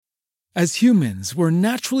As humans, we're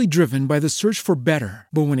naturally driven by the search for better.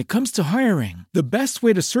 But when it comes to hiring, the best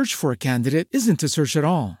way to search for a candidate isn't to search at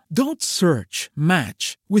all. Don't search,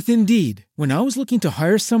 match with Indeed. When I was looking to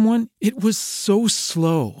hire someone, it was so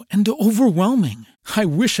slow and overwhelming. I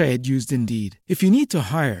wish I had used Indeed. If you need to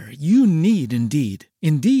hire, you need Indeed.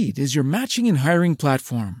 Indeed is your matching and hiring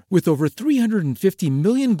platform with over 350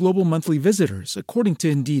 million global monthly visitors, according to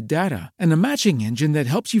Indeed data, and a matching engine that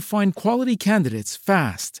helps you find quality candidates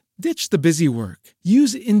fast. Ditch the busy work.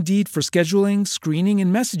 Use Indeed for scheduling, screening,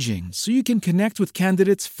 and messaging so you can connect with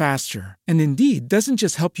candidates faster. And Indeed doesn't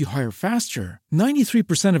just help you hire faster.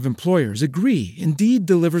 93% of employers agree Indeed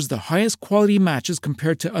delivers the highest quality matches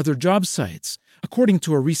compared to other job sites, according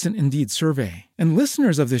to a recent Indeed survey. And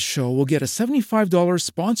listeners of this show will get a $75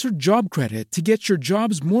 sponsored job credit to get your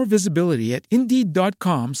jobs more visibility at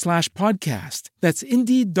Indeed.com/podcast. That's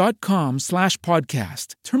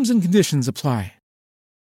Indeed.com/podcast. Terms and conditions apply.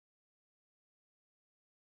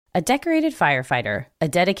 A decorated firefighter, a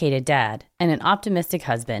dedicated dad, and an optimistic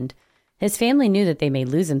husband. His family knew that they may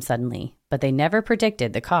lose him suddenly, but they never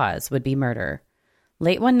predicted the cause would be murder.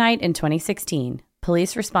 Late one night in 2016,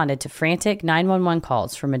 police responded to frantic 911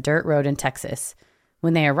 calls from a dirt road in Texas.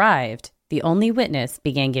 When they arrived, the only witness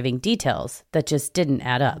began giving details that just didn't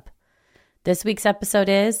add up. This week's episode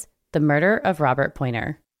is The Murder of Robert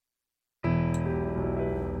Pointer.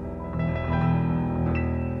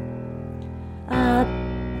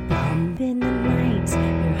 In the night,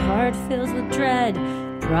 your heart fills with dread,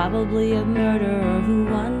 probably a murderer who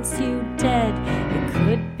wants you dead. It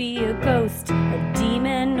could be a ghost, a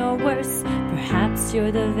demon, or worse. Perhaps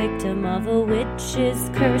you're the victim of a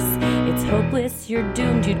witch's curse. It's hopeless, you're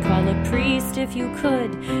doomed. You'd call a priest if you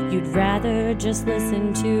could. You'd rather just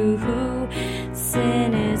listen to Who?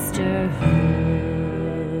 Sinisterhood.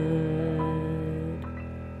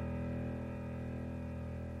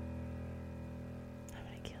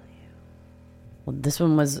 Well, this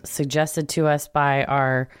one was suggested to us by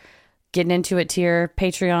our Getting Into It tier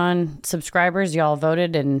Patreon subscribers. Y'all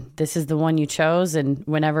voted, and this is the one you chose. And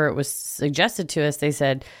whenever it was suggested to us, they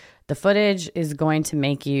said, the footage is going to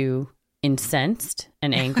make you incensed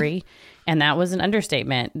and angry. And that was an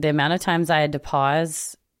understatement. The amount of times I had to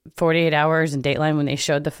pause 48 Hours and Dateline when they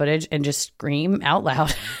showed the footage and just scream out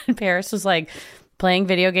loud. And Paris was like playing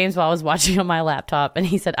video games while I was watching on my laptop. And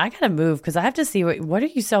he said, I got to move because I have to see what are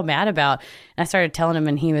you so mad about? And I started telling him,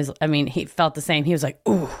 and he felt the same. He was like,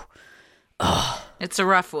 ooh, oh. It's a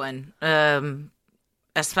rough one,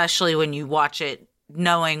 especially when you watch it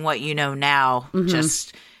knowing what you know now,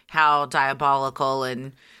 just how diabolical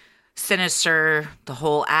and sinister the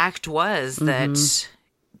whole act was that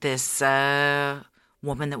this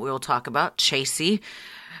woman that we will talk about, Chasey,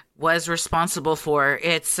 was responsible for.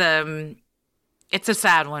 It's a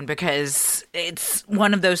sad one because it's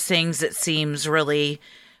one of those things that seems really,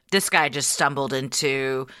 this guy just stumbled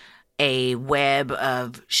into a web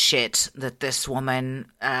of shit that this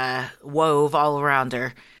woman wove all around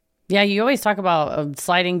her. Yeah, you always talk about a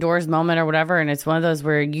sliding doors moment or whatever, and it's one of those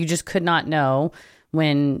where you just could not know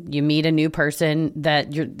when you meet a new person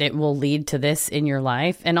that it will lead to this in your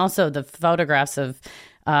life. And also the photographs of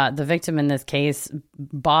the victim in this case,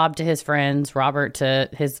 Bob to his friends, Robert to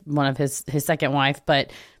one of his second wife,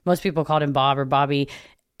 but most people called him Bob or Bobby.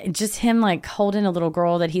 Just him like holding a little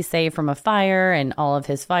girl that he saved from a fire and all of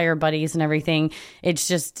his fire buddies and everything. It's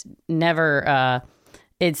just never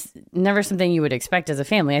something you would expect as a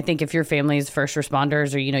family. I think if your family's first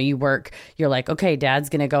responders or, you work, you're like, okay, dad's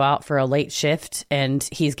going to go out for a late shift and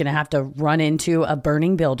he's going to have to run into a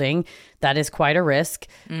burning building. That is quite a risk.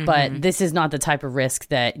 But this is not the type of risk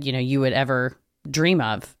that, you would ever dream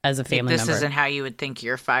of as a family member. This isn't how you would think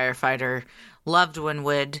your firefighter loved one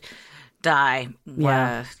would die.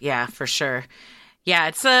 Yeah. Yeah, for sure. Yeah,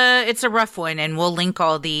 it's a rough one, and we'll link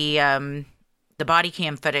all the body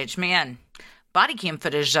cam footage. Man, body cam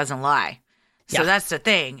footage doesn't lie. So that's the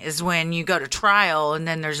thing, is when you go to trial and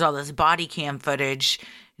then there's all this body cam footage,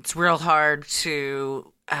 it's real hard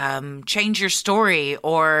to change your story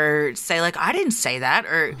or say, like, I didn't say that.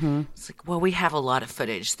 Or it's like, well, we have a lot of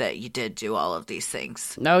footage that you did do all of these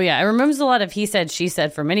things. Oh, yeah. It removes a lot of he said, she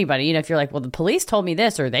said from anybody. If you're like, well, the police told me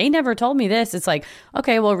this or they never told me this. It's like,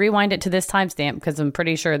 okay, well, rewind it to this timestamp because I'm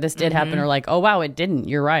pretty sure this did happen. Or like, oh, wow, it didn't.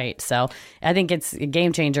 You're right. So I think it's a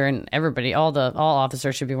game changer, and everybody, all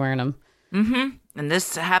officers should be wearing them. And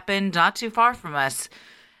this happened not too far from us.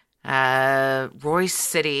 Royce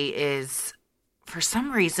City is, for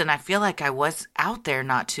some reason, I feel like I was out there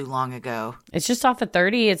not too long ago. It's just off of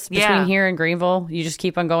 30. It's between here and Greenville. You just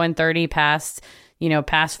keep on going 30 past,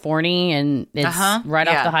 past Forney, and it's right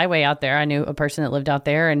off the highway out there. I knew a person that lived out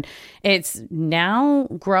there, and it's now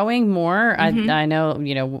growing more. I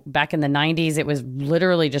know, back in the 90s, it was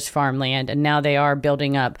literally just farmland, and now they are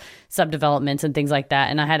building up subdevelopments and things like that.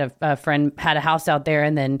 And I had a friend had a house out there,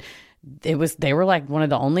 and then they were like one of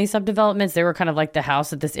the only subdevelopments. They were kind of like the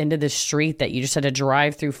house at this end of the street that you just had to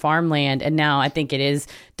drive through farmland. And now I think it is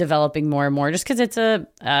developing more and more just because it's a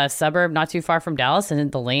suburb not too far from Dallas,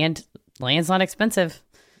 and the land's not expensive.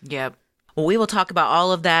 Yep. Well, we will talk about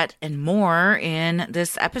all of that and more in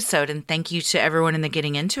this episode. And thank you to everyone in the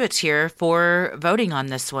Getting Into It tier for voting on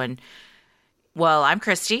this one. Well, I'm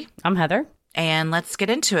Christy. I'm Heather. And let's get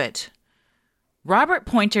into it. Robert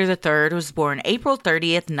Pointer III was born April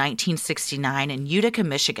 30th, 1969 in Utica,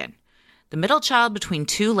 Michigan. The middle child between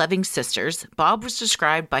two loving sisters, Bob was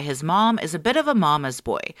described by his mom as a bit of a mama's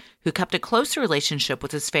boy who kept a close relationship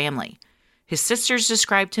with his family. His sisters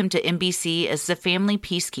described him to NBC as the family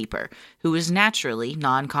peacekeeper who was naturally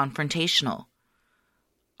non-confrontational.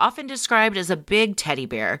 Often described as a big teddy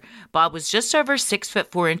bear, Bob was just over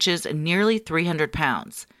 6'4" and nearly 300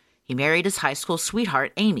 pounds. He married his high school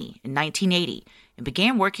sweetheart, Amy, in 1980 and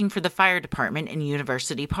began working for the fire department in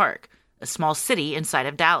University Park, a small city inside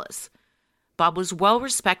of Dallas. Bob was well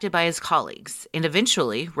respected by his colleagues and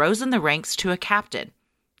eventually rose in the ranks to a captain.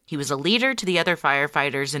 He was a leader to the other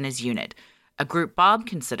firefighters in his unit, a group Bob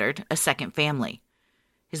considered a second family.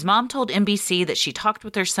 His mom told NBC that she talked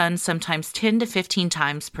with her son sometimes 10 to 15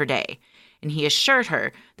 times per day, and he assured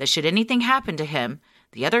her that should anything happen to him,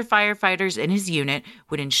 the other firefighters in his unit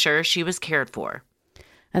would ensure she was cared for.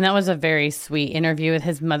 And that was a very sweet interview with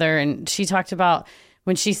his mother. And she talked about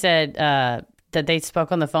when she said that they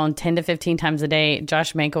spoke on the phone 10 to 15 times a day.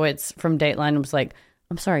 Josh Mankiewicz from Dateline was like,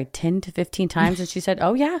 I'm sorry, 10 to 15 times? And she said,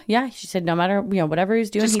 oh, yeah. She said, no matter, whatever he's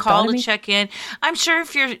doing, just call to check in. I'm sure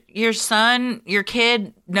if your son, your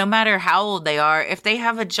kid, no matter how old they are, if they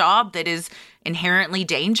have a job that is inherently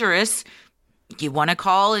dangerous, you want to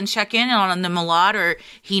call and check in on them a lot, or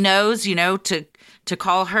he knows, to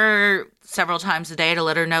call her several times a day to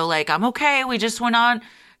let her know, like, I'm okay. We just went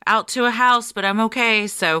out to a house, but I'm okay.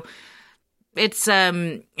 So it's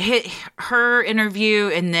her interview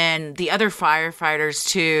and then the other firefighters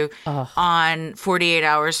too on 48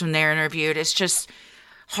 Hours when they're interviewed. It's just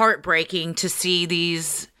heartbreaking to see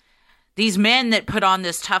these men that put on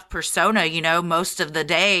this tough persona, most of the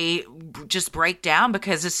day just break down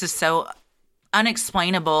because this is so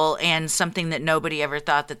unexplainable and something that nobody ever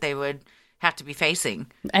thought that they would have to be facing.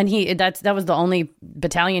 And that was the only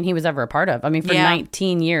battalion he was ever a part of. I mean, for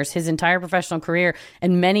 19 years, his entire professional career,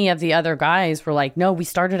 and many of the other guys were like, no, we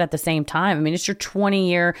started at the same time. I mean, it's your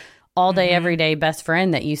 20-year all day, every day best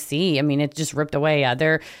friend that you see. I mean, it just ripped away.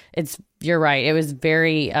 You're right. It was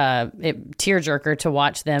very tearjerker to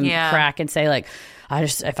watch them crack and say, like,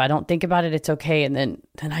 if I don't think about it, it's okay. And then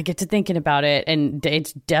I get to thinking about it. And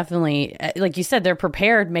it's definitely, like you said, they're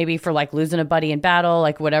prepared maybe for like losing a buddy in battle,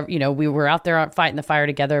 like whatever, we were out there fighting the fire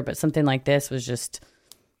together, but something like this was just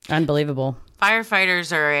unbelievable.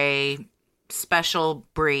 Firefighters are a special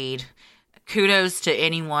breed. Kudos to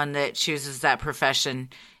anyone that chooses that profession.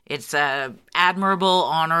 It's admirable,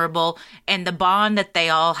 honorable, and the bond that they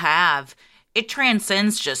all have, it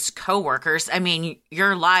transcends just coworkers. I mean,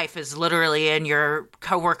 your life is literally in your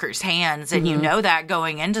coworkers' hands, and you know that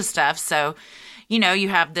going into stuff. So, you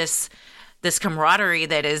have this camaraderie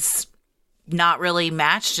that is not really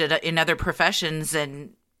matched in other professions,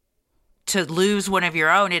 and to lose one of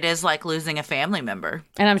your own, it is like losing a family member.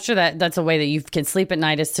 And I'm sure that's a way that you can sleep at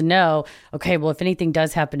night, is to know, okay, well, if anything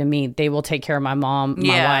does happen to me, they will take care of my mom,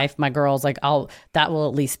 my wife, my girls. Like, that will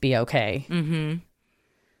at least be okay. Mm-hmm.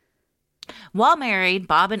 While married,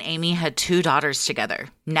 Bob and Amy had 2 daughters together,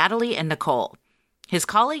 Natalie and Nicole. His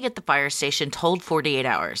colleague at the fire station told 48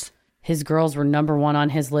 Hours. His girls were number 1 on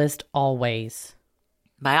his list always.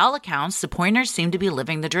 By all accounts, the Pointers seemed to be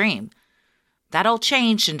living the dream. That all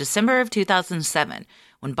changed in December of 2007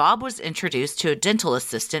 when Bob was introduced to a dental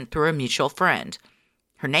assistant through a mutual friend.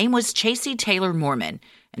 Her name was Chasey Taylor Mormon,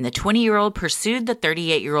 and the 20-year-old pursued the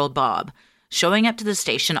 38-year-old Bob, showing up to the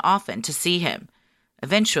station often to see him.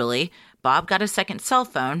 Eventually, Bob got a second cell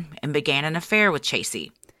phone and began an affair with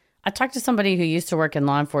Chasey. I talked to somebody who used to work in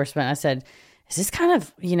law enforcement. I said, is this kind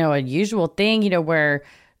of, a usual thing, where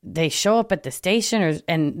they show up at the station?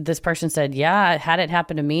 And this person said, yeah, I had it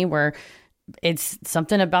happen to me, where it's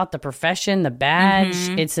something about the profession, the badge,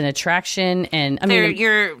 it's an attraction. And I mean,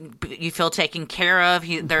 you feel taken care of.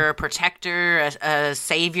 They're a protector, a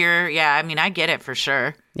savior. Yeah. I mean, I get it for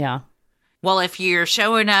sure. Yeah. Well, if you're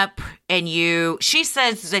showing up and she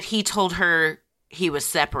says that he told her he was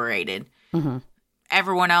separated.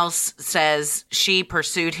 everyone else says she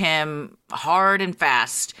pursued him hard and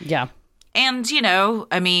fast. Yeah. And,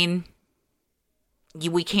 I mean,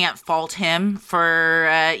 we can't fault him for,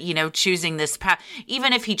 choosing this path.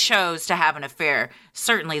 Even if he chose to have an affair,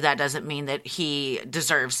 certainly that doesn't mean that he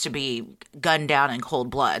deserves to be gunned down in cold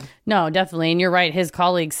blood. No, definitely. And you're right. His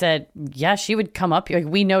colleague said, yeah, she would come up here. Like,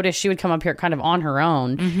 we noticed she would come up here kind of on her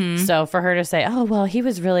own. Mm-hmm. So for her to say, oh, well, he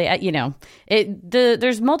was really,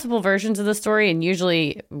 there's multiple versions of the story. And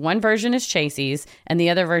usually one version is Chasey's and the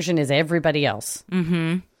other version is everybody else.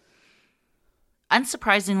 Mm-hmm.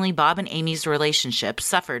 Unsurprisingly, Bob and Amy's relationship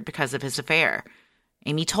suffered because of his affair.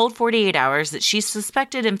 Amy told 48 Hours that she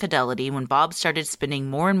suspected infidelity when Bob started spending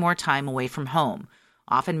more and more time away from home,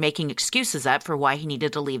 often making excuses up for why he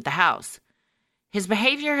needed to leave the house. His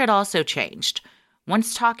behavior had also changed.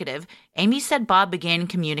 Once talkative, Amy said Bob began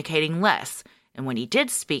communicating less, and when he did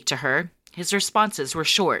speak to her, his responses were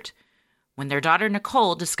short. When their daughter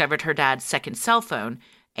Nicole discovered her dad's second cell phone,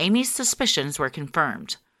 Amy's suspicions were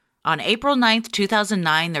confirmed. On April 9th,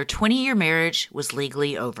 2009, their 20-year marriage was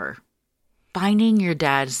legally over. Finding your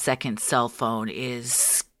dad's second cell phone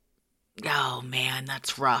is, oh man,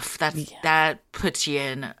 that's rough. That puts you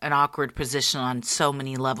in an awkward position on so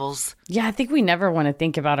many levels. Yeah, I think we never want to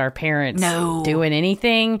think about our parents doing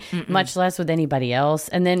anything, much less with anybody else.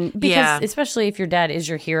 And then because especially if your dad is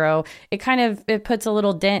your hero, it puts a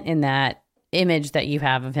little dent in that image that you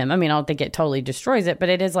have of him. I mean, I don't think it totally destroys it, but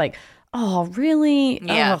it is like, oh, really?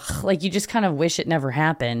 Yeah. Ugh, like you just kind of wish it never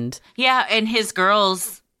happened. Yeah, and his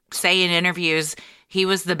girls say in interviews he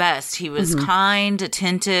was the best. He was kind,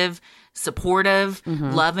 attentive, supportive,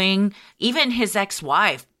 loving. Even his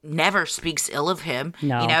ex-wife never speaks ill of him,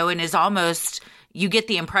 and is almost, you get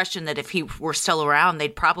the impression that if he were still around,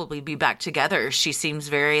 they'd probably be back together. She seems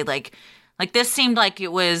very like this seemed like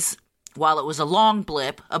it was, while it was a long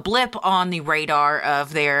blip, a blip on the radar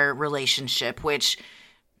of their relationship, which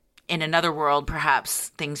in another world, perhaps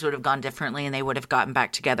things would have gone differently and they would have gotten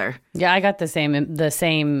back together. Yeah, I got the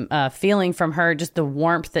same feeling from her, just the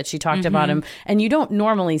warmth that she talked about him. And you don't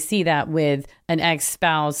normally see that with an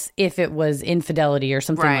ex-spouse if it was infidelity or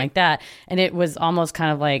something like that. And it was almost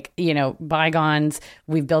kind of like, bygones,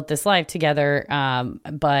 we've built this life together.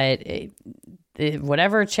 But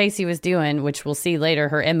whatever Chasey was doing, which we'll see later,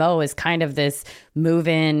 her MO is kind of this move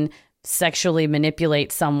in, sexually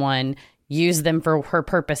manipulate someone, use them for her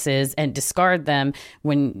purposes and discard them.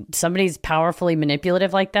 When somebody's powerfully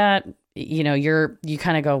manipulative like that, you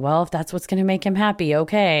kind of go, well, if that's what's going to make him happy,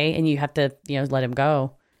 okay. And you have to, let him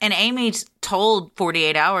go. And Amy told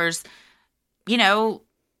 48 Hours,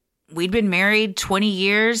 we'd been married 20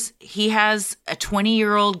 years. He has a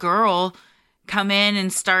 20-year-old girl come in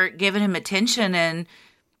and start giving him attention. And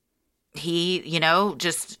he,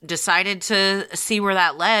 just decided to see where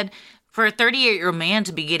that led. For a 38-year-old man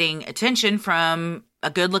to be getting attention from a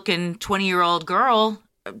good-looking 20-year-old girl,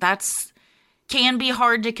 can be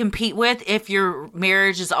hard to compete with. If your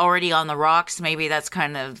marriage is already on the rocks, maybe that's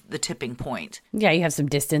kind of the tipping point. Yeah, you have some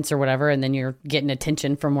distance or whatever, and then you're getting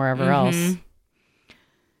attention from wherever else.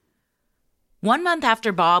 1 month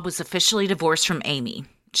after Bob was officially divorced from Amy,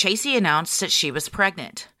 Chasey announced that she was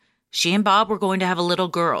pregnant. She and Bob were going to have a little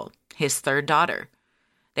girl, his third daughter.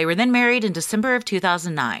 They were then married in December of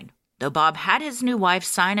 2009. Though Bob had his new wife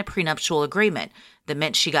sign a prenuptial agreement that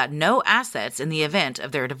meant she got no assets in the event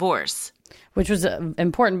of their divorce. Which was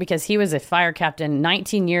important because he was a fire captain,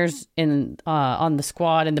 19 years on the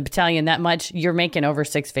squad and the battalion. That much, you're making over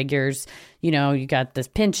six figures. You got this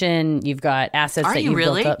pension, you've got assets that you've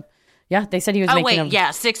built up. Yeah, they said he was making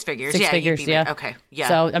six figures. Six figures, yeah. Okay, yeah.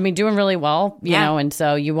 So, I mean, doing really well, you know, and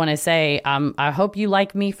so you want to say, I hope you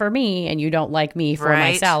like me for me and you don't like me for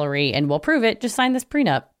my salary, and we'll prove it. Just sign this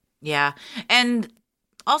prenup. Yeah. And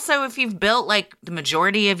also, if you've built like the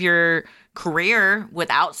majority of your career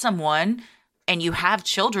without someone and you have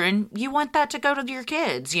children, you want that to go to your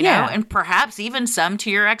kids, you know, and perhaps even some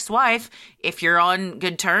to your ex-wife if you're on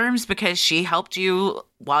good terms because she helped you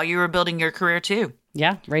while you were building your career too.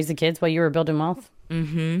 Yeah. Raise the kids while you were building wealth.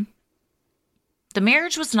 Mm-hmm. The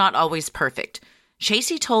marriage was not always perfect.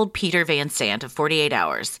 Chasey told Peter Van Sant of 48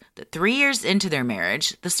 Hours that 3 years into their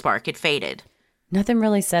marriage, the spark had faded. Nothing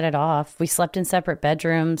really set it off. We slept in separate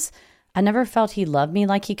bedrooms. I never felt he loved me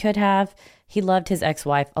like he could have. He loved his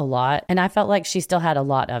ex-wife a lot, and I felt like she still had a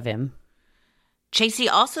lot of him.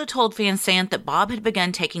 Chasey also told Van Sant that Bob had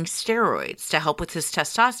begun taking steroids to help with his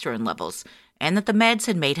testosterone levels, and that the meds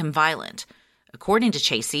had made him violent. According to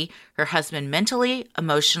Chasey, her husband mentally,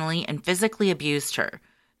 emotionally, and physically abused her,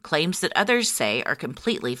 claims that others say are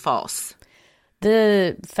completely false.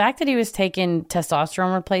 The fact that he was taking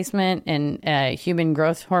testosterone replacement and human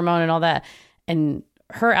growth hormone and all that, And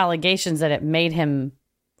her allegations that it made him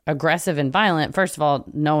aggressive and violent, first of all,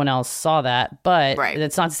 no one else saw that, but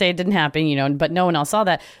that's not to say it didn't happen, but no one else saw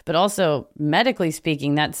that. But also, medically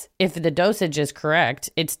speaking, that's, if the dosage is correct,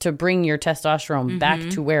 it's to bring your testosterone back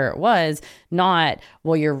to where it was, not,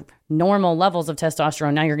 well, your normal levels of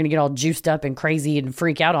testosterone, now you're going to get all juiced up and crazy and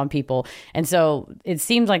freak out on people. And so it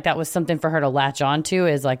seems like that was something for her to latch onto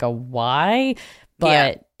as like a why,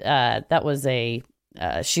 but that was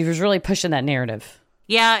she was really pushing that narrative.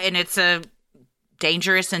 Yeah, and it's a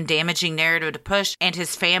dangerous and damaging narrative to push. And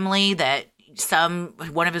his family, that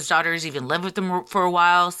one of his daughters even lived with him for a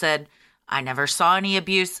while, said, I never saw any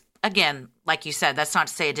abuse. Again, like you said, that's not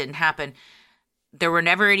to say it didn't happen. There were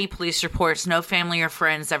never any police reports. No family or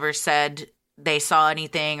friends ever said they saw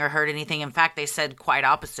anything or heard anything. In fact, they said quite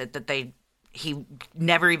opposite, that he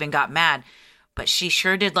never even got mad. But she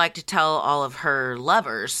sure did like to tell all of her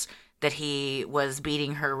lovers that he was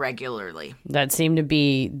beating her regularly. That seemed to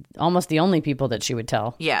be almost the only people that she would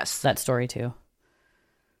tell. Yes. That story to.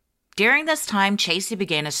 During this time, Chasey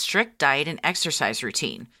began a strict diet and exercise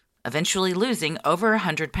routine, eventually losing over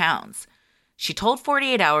 100 pounds. She told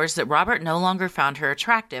 48 Hours that Robert no longer found her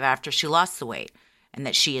attractive after she lost the weight, and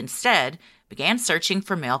that she instead began searching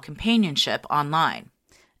for male companionship online.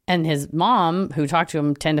 And his mom, who talked to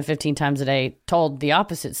him 10 to 15 times a day, told the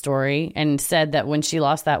opposite story and said that when she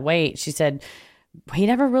lost that weight, she said he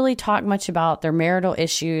never really talked much about their marital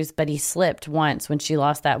issues, but he slipped once when she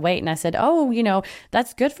lost that weight. And I said, oh,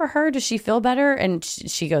 that's good for her. Does she feel better? And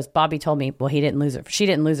she goes, Bobby told me, well, he didn't lose it. She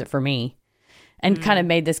didn't lose it for me. And kind of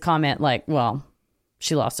made this comment like, well,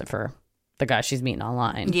 she lost it for the guy she's meeting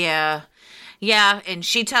online. Yeah. Yeah. And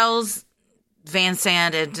she tells Van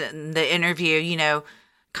Sant in the interview,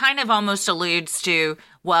 kind of almost alludes to,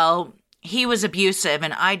 well, he was abusive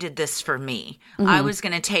and I did this for me. I was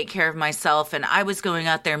going to take care of myself, and I was going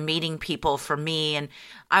out there meeting people for me, and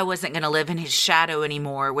I wasn't going to live in his shadow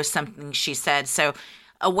anymore, was something she said. So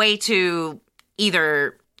a way to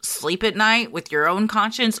either sleep at night with your own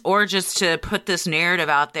conscience, or just to put this narrative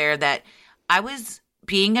out there that I was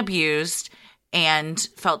being abused and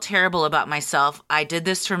felt terrible about myself. I did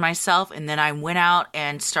this for myself, and then I went out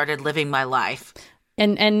and started living my life.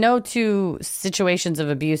 And no two situations of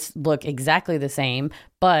abuse look exactly the same,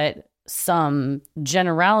 but some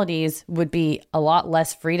generalities would be a lot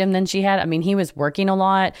less freedom than she had. I mean, he was working a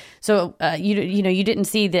lot. So, you didn't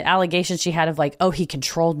see the allegations she had of like, oh, he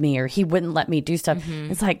controlled me or he wouldn't let me do stuff.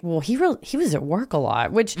 It's like, well, he was at work a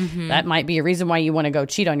lot, which that might be a reason why you want to go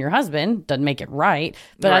cheat on your husband. Doesn't make it right.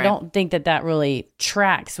 But I don't think that really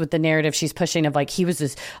tracks with the narrative she's pushing of like, he was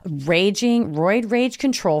this raging, roid rage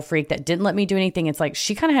control freak that didn't let me do anything. It's like,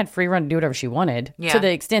 she kind of had free run to do whatever she wanted, to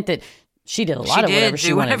the extent that she did a lot of whatever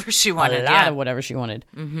she wanted. A lot of whatever she wanted.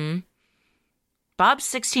 Bob's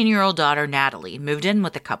 16-year-old daughter, Natalie, moved in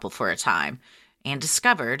with the couple for a time and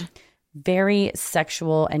discovered very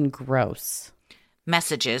sexual and gross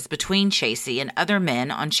messages between Chasey and other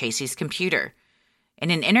men on Chasey's computer.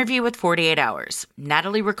 In an interview with 48 Hours,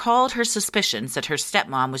 Natalie recalled her suspicions that her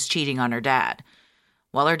stepmom was cheating on her dad.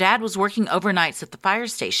 While her dad was working overnights at the fire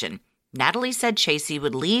station, Natalie said Chasey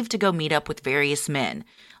would leave to go meet up with various men,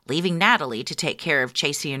 leaving Natalie to take care of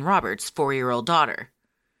Chasey and Robert's 4-year-old daughter.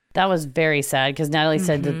 That was very sad because Natalie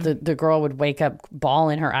said that the girl would wake up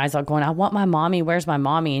bawling her eyes out going, I want my mommy. Where's my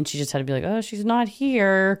mommy? And she just had to be like, oh, she's not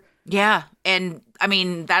here. Yeah. And I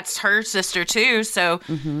mean, that's her sister too. So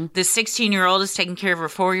the 16-year-old is taking care of her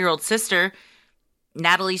 4-year-old sister.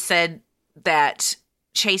 Natalie said that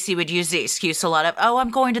Chasey would use the excuse a lot of, oh,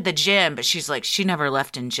 I'm going to the gym. But she's like, she never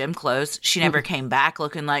left in gym clothes. She never came back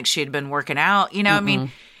looking like she'd been working out. I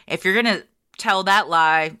mean, if you're going to tell that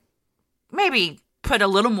lie, maybe put a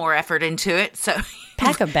little more effort into it. So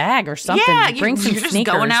pack a bag or something. Yeah, bring some you're just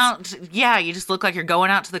sneakers. Going out. Yeah, you just look like you're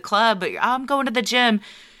going out to the club, but I'm going to the gym.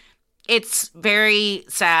 It's very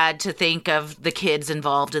sad to think of the kids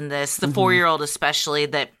involved in this, the 4-year-old especially,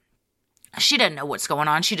 that she doesn't know what's going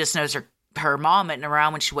on. She just knows her mom isn't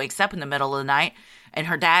around when she wakes up in the middle of the night, and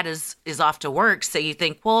her dad is off to work. So you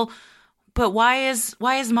think, well, but why is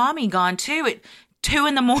mommy gone too? At 2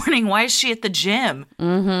 a.m, why is she at the gym?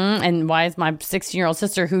 And why is my 16-year-old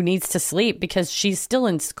sister who needs to sleep because she's still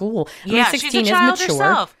in school? I mean, 16 she's a child is mature.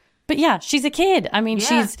 Herself. But yeah, she's a kid. I mean,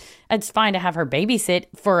 it's fine to have her babysit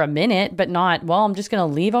for a minute, but not, well, I'm just going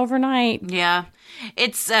to leave overnight. Yeah.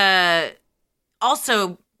 It's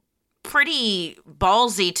also pretty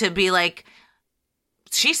ballsy to be like,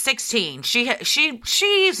 she's 16.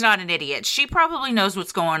 She's not an idiot. She probably knows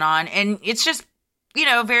what's going on. And it's just,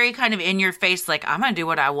 very kind of in your face, like, I'm going to do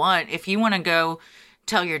what I want. If you want to go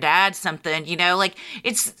tell your dad something, like,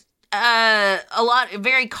 it's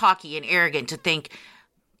very cocky and arrogant to think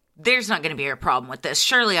there's not going to be a problem with this.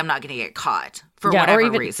 Surely I'm not going to get caught for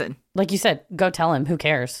whatever reason. Like you said, go tell him. Who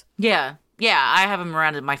cares? Yeah. Yeah, I have him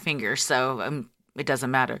around my finger, so it doesn't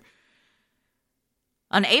matter.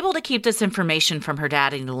 Unable to keep this information from her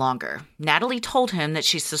dad any longer, Natalie told him that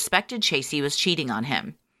she suspected Chasey was cheating on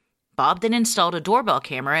him. Bob then installed a doorbell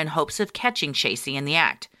camera in hopes of catching Chasey in the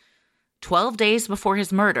act. 12 days before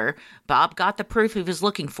his murder, Bob got the proof he was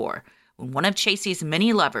looking for when one of Chasey's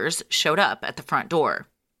many lovers showed up at the front door.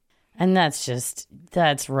 And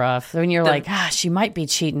that's rough. When you're like, she might be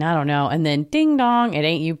cheating, I don't know. And then ding dong, it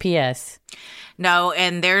ain't UPS. No,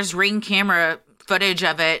 and there's Ring camera footage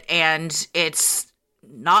of it, and it's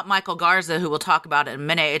not Michael Garza, who we'll talk about in a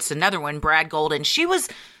minute. It's another one, Brad Golden. She was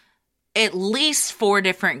at least 4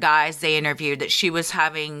 different guys they interviewed that she was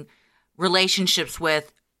having relationships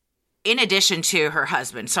with in addition to her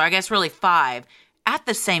husband. So I guess really 5 at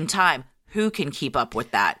the same time. Who can keep up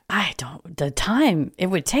with that? The time, it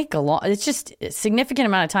would take it's just a significant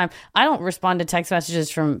amount of time. I don't respond to text messages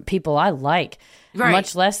from people I like,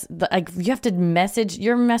 much less, you have to message,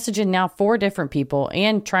 you're messaging now 4 different people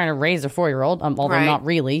and trying to raise a 4-year-old, although not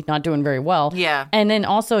really, not doing very well. Yeah. And then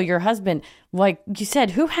also your husband, like you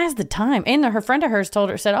said, who has the time? And her friend of hers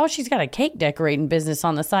said, oh, she's got a cake decorating business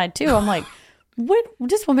on the side too. I'm like, what?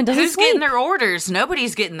 This woman doesn't Who's sleep. getting their orders?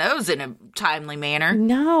 Nobody's getting those in a timely manner.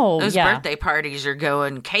 No. Those birthday parties are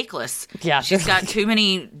going cakeless. Yeah. She's got too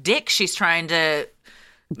many dicks she's trying to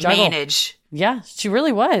manage. Yeah, she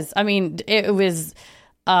really was. I mean, it was,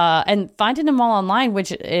 and finding them all online,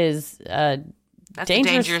 which is that's a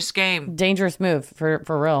dangerous game. Dangerous move, for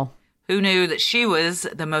real. Who knew that she was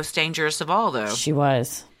the most dangerous of all, though? She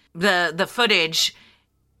was. The footage,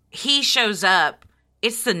 he shows up,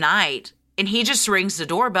 it's the night, and he just rings the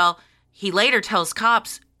doorbell. He later tells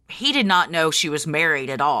cops he did not know she was married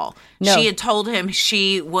at all. No. She had told him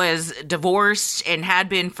she was divorced and had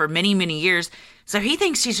been for many, many years. So he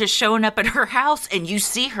thinks he's just showing up at her house, and you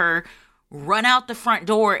see her run out the front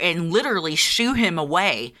door and literally shoo him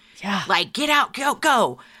away. Yeah. Like, get out,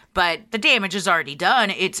 go. But the damage is already done.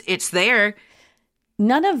 It's there.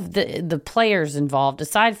 None of the players involved,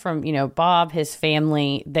 aside from, Bob, his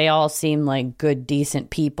family, they all seem like good, decent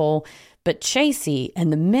people. But Chasey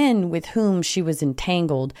and the men with whom she was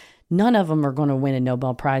entangled, none of them are going to win a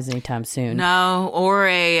Nobel Prize anytime soon. No, or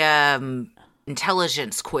a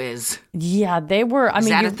intelligence quiz. Yeah, they were. Is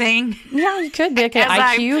that a thing? Yeah, you could be. Okay,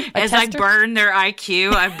 IQ. As I burn their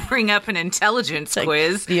IQ, I bring up an intelligence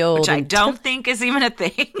quiz, which I don't think is even a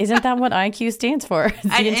thing. Isn't that what IQ stands for?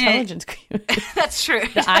 The intelligence quiz. That's true.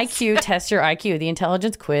 The IQ tests your IQ. The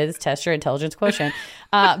intelligence quiz tests your intelligence quotient.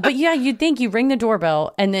 But yeah, you'd think you ring the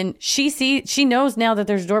doorbell, and then she knows now that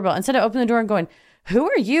there's a doorbell. Instead of opening the door and going, "Who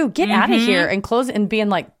are you? Get out of here!" and close it and being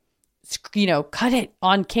like, cut it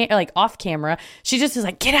on off camera. She just is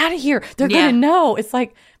like, get out of here. They're going to know. It's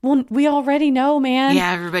like, well, we already know, man.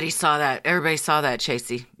 Yeah, everybody saw that.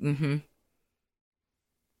 Chasey. Mm-hmm.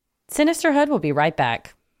 Sinisterhood will be right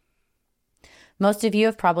back. Most of you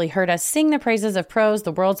have probably heard us sing the praises of Prose,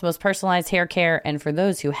 the world's most personalized hair care. And for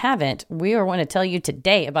those who haven't, we are going to tell you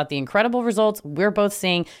today about the incredible results we're both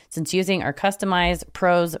seeing since using our customized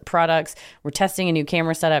Prose products. We're testing a new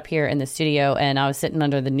camera setup here in the studio, and I was sitting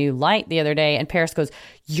under the new light the other day, and Paris goes,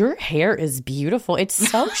 your hair is beautiful. It's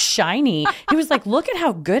so shiny. He was like, look at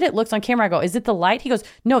how good it looks on camera. I go, is it the light? He goes,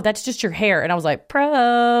 no, that's just your hair. And I was like,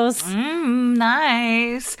 Prose.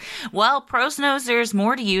 Nice. Well, Prose knows there's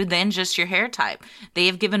more to you than just your hair type. They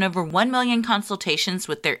have given over 1 million consultations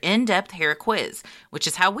with their in-depth hair quiz, which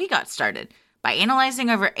is how we got started. By analyzing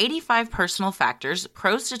over 85 personal factors,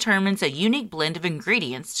 Prose determines a unique blend of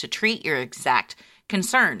ingredients to treat your exact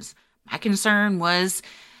concerns. My concern was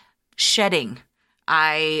shedding.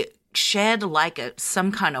 I shed like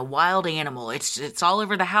some kind of wild animal. It's all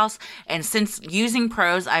over the house. And since using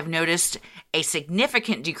Prose, I've noticed a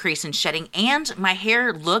significant decrease in shedding, and my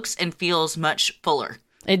hair looks and feels much fuller.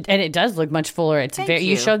 It does look much fuller. It's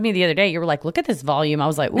you showed me the other day. You were like, look at this volume. I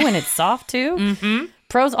was like, ooh, and it's soft too. Mm-hmm.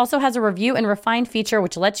 Prose also has a review and refine feature,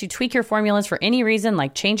 which lets you tweak your formulas for any reason,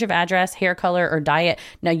 like change of address, hair color, or diet.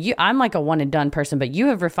 Now, I'm like a one and done person, but you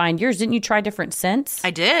have refined yours. Didn't you try different scents?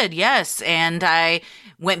 I did, yes. And I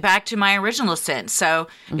went back to my original scent. So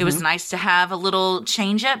it was nice to have a little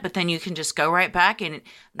change up, but then you can just go right back, and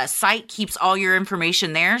a site keeps all your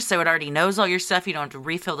information there. So it already knows all your stuff. You don't have to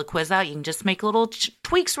refill the quiz out. You can just make little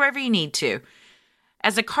tweaks wherever you need to.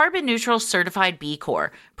 As a carbon-neutral certified B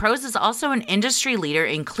Corp, Prose is also an industry leader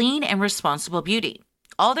in clean and responsible beauty.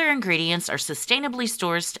 All their ingredients are sustainably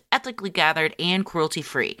sourced, ethically gathered, and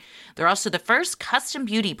cruelty-free. They're also the first custom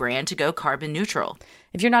beauty brand to go carbon neutral.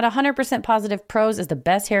 If you're not 100% positive Prose is the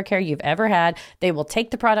best hair care you've ever had, they will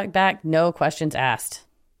take the product back, no questions asked.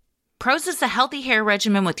 Prose is a healthy hair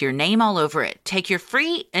regimen with your name all over it. Take your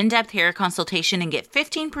free in-depth hair consultation and get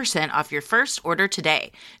 15% off your first order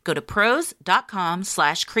today. Go to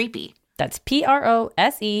prose.com/creepy. That's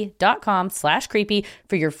prose.com/creepy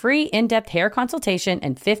for your free in-depth hair consultation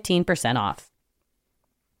and 15% off.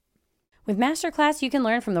 With Masterclass, you can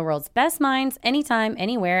learn from the world's best minds anytime,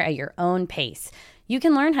 anywhere at your own pace. You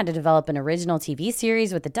can learn how to develop an original TV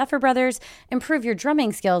series with the Duffer Brothers, improve your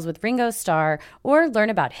drumming skills with Ringo Starr, or learn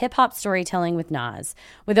about hip-hop storytelling with Nas.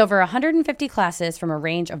 With over 150 classes from a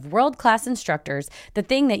range of world-class instructors, the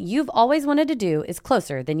thing that you've always wanted to do is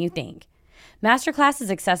closer than you think. Masterclass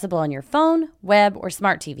is accessible on your phone, web, or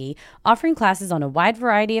smart TV, offering classes on a wide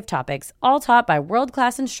variety of topics, all taught by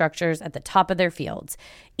world-class instructors at the top of their fields.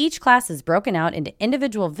 Each class is broken out into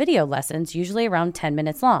individual video lessons, usually around 10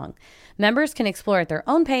 minutes long. Members can explore at their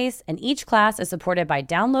own pace, and each class is supported by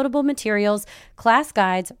downloadable materials, class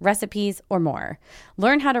guides, recipes, or more.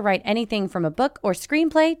 Learn how to write anything from a book or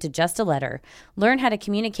screenplay to just a letter. Learn how to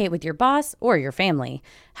communicate with your boss or your family.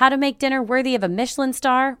 How to make dinner worthy of a Michelin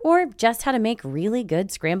star, or just how to make really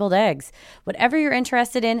good scrambled eggs. Whatever you're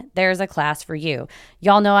interested in, there's a class for you.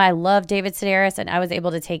 Y'all know I love David Sedaris, and I was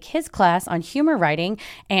able to take his class on humor writing.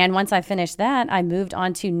 And once I finished that, I moved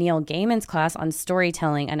on to Neil Gaiman's class on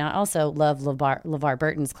storytelling. And I also love LeVar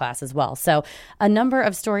Burton's class as well. So a number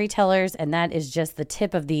of storytellers, and that is just the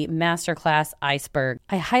tip of the masterclass iceberg.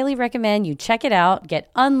 I highly recommend you check it out, get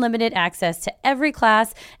unlimited access to every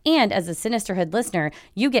class, and as a Sinisterhood listener,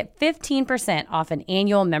 you get 15% off an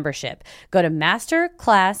annual membership. Go to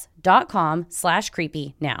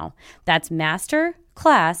masterclass.com/creepy now. That's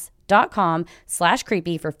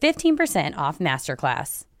masterclass.com/creepy for 15% off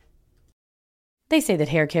Masterclass. They say that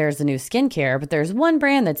hair care is the new skincare, but there's one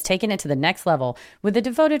brand that's taken it to the next level. With a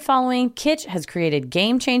devoted following, Kitsch has created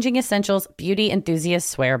game-changing essentials beauty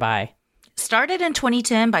enthusiasts swear by. Started in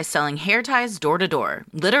 2010 by selling hair ties door to door.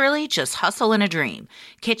 Literally just hustle and a dream.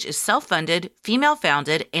 Kitsch is self-funded,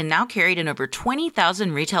 female-founded, and now carried in over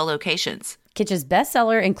 20,000 retail locations. Kitsch's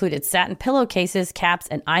bestseller included satin pillowcases, caps,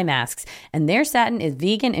 and eye masks, and their satin is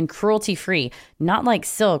vegan and cruelty-free, not like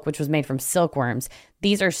silk, which was made from silkworms.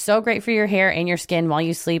 These are so great for your hair and your skin while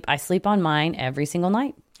you sleep. I sleep on mine every single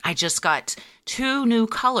night. I just got 2 new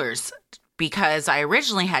colors because I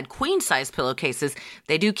originally had queen-size pillowcases.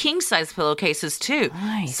 They do king-size pillowcases too.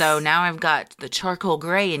 Nice. So now I've got the charcoal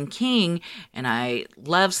gray and king, and I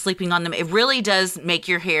love sleeping on them. It really does make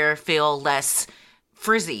your hair feel less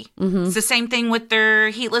frizzy. Mm-hmm. It's the same thing with their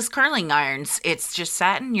heatless curling irons. It's just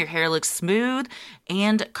satin. Your hair looks smooth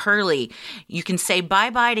and curly. You can say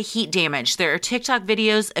bye-bye to heat damage. There are TikTok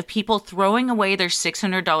videos of people throwing away their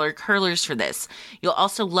 $600 curlers for this. You'll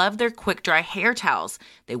also love their quick dry hair towels.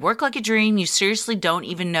 They work like a dream. You seriously don't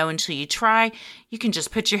even know until you try. You can just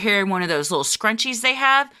put your hair in one of those little scrunchies they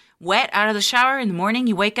have, wet out of the shower. In the morning,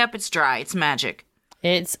 you wake up, it's dry. It's magic.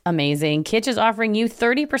 It's amazing. Kitsch is offering you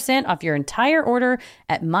 30% off your entire order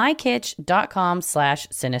at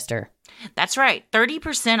mykitsch.com/sinister. That's right.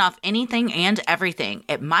 30% off anything and everything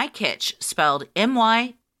at MyKitsch, spelled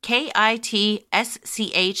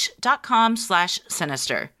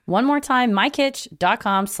MYKITSCH.com/sinister. One more time,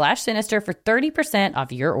 mykitsch.com/sinister for 30%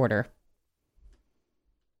 off your order.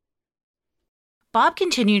 Bob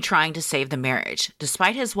continued trying to save the marriage,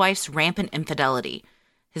 despite his wife's rampant infidelity.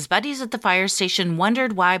 His buddies at the fire station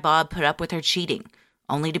wondered why Bob put up with her cheating,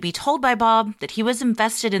 only to be told by Bob that he was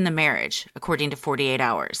invested in the marriage, according to 48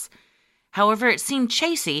 Hours. However, it seemed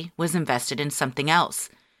Chasey was invested in something else.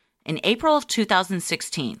 In April of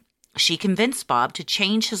 2016, she convinced Bob to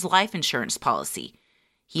change his life insurance policy.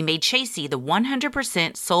 He made Chasey the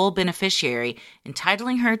 100% sole beneficiary,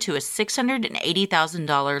 entitling her to a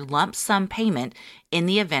 $680,000 lump sum payment in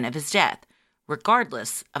the event of his death,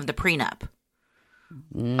 regardless of the prenup.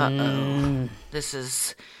 This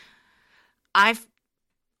is...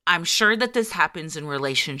 I'm sure that this happens in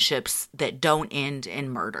relationships that don't end in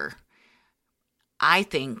murder. I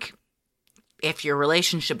think if your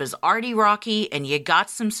relationship is already rocky and you got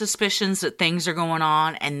some suspicions that things are going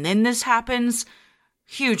on and then this happens,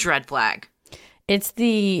 huge red flag. It's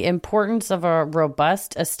the importance of a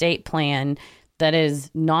robust estate plan that is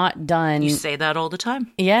not done. You say that all the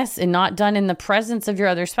time. Yes, and not done in the presence of your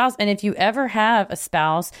other spouse. And if you ever have a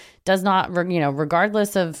spouse, does not,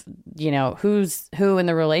 regardless of, who's who in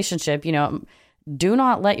the relationship, do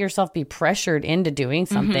not let yourself be pressured into doing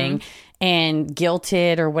something and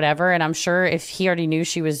guilted or whatever. And I'm sure if he already knew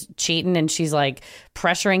she was cheating and she's like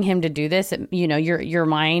pressuring him to do this, you know, your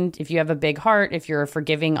mind, if you have a big heart, if you're a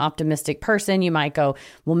forgiving, optimistic person, you might go,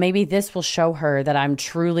 well, maybe this will show her that I'm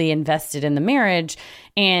truly invested in the marriage.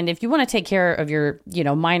 And if you want to take care of your, you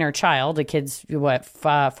know, minor child, the kid's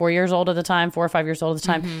 4 years old at the time, 4 or 5 years old at the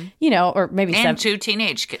time, you know, or maybe and 7. 2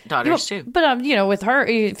 teenage daughters too. But you know, with her,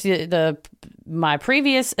 if my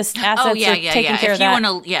previous assets are taking care if of that. You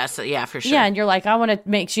want to, for sure. Yeah, and you're like, I want to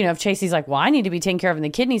make, you know, if Chasey's like, well, I need to be taken care of and the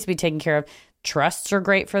kid needs to be taken care of. Trusts are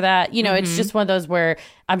great for that. You know, it's just one of those where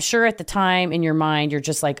I'm sure at the time in your mind, you're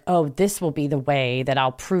just like, oh, this will be the way that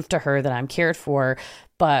I'll prove to her that I'm cared for.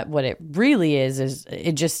 But what it really is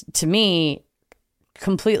it just, to me,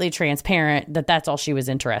 completely transparent that that's all she was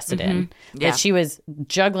interested in. Yeah. That she was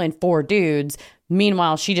juggling 4 dudes.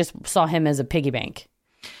 Meanwhile, she just saw him as a piggy bank.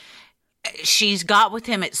 She's got with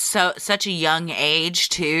him at such a young age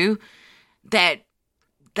too,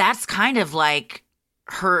 that's kind of like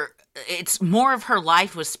her. It's more of her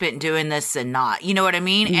life was spent doing this than not. You know what I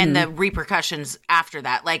mean? And the repercussions after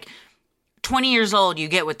that, like 20 years old, you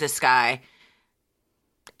get with this guy.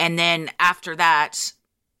 And then after that,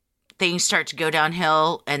 things start to go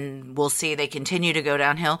downhill, and we'll see they continue to go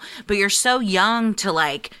downhill. But you're so young to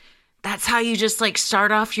like, that's how you just like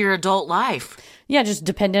start off your adult life. Yeah, just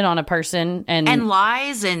dependent on a person and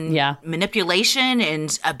lies and manipulation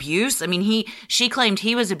and abuse. I mean, she claimed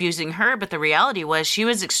he was abusing her, but the reality was she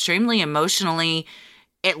was extremely emotionally,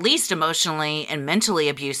 at least emotionally and mentally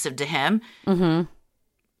abusive to him. Mm-hmm.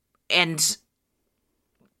 And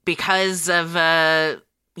because of,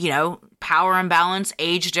 you know, power imbalance,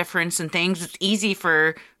 age difference and things, it's easy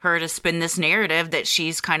for her to spin this narrative that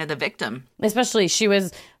she's kind of the victim. Especially she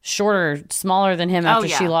was shorter, smaller than him after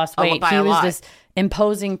she lost weight. He was this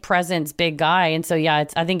imposing presence, big guy. And so,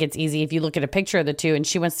 I think it's easy if you look at a picture of the two and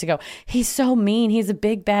she wants to go, he's so mean. He's a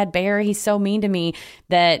big bad bear. He's so mean to me,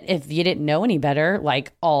 that if you didn't know any better,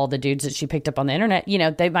 like all the dudes that she picked up on the internet, you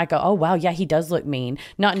know, they might go, oh, wow, yeah, he does look mean.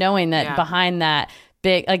 Not knowing that behind that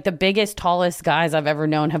big, like the biggest, tallest guys I've ever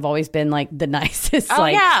known have always been like the nicest. Oh,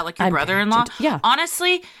 like your brother-in-law. Yeah.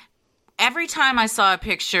 Honestly, every time I saw a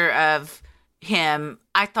picture of him,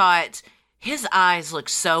 I thought his eyes look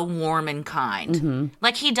so warm and kind. Mm-hmm.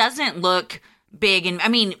 Like he doesn't look big. And I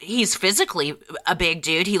mean, he's physically a big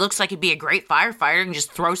dude. He looks like he'd be a great firefighter and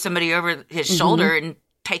just throw somebody over his shoulder and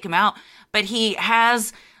take him out. But he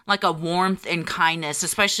has like a warmth and kindness,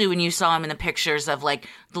 especially when you saw him in the pictures of like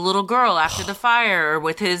the little girl after the fire or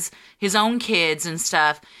with his own kids and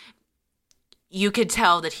stuff. You could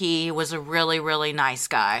tell that he was a really, really nice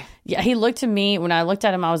guy. Yeah, he looked to me, when I looked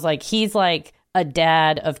at him, I was like, he's like a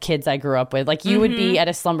dad of kids I grew up with. Like you would be at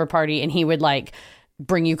a slumber party and he would like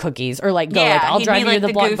bring you cookies or like go like, I'll drive you to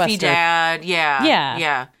the Blockbuster. Goofy dad.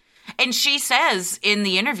 Yeah. And she says in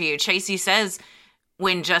the interview, Chasey says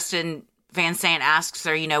when Justin Van Sant asks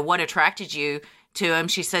her, you know, what attracted you to him,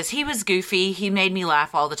 she says, he was goofy. He made me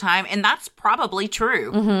laugh all the time. And that's probably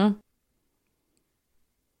true. Mm-hmm.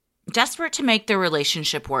 Desperate to make their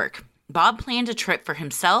relationship work, Bob planned a trip for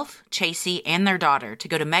himself, Chasey, and their daughter to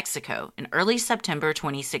go to Mexico in early September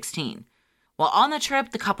 2016. While on the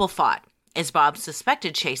trip, the couple fought, as Bob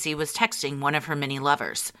suspected Chasey was texting one of her many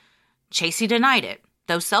lovers. Chasey denied it,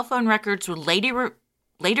 though cell phone records would later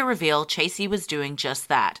reveal Chasey was doing just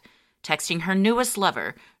that, texting her newest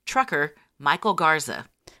lover, trucker Michael Garza.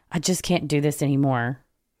 I just can't do this anymore.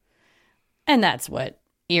 And that's what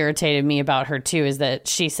irritated me about her too, is that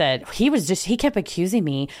she said he kept accusing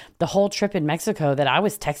me the whole trip in Mexico that I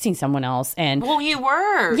was texting someone else. And well, you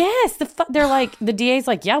were. Yes, they're like, the DA's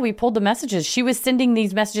like, yeah, we pulled the messages. She was sending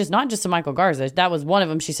these messages not just to Michael Garza. That was one of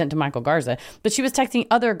them she sent to Michael Garza, but she was texting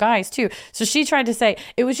other guys too. So she tried to say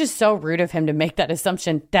it was just so rude of him to make that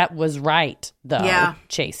assumption. That was right though. Yeah,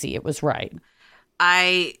 Chasey, it was right.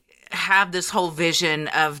 I have this whole vision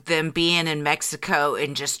of them being in Mexico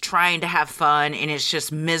and just trying to have fun, and it's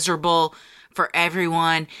just miserable for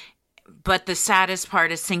everyone. But the saddest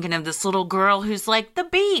part is thinking of this little girl who's like, the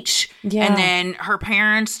beach. Yeah. And then her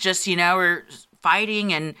parents just, you know, are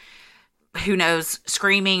fighting and who knows,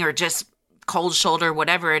 screaming or just cold shoulder,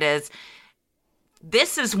 whatever it is.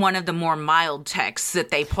 This is one of the more mild texts that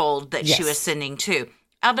they pulled that she was sending too.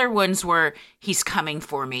 Other ones were, he's coming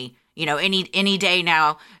for me. You know, any day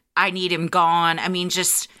now. I need him gone. I mean,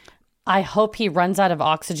 just... I hope he runs out of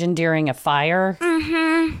oxygen during a fire.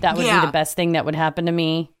 Mm-hmm. That would be the best thing that would happen to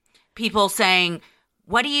me. People saying,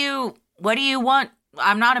 what do you want?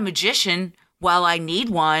 I'm not a magician. Well, I need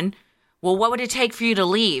one. Well, what would it take for you to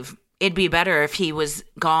leave? It'd be better if he was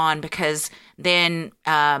gone, because then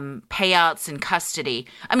payouts and custody.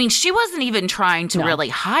 I mean, she wasn't even trying to really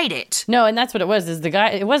hide it. No, and that's what it was. Is the guy?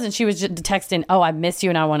 It wasn't. She was just texting, "Oh, I miss you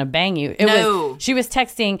and I want to bang you." She was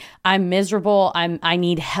texting, "I'm miserable. I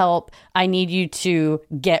need help. I need you to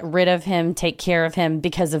get rid of him, take care of him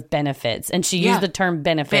because of benefits." And she used the term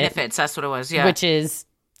benefit. Benefits. That's what it was. Yeah, which is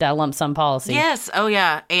that lump sum policy. Yes. Oh,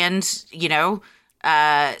 yeah. And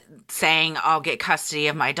saying I'll get custody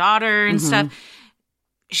of my daughter and stuff.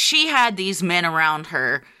 She had these men around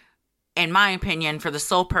her, in my opinion, for the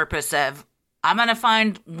sole purpose of, I'm going to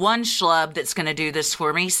find one schlub that's going to do this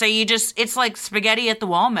for me. So it's like spaghetti at the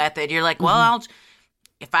wall method. You're like, well,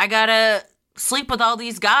 if I got to sleep with all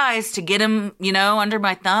these guys to get them, under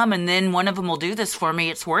my thumb, and then one of them will do this for me,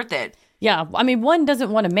 it's worth it. Yeah, I mean, one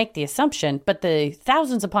doesn't want to make the assumption, but the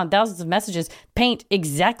thousands upon thousands of messages paint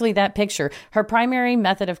exactly that picture. Her primary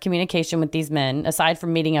method of communication with these men, aside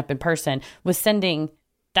from meeting up in person, was sending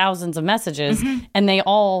thousands of messages, and they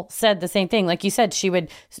all said the same thing. Like you said, she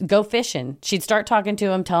would go fishing. She'd start talking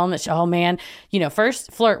to him, tell him that, oh man,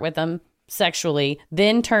 first flirt with him sexually,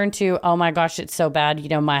 then turn to, oh my gosh, it's so bad,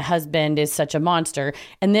 my husband is such a monster,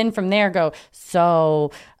 and then from there go,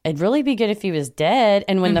 so it'd really be good if he was dead.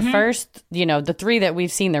 And when the first, the three that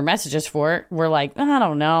we've seen their messages for were like, I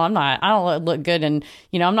don't know, I don't look good, and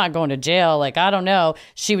I'm not going to jail, like, I don't know,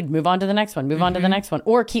 she would move on to the next one, move on to the next one,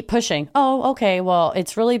 or keep pushing. Oh, okay, well,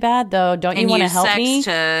 it's really bad though, don't you want to help me?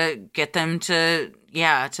 To get them to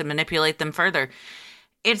manipulate them further.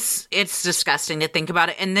 It's disgusting to think about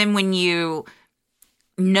it. And then when you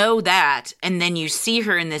know that, and then you see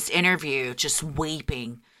her in this interview just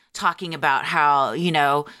weeping, talking about how,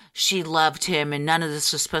 she loved him and none of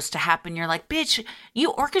this was supposed to happen. You're like, bitch,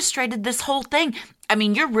 you orchestrated this whole thing. I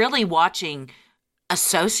mean, you're really watching a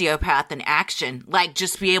sociopath in action. Like,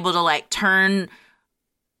 just be able to, like, turn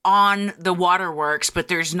on the waterworks, but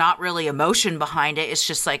there's not really emotion behind it. It's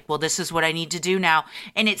just like, well, this is what I need to do now.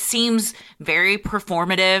 And it seems very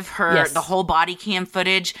performative. The whole body cam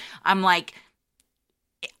footage. I'm like,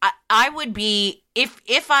 I would be,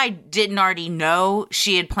 if I didn't already know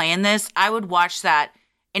she had planned this, I would watch that.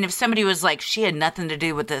 And if somebody was like, she had nothing to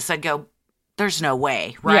do with this, I'd go, there's no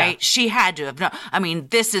way, right? Yeah. She had to have known. I mean,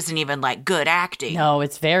 this isn't even like good acting. No,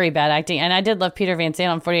 it's very bad acting. And I did love Peter Van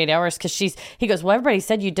Sant on 48 Hours because he goes, well, everybody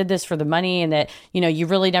said you did this for the money and that, you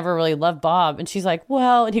really never really loved Bob. And she's like,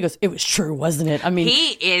 well, and he goes, it was true, wasn't it? I mean, he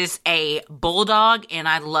is a bulldog and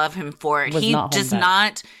I love him for it. He does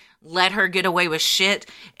not let her get away with shit.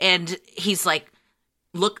 And he's like,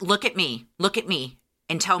 look at me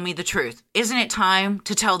and tell me the truth. Isn't it time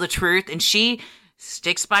to tell the truth? And she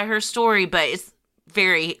sticks by her story, but it's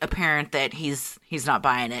very apparent that he's not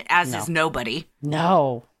buying it, as is nobody.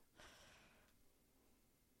 No.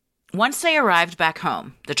 Once they arrived back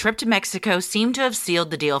home, the trip to Mexico seemed to have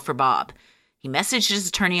sealed the deal for Bob. He messaged his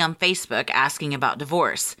attorney on Facebook asking about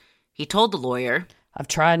divorce. He told the lawyer, I've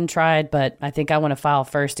tried and tried, but I think I want to file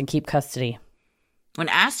first and keep custody. When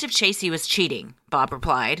asked if Chasey was cheating, Bob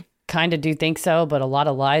replied, kind of do think so, but a lot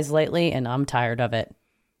of lies lately, and I'm tired of it.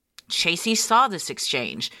 Chasey saw this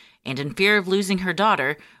exchange and, in fear of losing her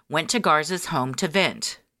daughter, went to Garza's home to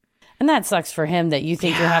vent. And that sucks for him that you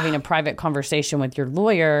think you're having a private conversation with your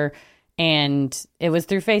lawyer and it was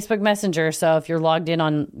through Facebook Messenger. So if you're logged in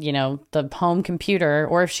on, the home computer,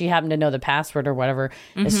 or if she happened to know the password or whatever,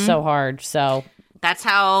 it's so hard. So that's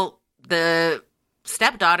how the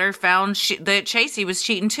stepdaughter found that Chasey was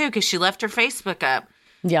cheating too, because she left her Facebook up.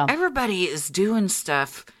 Yeah. Everybody is doing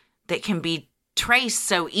stuff that can be traced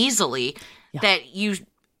so easily that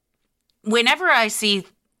whenever I see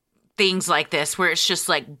things like this where it's just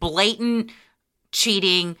like blatant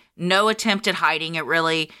cheating, no attempt at hiding it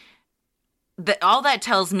really, all that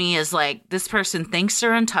tells me is like this person thinks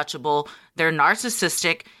they're untouchable, they're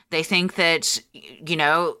narcissistic, they think that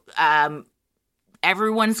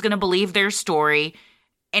everyone's going to believe their story,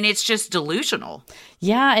 and it's just delusional.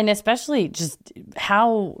 Yeah, and especially just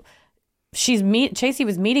how Chasey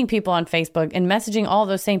was meeting people on Facebook and messaging all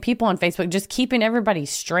those same people on Facebook, just keeping everybody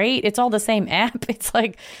straight. It's all the same app. It's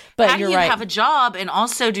like, but how you're do you right. have a job and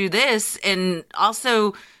also do this and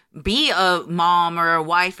also be a mom or a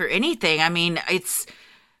wife or anything? I mean,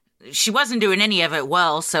 she wasn't doing any of it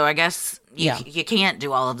well, so I guess you can't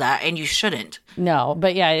do all of that, and you shouldn't. No,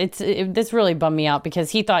 but yeah, this really bummed me out because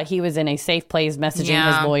he thought he was in a safe place messaging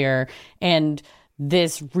his lawyer, and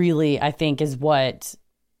this really, I think, is what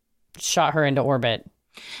shot her into orbit.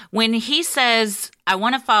 When he says, I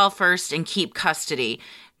want to file first and keep custody,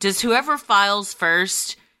 does whoever files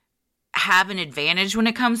first have an advantage when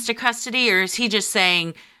it comes to custody? Or is he just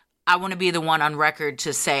saying, I want to be the one on record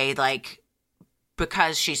to say, like,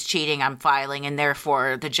 because she's cheating, I'm filing, and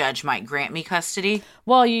therefore the judge might grant me custody?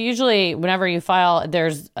 Well, you usually, whenever you file,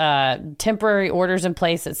 there's temporary orders in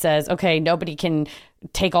place that says, okay, nobody can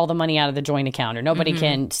take all the money out of the joint account, or nobody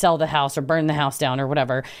can sell the house or burn the house down or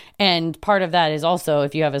whatever. And part of that is also,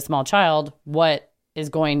 if you have a small child, what is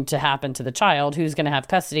going to happen to the child, who's going to have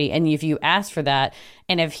custody. And if you ask for that,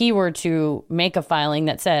 and if he were to make a filing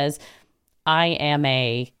that says, I am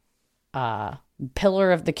a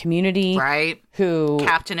pillar of the community, right? Who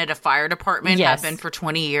captain at a fire department, have been for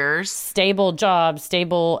 20 years, stable job,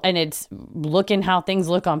 and it's looking how things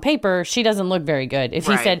look on paper. She doesn't look very good. If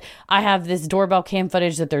he said, I have this doorbell cam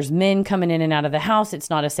footage that there's men coming in and out of the house, it's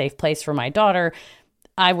not a safe place for my daughter,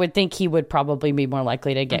 I would think he would probably be more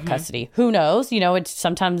likely to get custody. Who knows? It's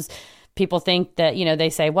sometimes people think that, they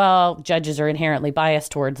say, well, judges are inherently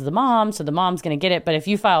biased towards the mom, so the mom's going to get it. But if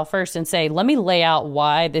you file first and say, let me lay out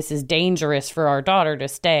why this is dangerous for our daughter to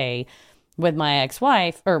stay with my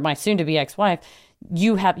ex-wife, or my soon-to-be ex-wife,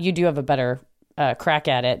 you do have a better crack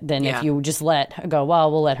at it than if you just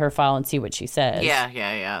we'll let her file and see what she says.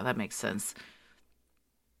 Yeah. That makes sense.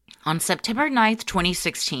 On September 9th,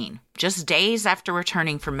 2016, just days after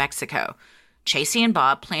returning from Mexico, Chasey and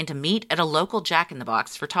Bob planned to meet at a local Jack in the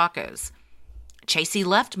Box for tacos. Chasey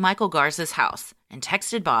left Michael Garza's house and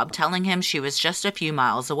texted Bob telling him she was just a few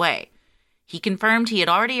miles away. He confirmed he had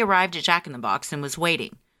already arrived at Jack in the Box and was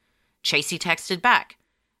waiting. Chasey texted back.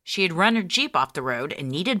 She had run her Jeep off the road and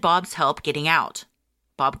needed Bob's help getting out.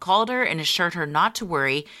 Bob called her and assured her not to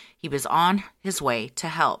worry. He was on his way to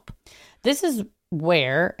help. This is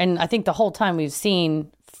where, and I think the whole time we've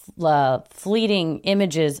seen fleeting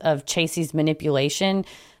images of Chasey's manipulation,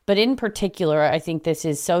 but in particular, I think this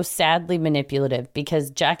is so sadly manipulative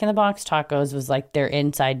because Jack in the Box tacos was like their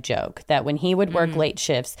inside joke that when he would work late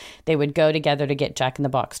shifts, they would go together to get Jack in the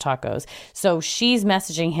Box tacos. So she's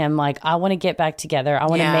messaging him like, I want to get back together. I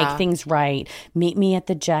want to make things right. Meet me at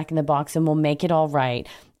the Jack in the Box and we'll make it all right.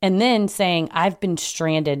 And then saying, I've been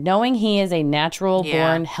stranded, knowing he is a natural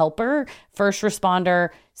born helper, first responder,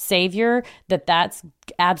 savior, that's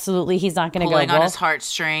absolutely, he's not going to go. Pulling on his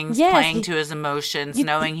heartstrings, playing to his emotions,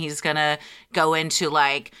 knowing he's going to go into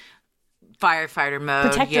like firefighter mode.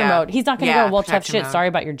 Protector mode. He's not going to go, well, tough shit, sorry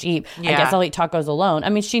about your Jeep. I guess I'll eat tacos alone. I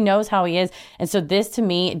mean, she knows how he is. And so this to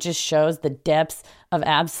me, it just shows the depths of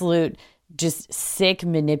absolute just sick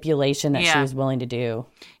manipulation that she was willing to do.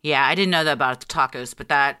 Yeah, I didn't know that about the tacos, but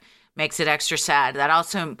that makes it extra sad. That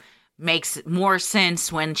also makes more sense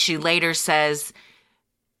when she later says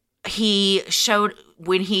he showed,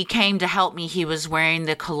 when he came to help me, he was wearing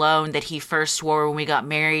the cologne that he first wore when we got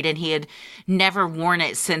married, and he had never worn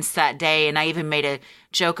it since that day, and I even made a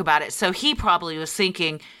joke about it. So he probably was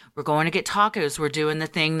thinking, we're going to get tacos, we're doing the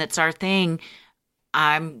thing that's our thing.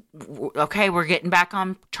 We're getting back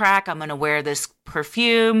on track. I'm going to wear this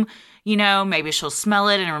perfume, maybe she'll smell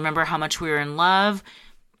it and remember how much we were in love.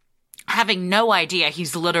 Having no idea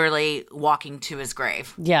he's literally walking to his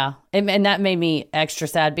grave. Yeah. And that made me extra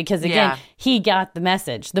sad because, again, he got the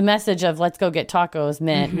message. The message of let's go get tacos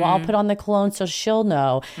meant, well, I'll put on the cologne so she'll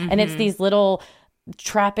know. And it's these little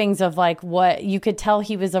trappings of like what you could tell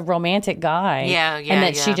he was a romantic guy. And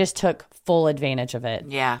that she just took full advantage of it.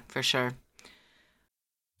 Yeah, for sure.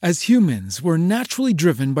 As humans, we're naturally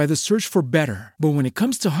driven by the search for better. But when it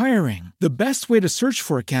comes to hiring, the best way to search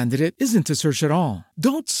for a candidate isn't to search at all.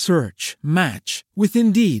 Don't search, match with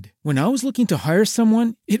Indeed. When I was looking to hire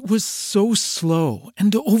someone, it was so slow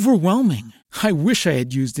and overwhelming. I wish I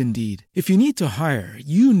had used Indeed. If you need to hire,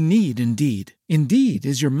 you need Indeed. Indeed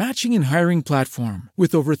is your matching and hiring platform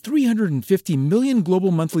with over 350 million global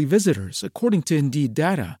monthly visitors, according to Indeed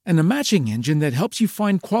data, and a matching engine that helps you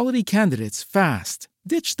find quality candidates fast.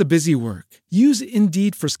 Ditch the busy work. Use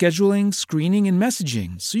Indeed for scheduling, screening, and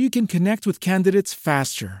messaging so you can connect with candidates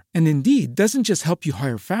faster. And Indeed doesn't just help you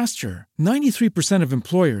hire faster. 93% of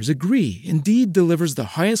employers agree Indeed delivers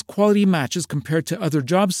the highest quality matches compared to other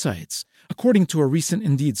job sites, according to a recent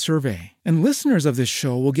Indeed survey. And listeners of this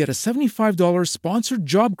show will get a $75 sponsored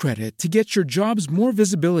job credit to get your jobs more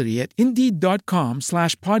visibility at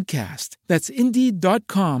Indeed.com/podcast. That's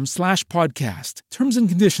Indeed.com/podcast. Terms and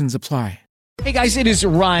conditions apply. Hey guys, it is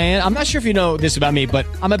Ryan. I'm not sure if you know this about me, but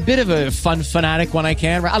I'm a bit of a fun fanatic when I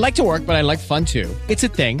can. I like to work, but I like fun too. It's a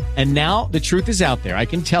thing. And now the truth is out there. I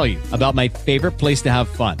can tell you about my favorite place to have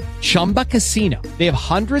fun. Chumba Casino. They have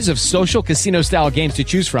hundreds of social casino style games to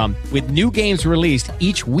choose from with new games released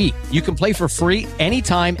each week. You can play for free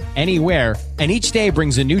anytime, anywhere. And each day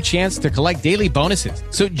brings a new chance to collect daily bonuses.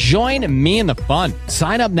 So join me in the fun.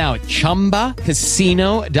 Sign up now at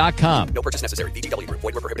ChumbaCasino.com. No purchase necessary. VGW Group.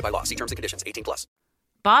 Void where prohibited by law. See terms and conditions. 18+.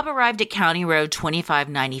 Bob arrived at County Road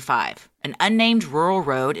 2595. an unnamed rural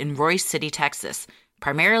road in Royce City, Texas,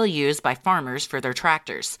 primarily used by farmers for their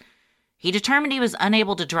tractors. He determined he was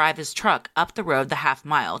unable to drive his truck up the road the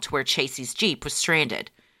half-mile to where Chasey's Jeep was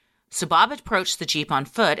stranded. So Bob approached the Jeep on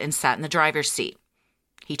foot and sat in the driver's seat.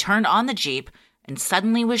 He turned on the Jeep and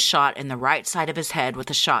suddenly was shot in the right side of his head with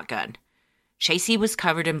a shotgun. Chasey was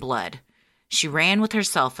covered in blood. She ran with her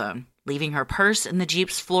cell phone, leaving her purse in the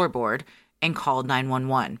Jeep's floorboard, and called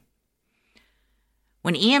 911.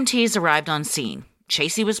 When EMTs arrived on scene,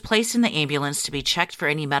 Chasey was placed in the ambulance to be checked for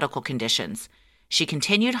any medical conditions. She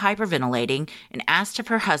continued hyperventilating and asked if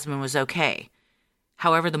her husband was okay.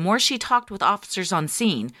 However, the more she talked with officers on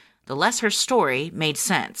scene, the less her story made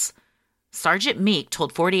sense. Sergeant Meek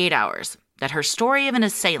told 48 Hours that her story of an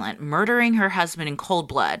assailant murdering her husband in cold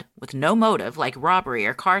blood with no motive like robbery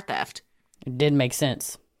or car theft. It did make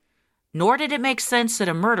sense. Nor did it make sense that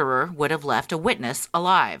a murderer would have left a witness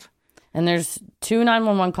alive. And there's 2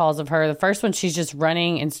 911 calls of her. The first one, she's just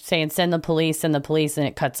running and saying, send the police, and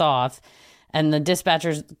it cuts off. And the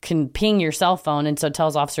dispatchers can ping your cell phone. And so it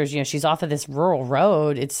tells officers, she's off of this rural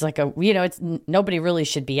road. It's like it's nobody really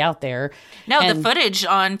should be out there. No, the footage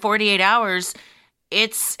on 48 Hours,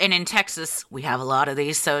 and in Texas, we have a lot of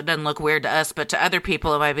these, so it doesn't look weird to us. But to other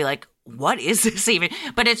people, it might be like, what is this even?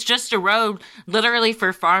 But it's just a road literally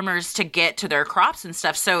for farmers to get to their crops and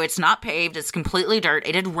stuff. So it's not paved. It's completely dirt.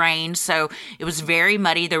 It had rained, so it was very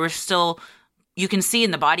muddy. There was still, you can see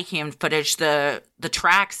in the body cam footage, the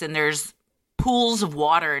tracks, and there's pools of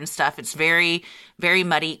water and stuff. It's very, very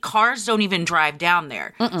muddy. Cars don't even drive down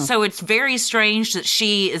there. So it's very strange that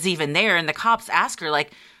she is even there. And the cops ask her,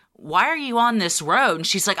 like, why are you on this road? And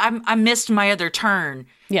she's like, I missed my other turn.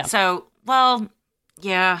 Yeah. So, well,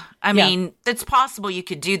 yeah. I mean, it's possible you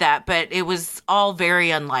could do that, but it was all very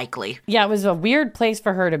unlikely. Yeah, it was a weird place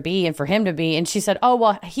for her to be and for him to be. And she said, oh,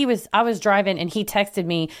 well, I was driving and he texted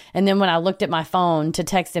me. And then when I looked at my phone to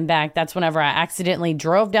text him back, that's whenever I accidentally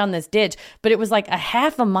drove down this ditch. But it was like a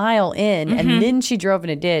half a mile in, and then she drove in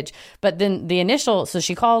a ditch. But then so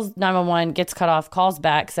she calls 911, gets cut off, calls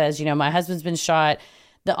back, says, my husband's been shot.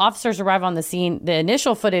 The officers arrive on the scene. The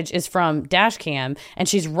initial footage is from dash cam, and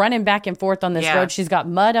she's running back and forth on this road. She's got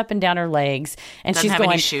mud up and down her legs, and Doesn't she's have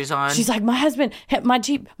going. any shoes on. She's like, my husband, my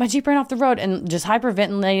Jeep ran off the road, and just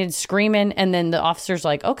hyperventilated, screaming. And then the officer's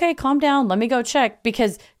like, okay, calm down, let me go check,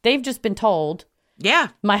 because they've just been told. Yeah.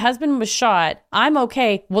 My husband was shot. I'm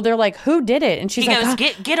okay. Well, they're like, who did it? And she's he like,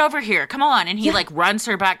 goes, get over here. Come on. And he runs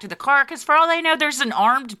her back to the car because for all they know, there's an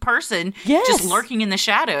armed person just lurking in the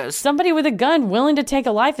shadows. Somebody with a gun willing to take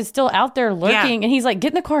a life is still out there lurking. Yeah. And he's like,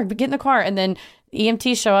 get in the car. And then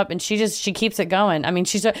EMTs show up and she keeps it going. I mean,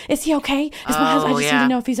 she's like, is he okay? Is my husband? I just need to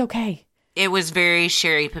know if he's okay. It was very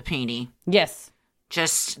Sherry Papini. Yes.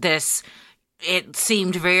 Just this, it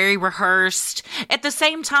seemed very rehearsed. At the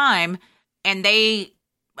same time, and the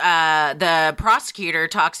prosecutor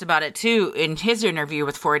talks about it too in his interview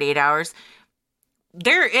with 48 Hours.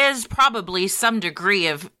 There is probably some degree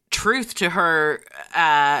of truth to her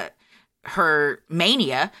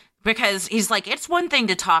mania, because he's like, it's one thing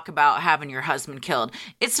to talk about having your husband killed.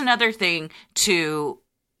 It's another thing to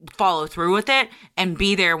follow through with it and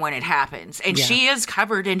be there when it happens. And she is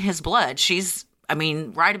covered in his blood. She's,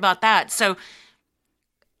 right about that. So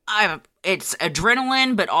it's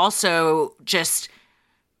adrenaline, but also just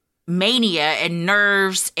mania and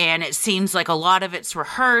nerves, and it seems like a lot of it's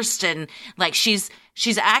rehearsed, and like she's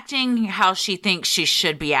acting how she thinks she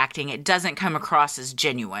should be acting. It doesn't come across as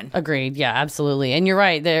genuine. Agreed. Yeah, absolutely. And you're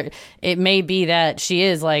right. It may be that she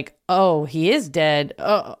is like, oh, he is dead.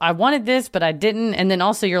 Oh, I wanted this, but I didn't. And then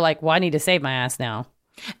also you're like, well, I need to save my ass now.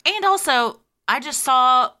 And also, I just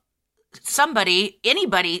saw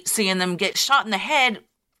anybody seeing them get shot in the head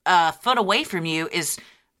a foot away from you is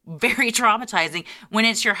very traumatizing. When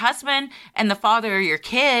it's your husband and the father of your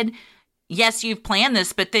kid, yes, you've planned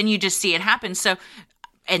this, but then you just see it happen. So,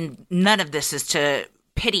 and none of this is to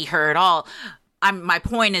pity her at all. My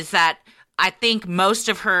point is that I think most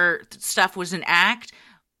of her stuff was an act,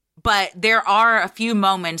 but there are a few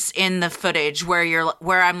moments in the footage where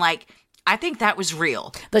I'm like, I think that was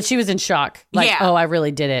real. That she was in shock. Like, oh, I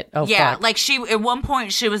really did it. Oh, yeah. fuck. Like at one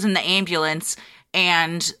point she was in the ambulance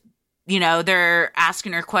and, they're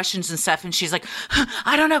asking her questions and stuff. And she's like,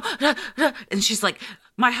 I don't know. And she's like,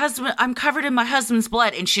 I'm covered in my husband's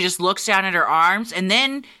blood. And she just looks down at her arms. And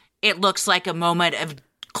then it looks like a moment of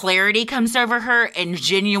clarity comes over her and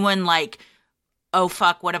genuine, like, oh,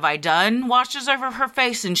 fuck, what have I done? Washes over her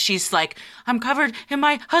face. And she's like, I'm covered in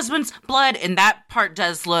my husband's blood. And that part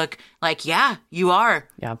does look like, yeah, you are.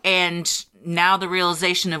 Yeah. And now the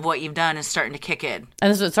realization of what you've done is starting to kick in. And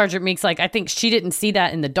this is what Sergeant Meek's like. I think she didn't see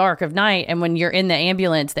that in the dark of night. And when you're in the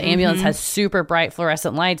ambulance has super bright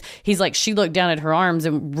fluorescent lights. He's like, she looked down at her arms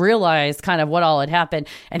and realized kind of what all had happened.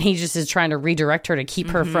 And he just is trying to redirect her to keep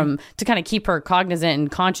her to kind of keep her cognizant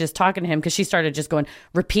and conscious talking to him, because she started just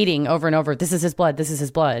repeating over and over, this is his blood, this is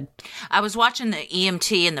his blood. I was watching the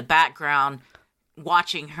EMT in the background,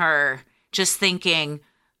 watching her, just thinking,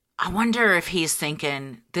 I wonder if he's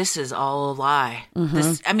thinking, this is all a lie.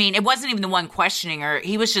 It wasn't even the one questioning her.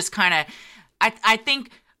 He was just kind of, I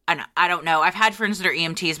think, and I don't know. I've had friends that are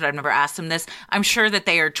EMTs, but I've never asked them this. I'm sure that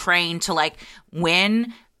they are trained to, like,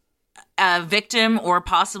 when a victim or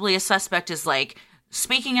possibly a suspect is, like,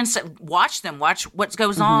 speaking and watch what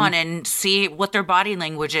goes on and see what their body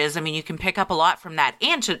language is. I mean, you can pick up a lot from that,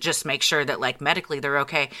 and to just make sure that, like, medically they're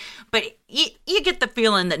okay. But you get the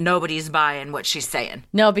feeling that nobody's buying what she's saying.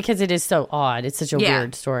 No, because it is so odd. It's such a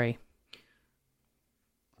weird story.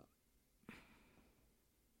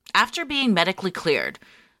 After being medically cleared,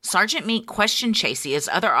 Sergeant Meek questioned Chasey as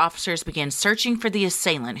other officers began searching for the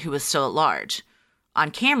assailant who was still at large.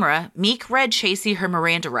 On camera, Meek read Chasey her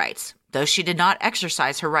Miranda rights, though she did not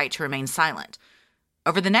exercise her right to remain silent.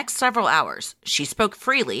 Over the next several hours, she spoke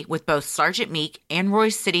freely with both Sergeant Meek and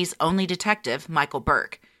Royce City's only detective, Michael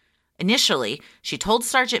Burke. Initially, she told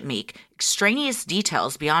Sergeant Meek extraneous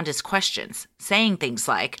details beyond his questions, saying things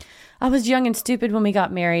like, I was young and stupid when we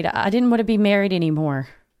got married. I didn't want to be married anymore.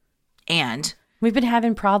 And, we've been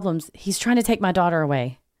having problems. He's trying to take my daughter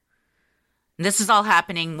away. This is all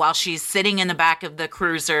happening while she's sitting in the back of the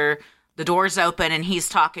cruiser. The door's open and he's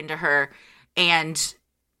talking to her, and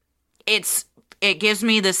it gives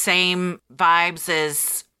me the same vibes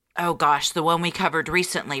as, oh gosh, the one we covered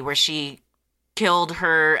recently where she killed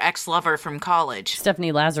her ex-lover from college.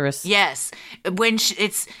 Stephanie Lazarus. Yes. When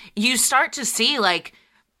you start to see, like,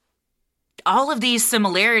 all of these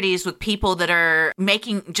similarities with people that are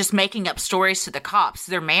making up stories to the cops,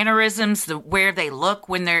 their mannerisms, where they look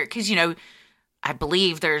when they're, because, you know, I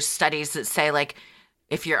believe there's studies that say, like,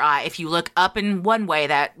 if you look up in one way,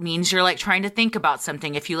 that means you're, like, trying to think about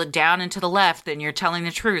something. If you look down and to the left, then you're telling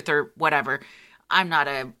the truth or whatever. I'm not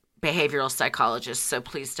a behavioral psychologist, so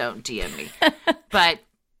please don't DM me. But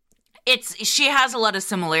she has a lot of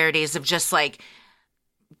similarities of just, like,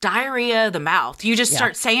 diarrhea of the mouth. You just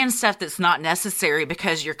start saying stuff that's not necessary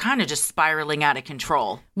because you're kind of just spiraling out of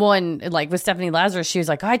control. Well, and like with Stephanie Lazarus, she was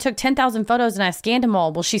like, I took 10,000 photos and I scanned them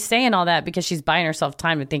all. Well, she's saying all that because she's buying herself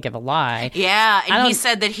time to think of a lie. Yeah, and he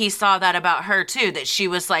said that he saw that about her too, that she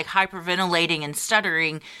was like hyperventilating and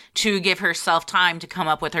stuttering to give herself time to come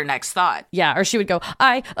up with her next thought. Yeah, or she would go,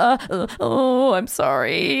 I'm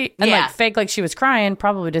sorry. And like fake like she was crying,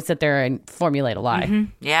 probably to sit there and formulate a lie. Mm-hmm.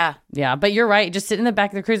 Yeah. Yeah, but you're right. Just sit in the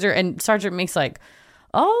back of the cruiser, and Sergeant Meek's like,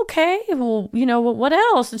 okay, well, you know, what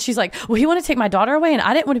else? And she's like, well, he wanted to take my daughter away, and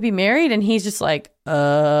I didn't want to be married. And he's just like,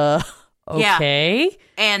 okay. Yeah.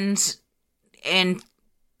 And in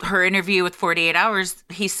her interview with 48 Hours,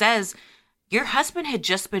 he says, your husband had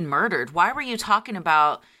just been murdered. Why were you talking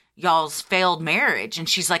about y'all's failed marriage? And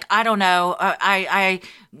she's like, I don't know. I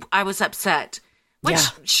was upset. Which,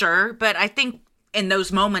 sure, but I think in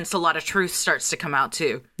those moments, a lot of truth starts to come out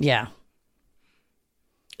too. Yeah.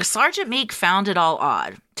 Sergeant Meek found it all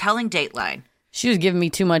odd, telling Dateline. She was giving me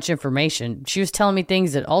too much information. She was telling me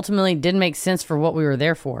things that ultimately didn't make sense for what we were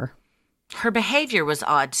there for. Her behavior was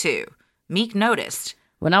odd too. Meek noticed.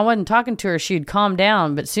 When I wasn't talking to her, she'd calm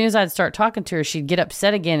down, but as soon as I'd start talking to her, she'd get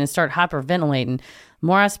upset again and start hyperventilating. The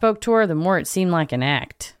more I spoke to her, the more it seemed like an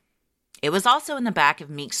act. It was also in the back of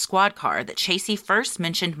Meek's squad car that Chasey first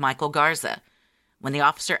mentioned Michael Garza. When the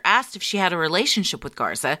officer asked if she had a relationship with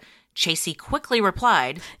Garza, Chasey quickly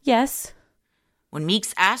replied, yes. When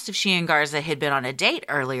Meeks asked if she and Garza had been on a date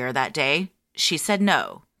earlier that day, she said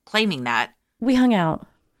no, claiming that we hung out.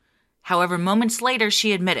 However, moments later,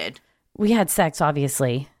 she admitted, we had sex,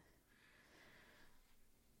 obviously.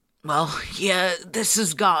 Well, yeah, this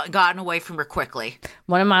has gotten away from her quickly.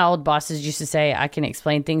 One of my old bosses used to say, I can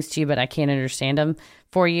explain things to you, but I can't understand them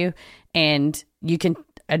for you. And you can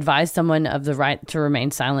advise someone of the right to remain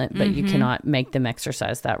silent, but you cannot make them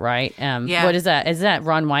exercise that right. What is that? Is that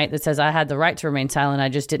Ron White that says, I had the right to remain silent, I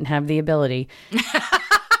just didn't have the ability?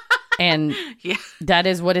 And that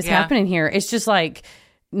is what is happening here. It's just like,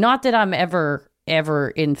 not that I'm ever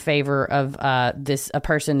in favor of a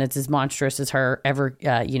person that's as monstrous as her ever,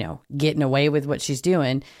 getting away with what she's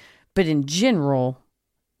doing. But in general,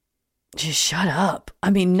 just shut up. I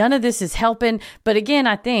mean, none of this is helping. But again,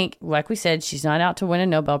 I think, like we said, she's not out to win a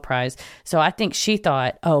Nobel Prize. So I think she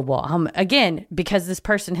thought, again, because this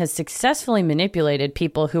person has successfully manipulated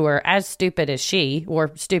people who are as stupid as she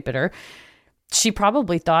or stupider, she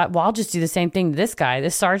probably thought, well, I'll just do the same thing to this guy,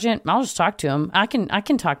 this sergeant. I'll just talk to him. I can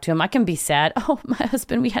talk to him. I can be sad. Oh, my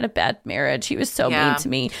husband, we had a bad marriage. He was so mean to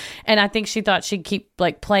me. And I think she thought she'd keep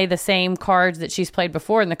play the same cards that she's played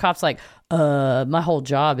before. And the cop's like, my whole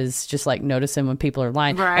job is just noticing when people are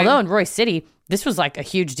lying. Right. Although in Royce City, this was a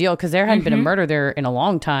huge deal because there hadn't been a murder there in a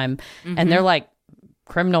long time. And they're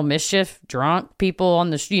criminal mischief, drunk people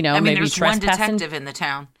on the, maybe there's trespassing. One detective in the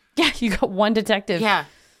town. Yeah, you got one detective. Yeah.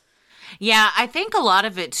 Yeah, I think a lot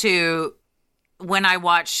of it, too, when I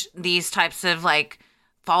watch these types of,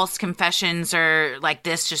 false confessions or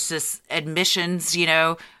this admissions,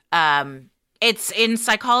 it's in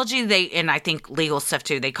psychology, and I think legal stuff,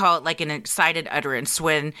 too, they call it, an excited utterance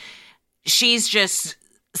when she's just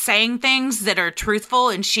saying things that are truthful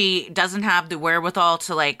and she doesn't have the wherewithal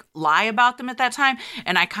to, lie about them at that time.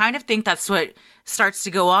 And I kind of think that's what starts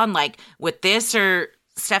to go on, with this or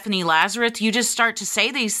Stephanie Lazarus, you just start to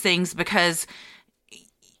say these things because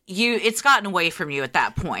it's gotten away from you at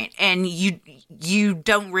that point, and you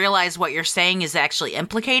don't realize what you're saying is actually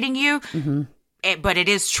implicating you, but it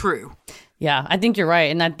is true. Yeah, I think you're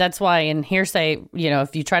right, and that's why in hearsay,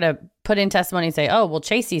 if you try to put in testimony and say, oh, well,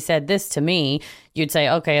 Chasey said this to me, you'd say,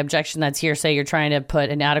 okay, objection, that's hearsay. You're trying to put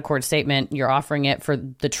an out-of-court statement. You're offering it for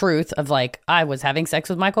the truth of I was having sex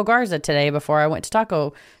with Michael Garza today before I went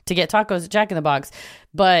to get tacos at Jack in the Box.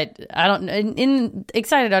 But I don't, in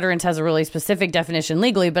excited utterance has a really specific definition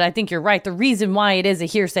legally, but I think you're right. The reason why it is a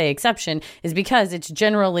hearsay exception is because it's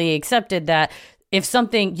generally accepted that if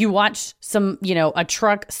something, you watch a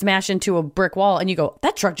truck smash into a brick wall and you go,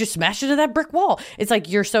 that truck just smashed into that brick wall. It's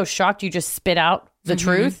you're so shocked you just spit out the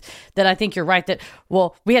truth that I think you're right that,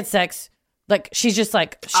 well, we had sex. She's just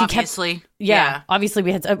she obviously. Kept. Yeah. Obviously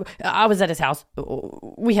we had, I was at his house.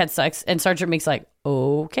 We had sex. And Sergeant Meek's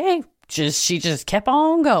okay. She just kept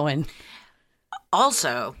on going.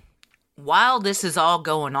 Also, while this is all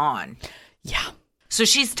going on. Yeah. So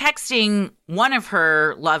she's texting one of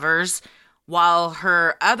her lovers while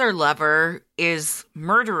her other lover is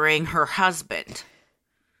murdering her husband.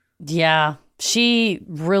 Yeah, she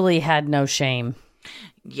really had no shame.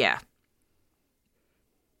 Yeah.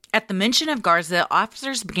 At the mention of Garza,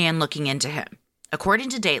 officers began looking into him. According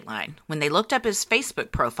to Dateline, when they looked up his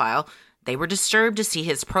Facebook profile, they were disturbed to see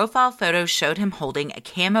his profile photo showed him holding a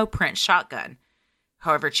camo print shotgun.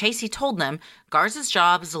 However, Chasey told them Garza's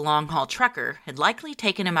job as a long-haul trucker had likely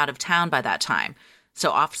taken him out of town by that time, so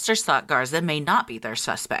officers thought Garza may not be their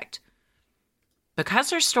suspect. Because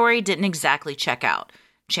her story didn't exactly check out,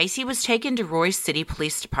 Chasey was taken to Royce City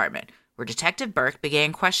Police Department, where Detective Burke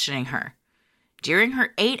began questioning her. During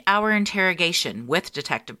her 8-hour interrogation with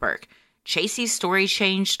Detective Burke, Chasey's story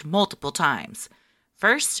changed multiple times.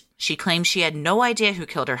 First, she claimed she had no idea who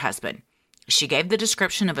killed her husband. She gave the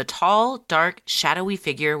description of a tall, dark, shadowy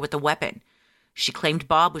figure with a weapon. She claimed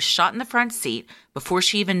Bob was shot in the front seat before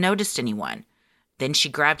she even noticed anyone. Then she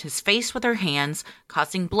grabbed his face with her hands,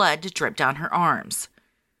 causing blood to drip down her arms.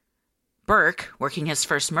 Burke, working his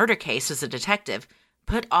first murder case as a detective,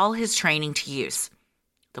 put all his training to use.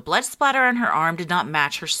 The blood splatter on her arm did not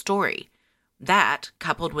match her story. That,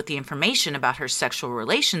 coupled with the information about her sexual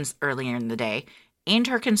relations earlier in the day and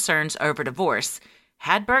her concerns over divorce,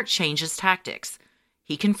 had Burke change his tactics.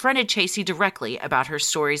 He confronted Chasey directly about her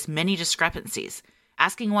story's many discrepancies,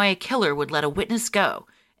 asking why a killer would let a witness go,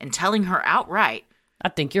 and telling her outright, I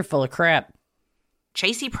think you're full of crap.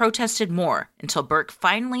 Chasey protested more until Burke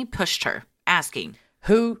finally pushed her, asking,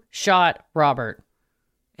 who shot Robert?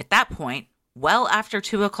 At that point, well after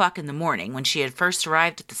 2 o'clock in the morning when she had first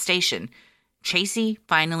arrived at the station, Chasey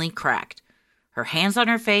finally cracked. Her hands on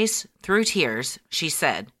her face, through tears, she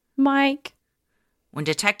said, Mike. When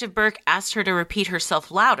Detective Burke asked her to repeat herself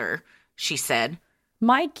louder, she said,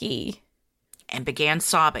 Mikey. And began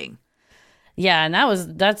sobbing. Yeah, and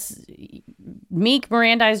that's Meek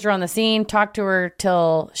Mirandized her on the scene, talked to her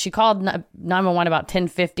till she called 911 about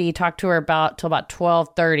 10:50, talked to her till about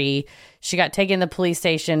 12:30. She got taken to the police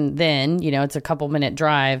station then, it's a couple minute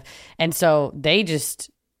drive. And so they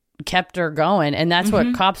just kept her going. And that's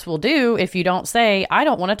what cops will do if you don't say, I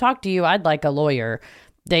don't want to talk to you. I'd like a lawyer.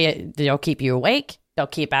 They'll keep you awake. They'll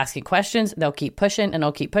keep asking questions. They'll keep pushing and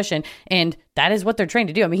they'll keep pushing. And that is what they're trained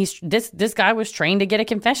to do. I mean, this guy was trained to get a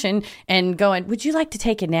confession and going, would you like to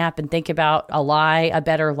take a nap and think about a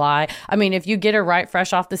better lie? I mean, if you get her right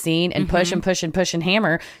fresh off the scene and push and push and push and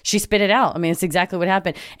hammer, she spit it out. I mean, it's exactly what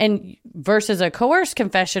happened. And versus a coerced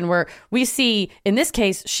confession where we see, in this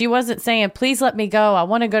case, she wasn't saying, please let me go. I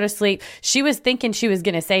want to go to sleep. She was thinking she was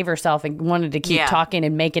going to save herself and wanted to keep talking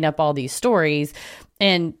and making up all these stories.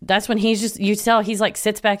 And that's when you tell he's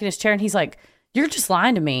sits back in his chair and he's like, you're just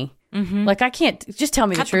lying to me. Like, I can't, just tell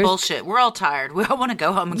me Cut the truth. bullshit. We're all tired. We all want to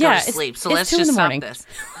go home and Yeah, go to sleep. So it's let's 2 in just the stop morning. this.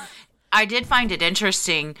 I did find it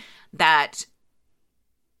interesting that,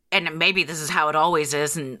 and maybe this is how it always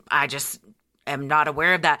is, and I just am not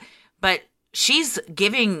aware of that, but she's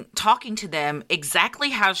talking to them exactly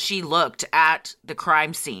how she looked at the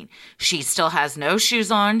crime scene. She still has no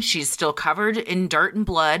shoes on. She's still covered in dirt and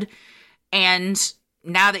blood. And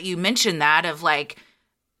now that you mention that of like,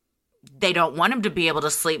 they don't want him to be able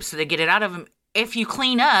to sleep, so they get it out of him. If you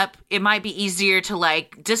clean up, it might be easier to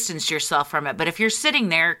like distance yourself from it. But if you're sitting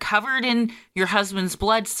there covered in your husband's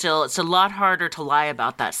blood still, it's a lot harder to lie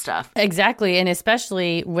about that stuff. Exactly. And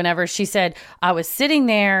especially whenever she said, I was sitting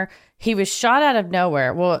there, he was shot out of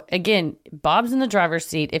nowhere. Well, again, Bob's in the driver's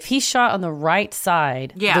seat. If he's shot on the right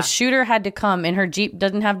side, the shooter had to come, and her Jeep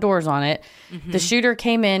doesn't have doors on it. The shooter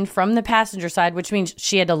came in from the passenger side, which means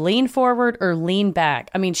she had to lean forward or lean back.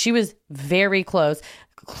 I mean, she was very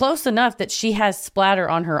close enough that she has splatter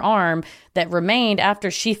on her arm that remained after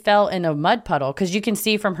she fell in a mud puddle, because you can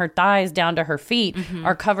see from her thighs down to her feet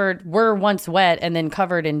were once wet and then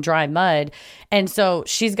covered in dry mud. And so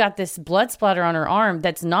she's got this blood splatter on her arm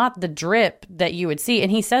that's not the drip that you would see. And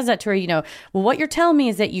he says that to her, well, what you're telling me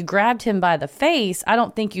is that you grabbed him by the face. I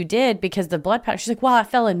don't think you did, because the blood pattern. She's like, well, I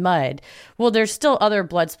fell in mud. Well, there's still other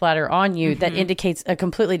blood splatter on you that indicates a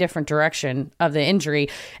completely different direction of the injury.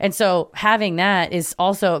 And so having that is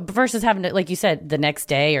also, versus having to, like you said, the next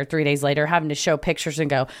day or 3 days later, having to show pictures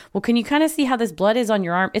and go, well, can you kind of see how this blood is on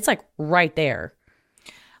your arm? It's like right there.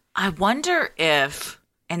 I wonder if,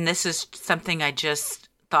 and this is something I just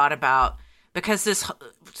thought about, because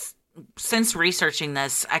since researching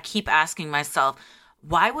this, I keep asking myself,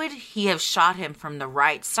 why would he have shot him from the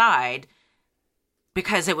right side?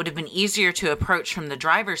 Because it would have been easier to approach from the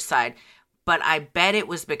driver's side. But I bet it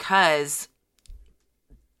was because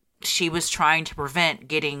she was trying to prevent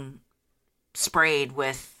getting sprayed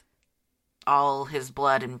with all his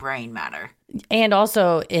blood and brain matter. And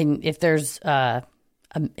also, if there's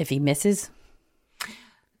if he misses,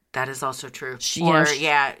 that is also true.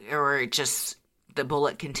 Or just the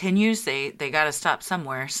bullet continues. They got to stop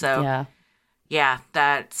somewhere. So yeah,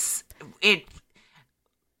 that's it.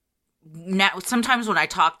 Now, sometimes when I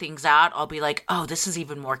talk things out, I'll be like, oh, this is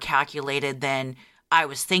even more calculated than I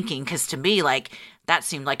was thinking. Because to me, like, that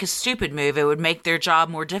seemed like a stupid move. It would make their job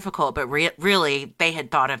more difficult. But really, they had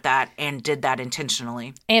thought of that and did that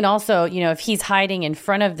intentionally. And also, if he's hiding in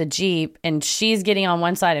front of the Jeep and she's getting on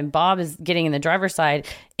one side and Bob is getting in the driver's side,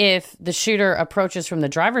 if the shooter approaches from the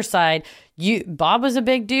driver's side, Bob was a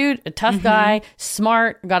big dude, a tough guy,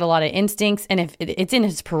 smart, got a lot of instincts. And if it's in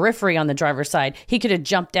his periphery on the driver's side, he could have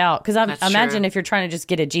jumped out. Because I imagine if you're trying to just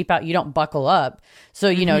get a Jeep out, you don't buckle up. So,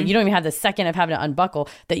 you don't even have the second of having to unbuckle,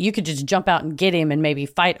 that you could just jump out and get him and maybe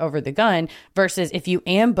fight over the gun. Versus if you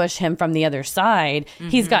ambush him from the other side,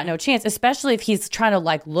 he's got no chance, especially if he's trying to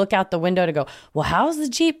like look out the window to go, well, how's the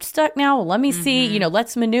Jeep stuck now? Well, let me see,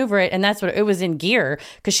 let's maneuver it. And that's what it was in gear,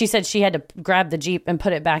 because she said she had to grab the Jeep and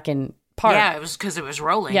put it back in park. Yeah, it was because it was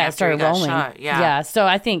rolling. Yeah, it started rolling. Shot. Yeah. So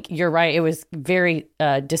I think you're right. It was very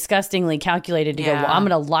disgustingly calculated to go, well, I'm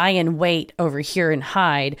going to lie in wait over here and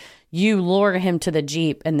hide. You lure him to the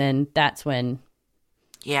Jeep, and then that's when.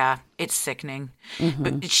 Yeah, it's sickening.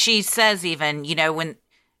 But she says even,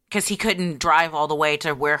 because he couldn't drive all the way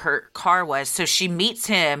to where her car was. So she meets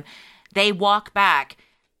him. They walk back.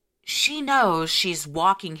 She knows she's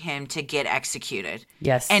walking him to get executed.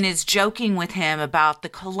 Yes. And is joking with him about the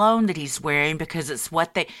cologne that he's wearing, because it's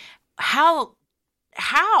what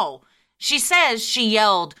how? She says she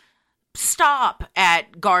yelled stop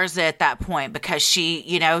at Garza at that point because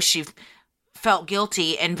she felt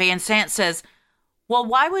guilty. And Van Sant says, well,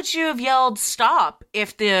 why would you have yelled stop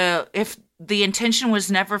if the intention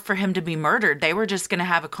was never for him to be murdered? They were just going to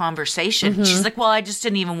have a conversation. She's like, well, I just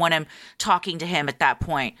didn't even want him talking to him at that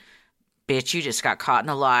point. Bitch, you just got caught in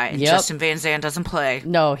a lie. And Justin Van Sant doesn't play.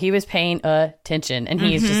 No, he was paying attention. And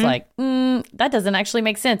he's just like, that doesn't actually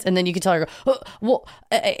make sense. And then you can tell her, well,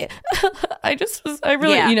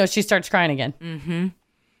 she starts crying again.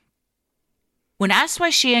 When asked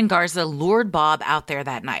why she and Garza lured Bob out there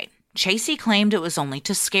that night, Chasey claimed it was only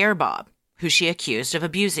to scare Bob, who she accused of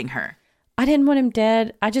abusing her. I didn't want him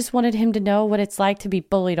dead. I just wanted him to know what it's like to be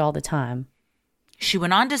bullied all the time. She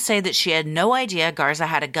went on to say that she had no idea Garza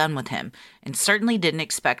had a gun with him and certainly didn't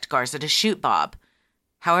expect Garza to shoot Bob.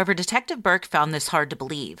 However, Detective Burke found this hard to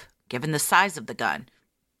believe, given the size of the gun.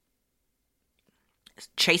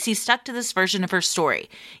 Tracy stuck to this version of her story,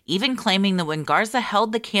 even claiming that when Garza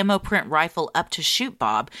held the camo print rifle up to shoot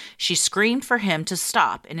Bob, she screamed for him to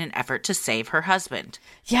stop in an effort to save her husband.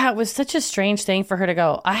 Yeah, it was such a strange thing for her to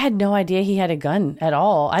go, I had no idea he had a gun at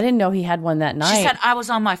all. I didn't know he had one that night. She said, I was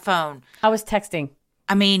on my phone. I was texting.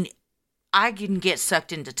 I mean, I can get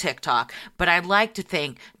sucked into TikTok, but I'd like to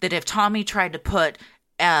think that if Tommy tried to put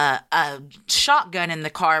a shotgun in the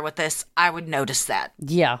car with us, I would notice that.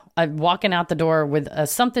 Yeah, walking out the door with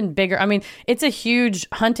something bigger. I mean, it's a huge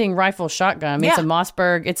hunting rifle shotgun. I mean, It's a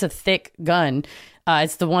Mossberg. It's a thick gun.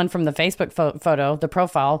 It's the one from the Facebook photo, the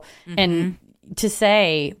profile. Mm-hmm. And to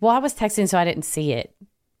say, well, I was texting, so I didn't see it.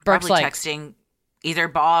 Burke's probably texting either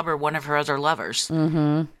Bob or one of her other lovers.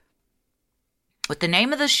 Mm-hmm. With the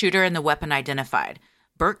name of the shooter and the weapon identified,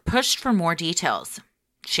 Burke pushed for more details.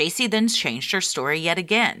 Tracy then changed her story yet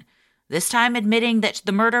again, this time admitting that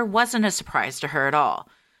the murder wasn't a surprise to her at all.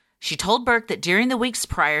 She told Burke that during the weeks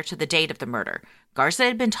prior to the date of the murder, Garza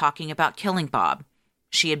had been talking about killing Bob.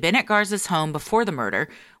 She had been at Garza's home before the murder,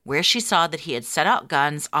 where she saw that he had set out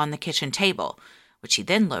guns on the kitchen table, which he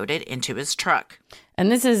then loaded into his truck.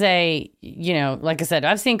 And this is like I said,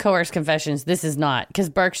 I've seen coerced confessions. This is not, because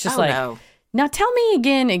Burke's just no. Now tell me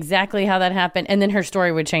again exactly how that happened. And then her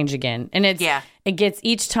story would change again. And it gets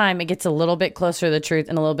each time it gets a little bit closer to the truth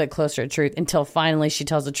and a little bit closer to truth until finally she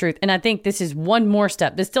tells the truth. And I think this is one more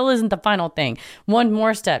step. This still isn't the final thing. One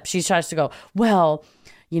more step. She tries to go, well,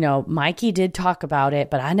 Mikey did talk about it,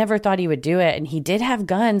 but I never thought he would do it. And he did have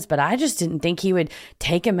guns, but I just didn't think he would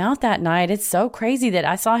take him out that night. It's so crazy that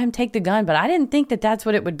I saw him take the gun, but I didn't think that that's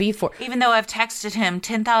what it would be for. Even though I've texted him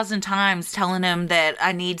 10,000 times telling him that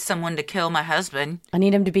I need someone to kill my husband. I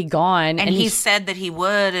need him to be gone. And he said that he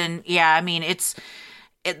would. And yeah, I mean,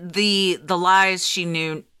 the lies she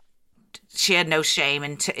knew, she had no shame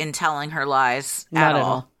in telling her lies at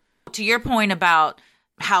all. To your point about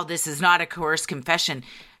how this is not a coerced confession,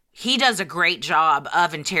 he does a great job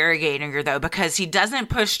of interrogating her, though, because he doesn't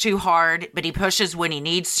push too hard, but he pushes when he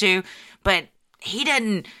needs to. But he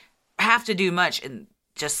doesn't have to do much. And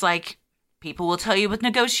just like people will tell you with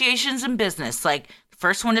negotiations in business, like the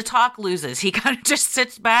first one to talk loses. He kind of just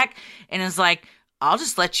sits back and is like, I'll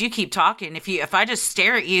just let you keep talking. If I just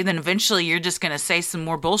stare at you, then eventually you're just going to say some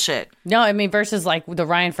more bullshit. No, I mean, versus like the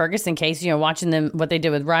Ryan Ferguson case, watching them, what they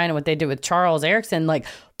did with Ryan and what they did with Charles Erickson, like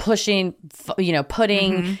pushing,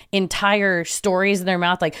 putting entire stories in their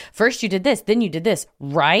mouth. Like, first you did this, then you did this,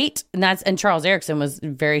 right? And Charles Erickson was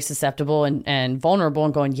very susceptible and vulnerable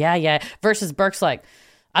and going, yeah. Versus Burke's like,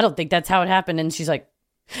 I don't think that's how it happened. And she's like,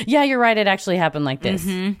 yeah, you're right. It actually happened like this.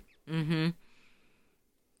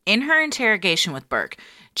 In her interrogation with Burke,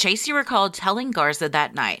 Tracy recalled telling Garza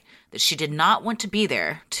that night that she did not want to be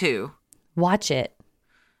there to watch it.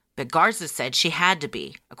 But Garza said she had to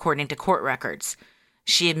be, according to court records.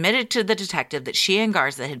 She admitted to the detective that she and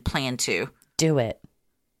Garza had planned to do it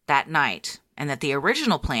that night, and that the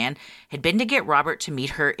original plan had been to get Robert to meet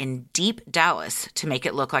her in deep Dallas to make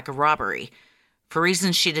it look like a robbery. For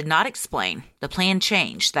reasons she did not explain, the plan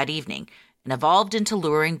changed that evening and evolved into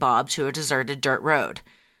luring Bob to a deserted dirt road.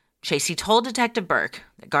 Tracy told Detective Burke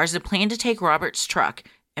that Garza planned to take Robert's truck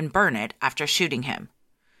and burn it after shooting him.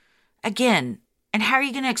 Again, and how are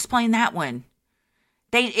you going to explain that one?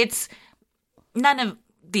 None of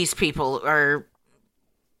these people are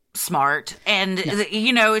smart. And,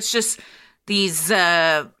 it's just these,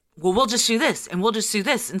 we'll just do this and we'll just do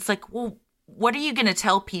this. And it's like, well, what are you going to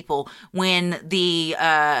tell people when the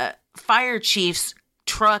fire chief's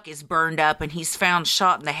truck is burned up and he's found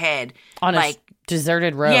shot in the head? On a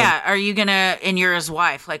deserted road. Yeah. Are you and you're his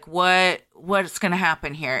wife? Like, what's going to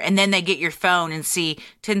happen here? And then they get your phone and see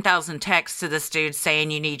 10,000 texts to this dude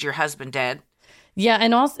saying you need your husband dead. Yeah.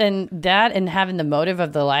 And also, and having the motive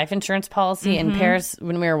of the life insurance policy. And Paris,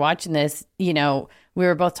 when we were watching this, we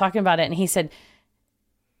were both talking about it. And he said,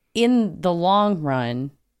 in the long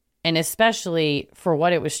run, and especially for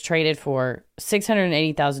what it was traded for,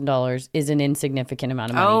 $680,000 is an insignificant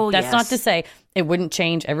amount of money. Oh, That's yes. not to say it wouldn't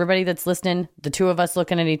change everybody that's listening, the two of us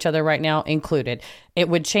looking at each other right now included. It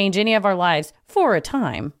would change any of our lives for a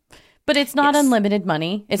time. But it's not unlimited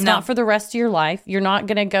money. It's not for the rest of your life. You're not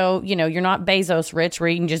going to go, you're not Bezos rich where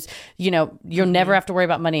you can just, you'll never have to worry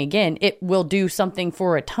about money again. It will do something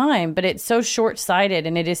for a time, but it's so short-sighted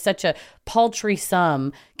and it is such a paltry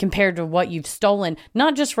sum compared to what you've stolen,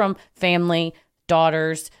 not just from family,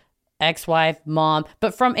 daughters, ex-wife, mom,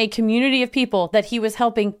 but from a community of people that he was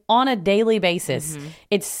helping on a daily basis.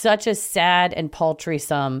 It's such a sad and paltry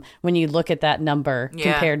sum when you look at that number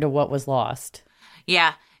compared to what was lost.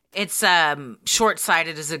 Yeah. It's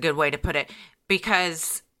short-sighted is a good way to put it,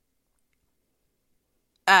 because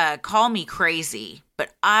call me crazy,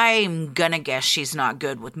 but I'm gonna guess she's not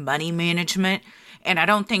good with money management. And I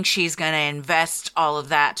don't think she's gonna invest all of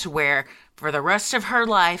that to where for the rest of her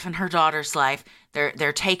life and her daughter's life,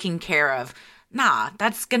 they're taken care of. Nah,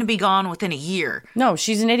 that's going to be gone within a year. No,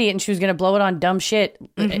 she's an idiot and she was going to blow it on dumb shit.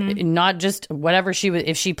 Not just whatever she was,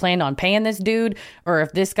 if she planned on paying this dude or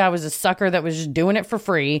if this guy was a sucker that was just doing it for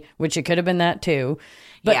free, which it could have been that too.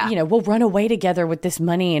 But, Yeah. we'll run away together with this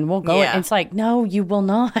money and we'll go. Yeah. It's like, no, you will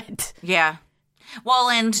not. Yeah. Well,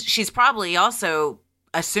 and she's probably also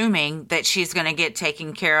assuming that she's going to get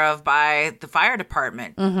taken care of by the fire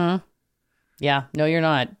department. Yeah, no, you're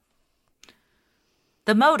not.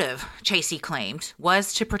 The motive, Chasey claimed,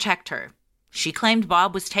 was to protect her. She claimed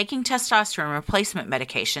Bob was taking testosterone replacement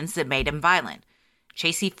medications that made him violent.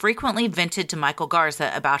 Chasey frequently vented to Michael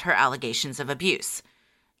Garza about her allegations of abuse.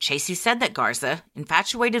 Chasey said that Garza,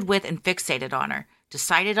 infatuated with and fixated on her,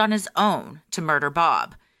 decided on his own to murder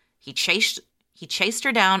Bob. He chased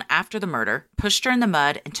her down after the murder, pushed her in the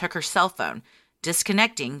mud, and took her cell phone,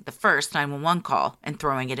 disconnecting the first 911 call and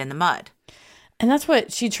throwing it in the mud. And that's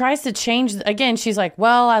what she tries to change. Again, she's like,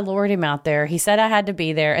 well, I lured him out there. He said I had to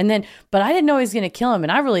be there. And then, but I didn't know he was going to kill him.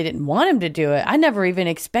 And I really didn't want him to do it. I never even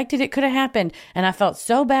expected it could have happened. And I felt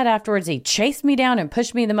so bad afterwards. He chased me down and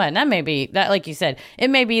pushed me in the mud. And that may be that, like you said, it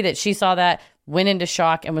may be that she saw that, went into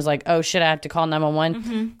shock and was like, oh shit, I have to call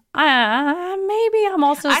 911. Maybe I'm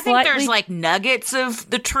also I think there's like nuggets of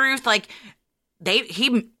the truth. Like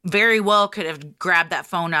he very well could have grabbed that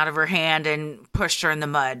phone out of her hand and pushed her in the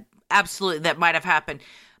mud. Absolutely, that might have happened.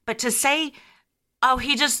 But to say, oh,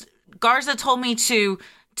 Garza told me to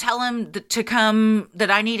tell him to come, that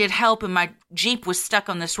I needed help and my Jeep was stuck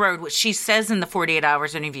on this road, which she says in the 48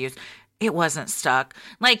 Hours interviews, it wasn't stuck.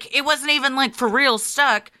 Like, it wasn't even like for real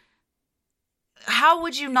stuck. How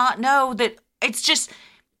would you not know that? It's just,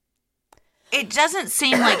 it doesn't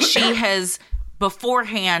seem like she has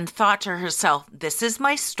beforehand thought to herself, this is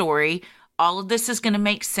my story. All of this is going to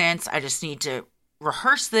make sense. I just need to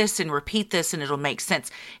rehearse this and repeat this and it'll make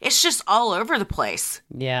sense. It's just all over the place.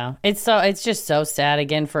 Yeah. It's just so sad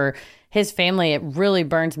again for his family. It really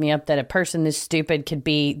burns me up that a person this stupid could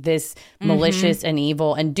be this malicious and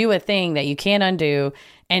evil and do a thing that you can't undo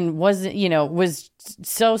and was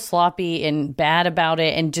so sloppy and bad about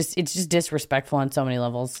it. And it's just disrespectful on so many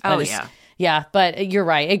levels. Yeah. Yeah. But you're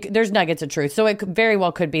right. There's nuggets of truth. So it very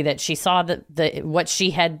well could be that she saw what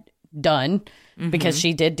she had done because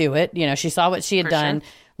she did do it. She saw what she had done,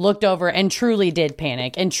 looked over and truly did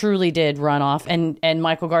panic and truly did run off. And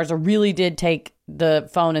Michael Garza really did take the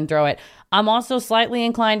phone and throw it. I'm also slightly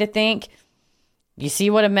inclined to think, you see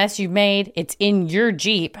what a mess you've made? It's in your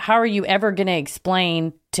Jeep. How are you ever going to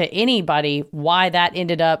explain to anybody why that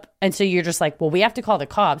ended up? And so you're just like, well, we have to call the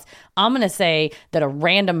cops. I'm going to say that a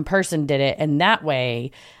random person did it. And that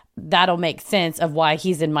way, that'll make sense of why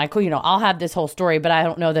he's in Michael. I'll have this whole story, but I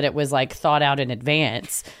don't know that it was like thought out in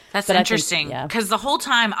advance. That's interesting because the whole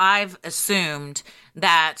time I've assumed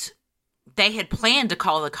that they had planned to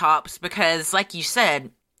call the cops because, like you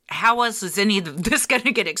said, how else is any of this going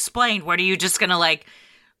to get explained? What, are you just going to like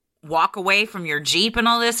walk away from your Jeep and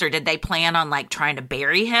all this? Or did they plan on like trying to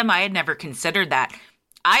bury him? I had never considered that.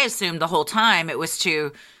 I assumed the whole time it was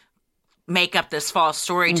to make up this false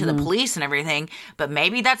story to the police and everything, but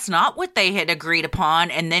maybe that's not what they had agreed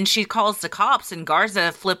upon. And then she calls the cops and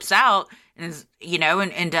Garza flips out and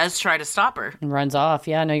and does try to stop her and runs off.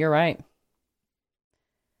 Yeah, no, you're right.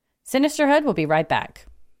 Sinisterhood will be right back.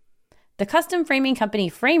 The custom framing company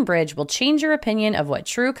FrameBridge will change your opinion of what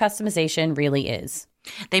true customization really is.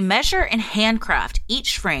 They measure and handcraft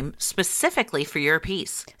each frame specifically for your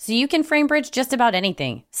piece. So you can FrameBridge just about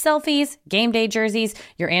anything. Selfies, game day jerseys,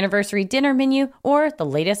 your anniversary dinner menu, or the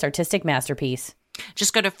latest artistic masterpiece.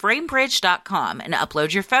 Just go to framebridge.com and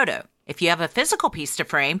upload your photo. If you have a physical piece to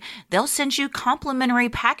frame, they'll send you complimentary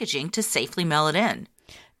packaging to safely mail it in.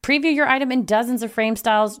 Preview your item in dozens of frame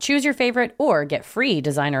styles, choose your favorite, or get free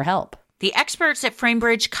designer help. The experts at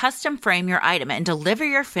FrameBridge custom frame your item and deliver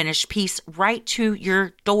your finished piece right to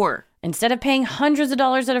your door. Instead of paying hundreds of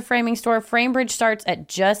dollars at a framing store, FrameBridge starts at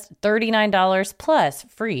just $39 plus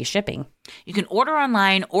free shipping. You can order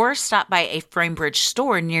online or stop by a FrameBridge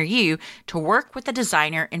store near you to work with a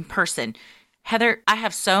designer in person. Heather, I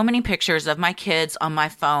have so many pictures of my kids on my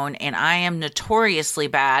phone, and I am notoriously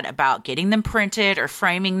bad about getting them printed or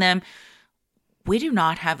framing them. We do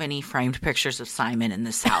not have any framed pictures of Simon in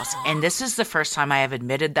this house. And this is the first time I have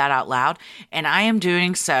admitted that out loud. And I am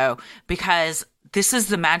doing so because this is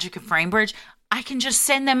the magic of FrameBridge. I can just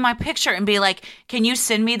send them my picture and be like, can you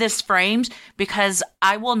send me this framed? Because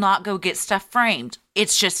I will not go get stuff framed.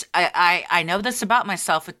 It's just, I know this about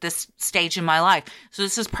myself at this stage in my life. So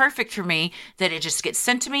this is perfect for me that it just gets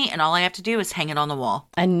sent to me and all I have to do is hang it on the wall.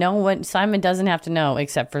 And no one, Simon doesn't have to know,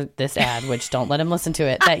 except for this ad, which don't let him listen to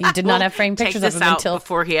it, that you did not have framed pictures of him until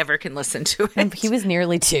before he ever can listen to it. He was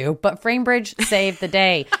nearly 2, but FrameBridge saved the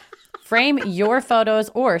day. Frame your photos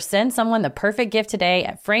or send someone the perfect gift today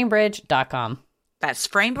at framebridge.com. That's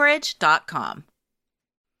framebridge.com.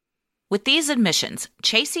 With these admissions,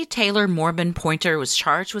 Chasey Taylor Morbin Pointer was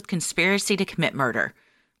charged with conspiracy to commit murder.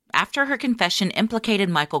 After her confession implicated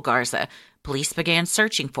Michael Garza, police began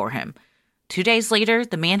searching for him. 2 days later,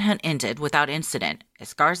 the manhunt ended without incident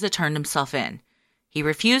as Garza turned himself in. He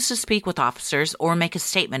refused to speak with officers or make a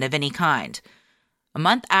statement of any kind. A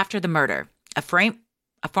month after the murder, a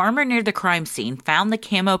farmer near the crime scene found the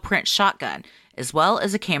camo print shotgun as well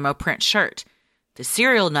as a camo print shirt. The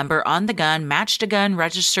serial number on the gun matched a gun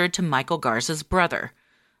registered to Michael Garza's brother.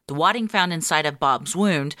 The wadding found inside of Bob's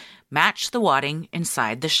wound matched the wadding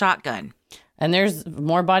inside the shotgun. And there's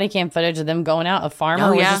more body cam footage of them going out. A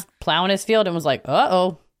farmer was just plowing his field and was like,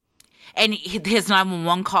 uh-oh. And his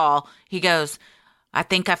 911 call, he goes, I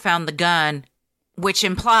think I found the gun, which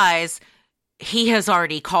implies he has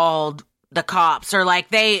already called the cops or like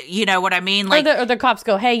they, you know what I mean? Like, or the cops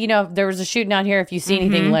go, hey, there was a shooting out here. If you see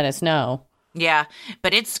anything, let us know. Yeah,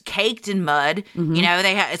 but it's caked in mud. You know,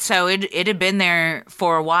 so it had been there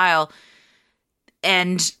for a while,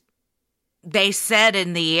 and they said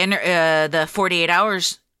in the 48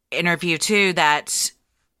 Hours interview too that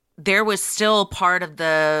there was still part of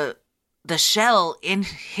the shell in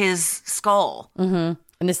his skull. And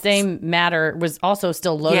the same matter was also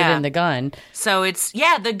still loaded in the gun. So it's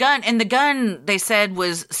the gun they said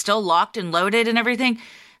was still locked and loaded and everything.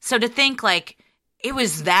 So to think like it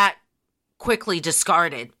was that quickly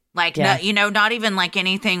discarded, like not even like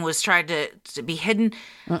anything was tried to be hidden.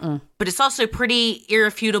 But it's also pretty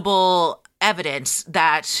irrefutable evidence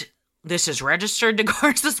that this is registered to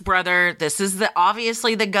Garza's brother. This is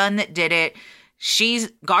obviously the gun that did it.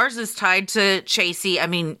 Garza's tied to Chasey. I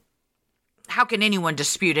mean, how can anyone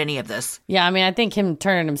dispute any of this? Yeah, I mean, I think him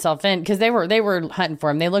turning himself in because they were hunting for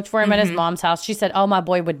him. They looked for him at his mom's house. She said, "Oh, my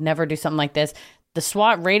boy would never do something like this." The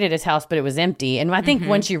SWAT raided his house, but it was empty. And I think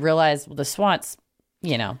once you realize, well, the SWAT's,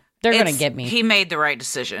 they're going to get me. He made the right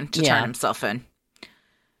decision to turn himself in.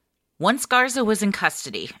 Once Garza was in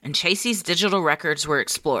custody and Chasey's digital records were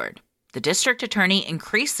explored, the district attorney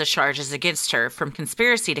increased the charges against her from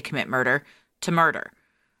conspiracy to commit murder to murder.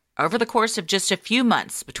 Over the course of just a few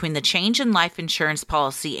months between the change in life insurance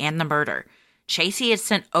policy and the murder, Chasey had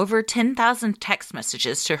sent over 10,000 text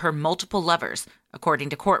messages to her multiple lovers, according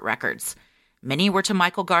to court records. Many were to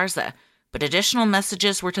Michael Garza, but additional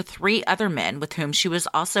messages were to 3 other men with whom she was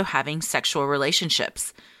also having sexual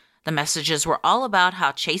relationships. The messages were all about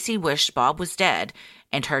how Chasey wished Bob was dead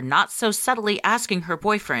and her not so subtly asking her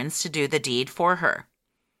boyfriends to do the deed for her.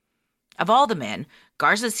 Of all the men,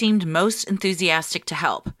 Garza seemed most enthusiastic to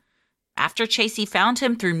help. After Chasey found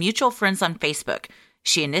him through mutual friends on Facebook,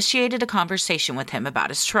 she initiated a conversation with him about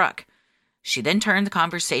his truck. She then turned the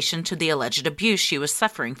conversation to the alleged abuse she was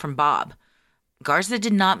suffering from Bob. Garza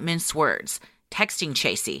did not mince words, texting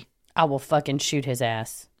Chasey, "I will fucking shoot his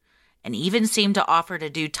ass," and even seemed to offer to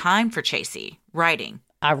do time for Chasey, writing,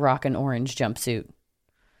 "I rock an orange jumpsuit."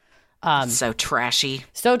 So trashy.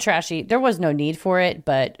 So trashy. There was no need for it,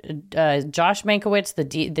 but Josh Mankiewicz, the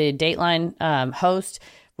Dateline host,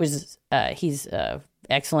 was he's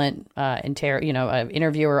excellent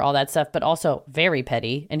interviewer, all that stuff, but also very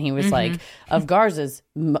petty. And he was like, of Garza's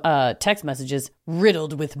text messages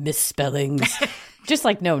riddled with misspellings. Just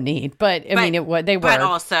like no need. But I mean, they were. But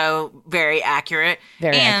also very accurate.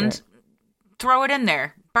 And throw it in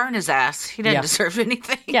there. Burn his ass. He didn't deserve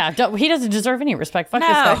anything. Yeah, he doesn't deserve any respect. Fuck this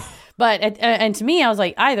guy. But, and to me, I was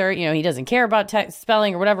like, either, he doesn't care about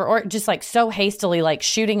spelling or whatever, or just like so hastily like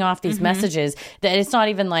shooting off these messages that it's not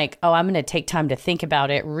even like, oh, I'm going to take time to think about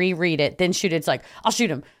it, reread it, then shoot it. It's like, I'll shoot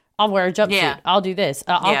him. I'll wear a jumpsuit. Yeah. I'll do this.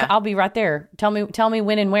 I'll be right there. Tell me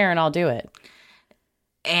when and where, and I'll do it.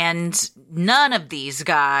 And none of these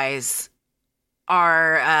guys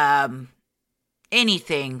are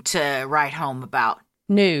anything to write home about.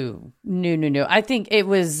 No. I think it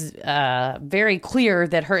was very clear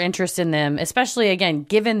that her interest in them, especially, again,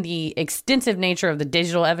 given the extensive nature of the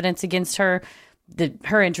digital evidence against her,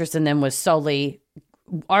 her interest in them was solely,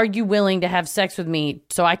 are you willing to have sex with me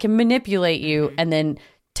so I can manipulate you and then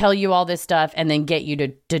tell you all this stuff and then get you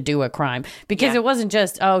to do a crime? Because it wasn't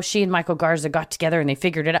just, oh, she and Michael Garza got together and they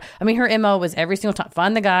figured it out. I mean, her MO was every single time,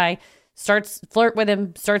 find the guy, flirt with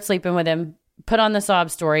him, start sleeping with him, put on the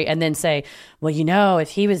sob story and then say, well, if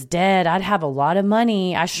he was dead, I'd have a lot of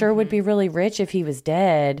money. I sure would be really rich if he was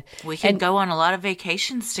dead. We could go on a lot of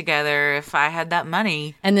vacations together if I had that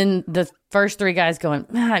money. And then the first three guys going,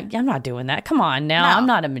 I'm not doing that. Come on now. No. I'm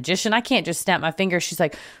not a magician. I can't just snap my fingers. She's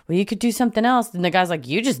like, well, you could do something else. And the guy's like,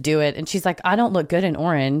 you just do it. And she's like, I don't look good in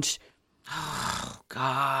orange. Oh,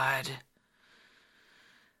 God.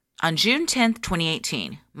 On June 10th,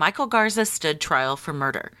 2018, Michael Garza stood trial for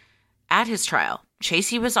murder. At his trial,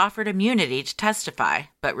 Chasey was offered immunity to testify,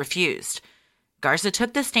 but refused. Garza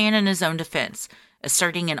took the stand in his own defense,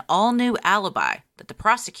 asserting an all-new alibi that the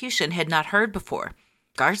prosecution had not heard before.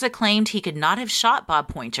 Garza claimed he could not have shot Bob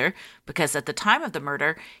Pointer because at the time of the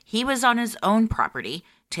murder, he was on his own property,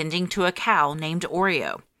 tending to a cow named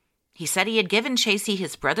Oreo. He said he had given Chasey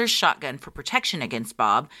his brother's shotgun for protection against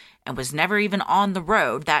Bob and was never even on the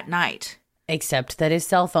road that night. Except that his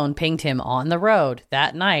cell phone pinged him on the road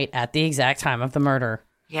that night at the exact time of the murder.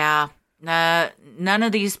 Yeah, none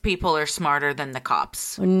of these people are smarter than the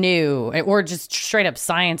cops. No, or just straight up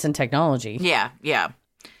science and technology. Yeah.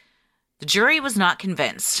 The jury was not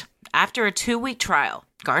convinced. After a 2-week trial,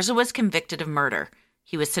 Garza was convicted of murder.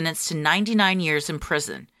 He was sentenced to 99 years in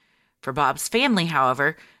prison. For Bob's family,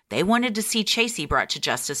 however, they wanted to see Chasey brought to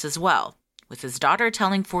justice as well, with his daughter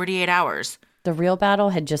telling 48 Hours. The real battle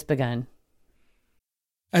had just begun.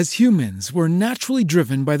 As humans, we're naturally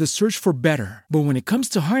driven by the search for better. But when it comes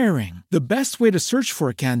to hiring, the best way to search for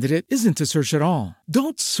a candidate isn't to search at all.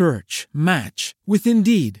 Don't search, match with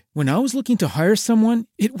Indeed. When I was looking to hire someone,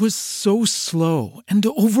 it was so slow and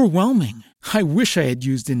overwhelming. I wish I had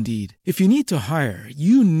used Indeed. If you need to hire,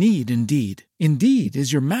 you need Indeed. Indeed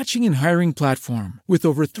is your matching and hiring platform with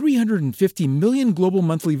over 350 million global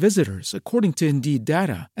monthly visitors, according to Indeed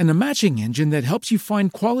data, and a matching engine that helps you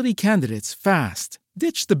find quality candidates fast.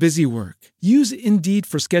 Ditch the busy work. Use Indeed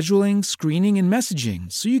for scheduling, screening, and messaging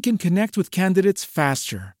so you can connect with candidates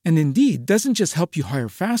faster. And Indeed doesn't just help you hire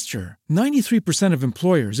faster. 93% of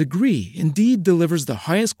employers agree Indeed delivers the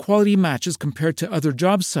highest quality matches compared to other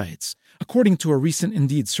job sites, according to a recent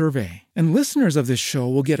Indeed survey. And listeners of this show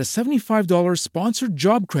will get a $75 sponsored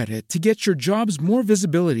job credit to get your jobs more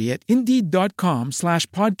visibility at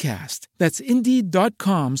Indeed.com/podcast. That's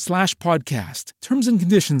Indeed.com/podcast. Terms and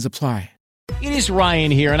conditions apply. It is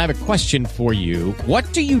Ryan here, and I have a question for you.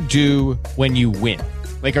 What do you do when you win?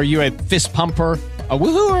 Like, are you a fist pumper, a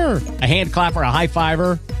woohooer, a hand clapper, a high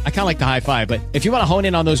fiver? I kind of like the high five, but if you want to hone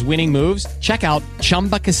in on those winning moves, check out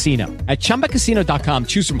Chumba Casino. At ChumbaCasino.com,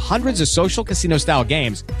 choose from hundreds of social casino-style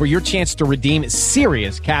games for your chance to redeem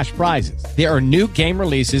serious cash prizes. There are new game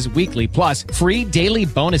releases weekly, plus free daily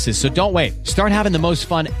bonuses, so don't wait. Start having the most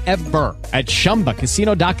fun ever at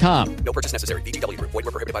ChumbaCasino.com. No purchase necessary. VGW Group. Void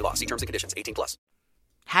where prohibited by law. See terms and conditions. 18+.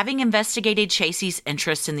 Having investigated Chasey's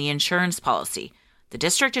interest in the insurance policy, the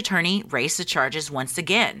district attorney raised the charges once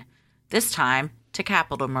again, this time to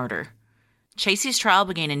capital murder. Chasey's trial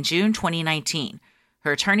began in June 2019.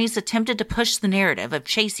 Her attorneys attempted to push the narrative of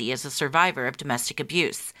Chasey as a survivor of domestic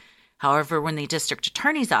abuse. However, when the district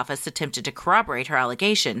attorney's office attempted to corroborate her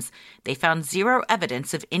allegations, they found zero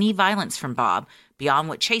evidence of any violence from Bob beyond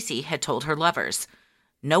what Chasey had told her lovers.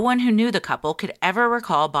 No one who knew the couple could ever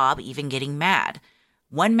recall Bob even getting mad.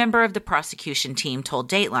 One member of the prosecution team told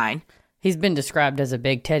Dateline, He's been described as a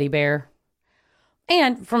big teddy bear.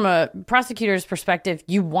 And from a prosecutor's perspective,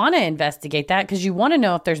 you want to investigate that because you want to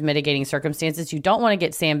know if there's mitigating circumstances. You don't want to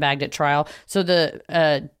get sandbagged at trial. So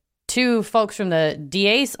the two folks from the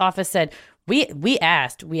DA's office said, we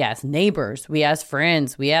asked neighbors, we asked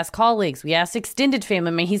friends, we asked colleagues, we asked extended family.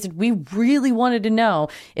 I mean, he said, we really wanted to know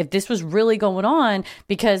if this was really going on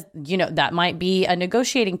because, that might be a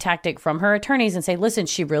negotiating tactic from her attorneys and say, listen,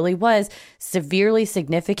 she really was severely,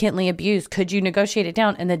 significantly abused. Could you negotiate it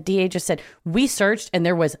down? And the DA just said, we searched and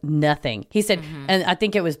there was nothing. He said, and I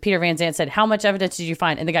think it was Peter Van Zandt said, how much evidence did you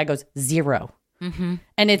find? And the guy goes, zero. Mm-hmm.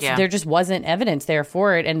 And there just wasn't evidence there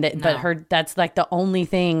for it. And that's like the only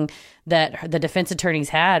thing that the defense attorneys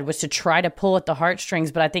had was to try to pull at the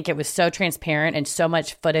heartstrings. But I think it was so transparent and so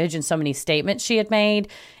much footage and so many statements she had made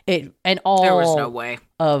there was no way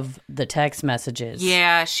of the text messages.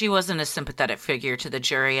 Yeah, she wasn't a sympathetic figure to the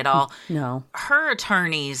jury at all. No. Her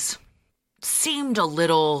attorneys seemed a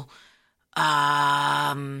little,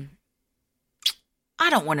 I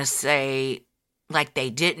don't want to say like they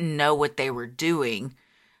didn't know what they were doing.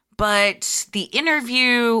 But the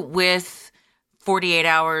interview with 48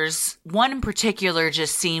 Hours, one in particular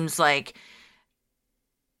just seems like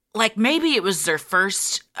maybe it was their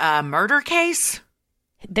first murder case.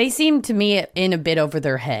 They seem to me in a bit over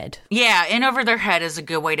their head. Yeah, in over their head is a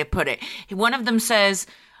good way to put it. One of them says,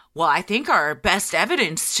 Well, I think our best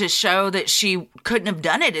evidence to show that she couldn't have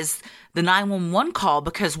done it is the 911 call,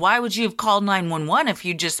 because why would you have called 911 if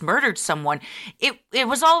you just murdered someone? It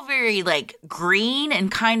was all very like green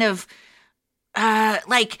and kind of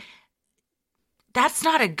like that's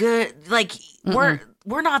not a good like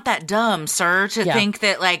we're not that dumb, sir, to think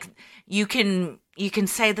that like you can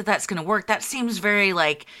say that that's going to work. That seems very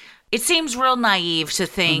like it seems real naive to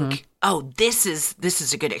think, oh, this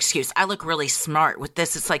is a good excuse. I look really smart with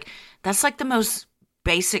this. It's like that's like the most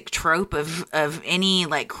basic trope of any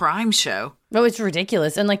like crime show. Oh, it's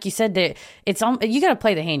ridiculous. And like you said, that you got to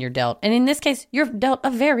play the hand you're dealt. And in this case, you're dealt a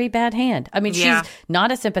very bad hand. I mean, she's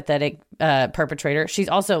not a sympathetic perpetrator. She's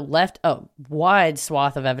also left a wide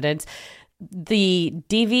swath of evidence. The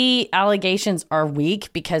DV allegations are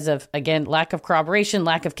weak because of, again, lack of corroboration,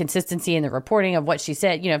 lack of consistency in the reporting of what she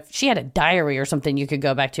said. You know, if she had a diary or something you could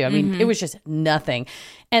go back to. I mean, it was just nothing.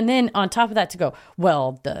 And then on top of that to go,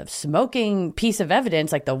 well, the smoking piece of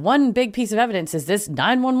evidence, like the one big piece of evidence is this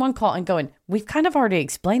 911 call, and going, we've kind of already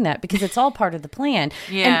explained that because it's all part of the plan.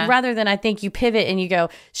 And rather than, I think you pivot and you go,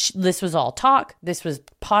 this was all talk. This was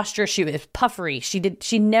posture. She was puffery.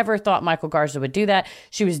 She never thought Michael Garza would do that.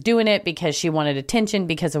 She was doing it because she wanted attention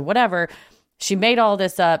because of whatever. She made all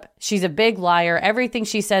this up. She's a big liar. Everything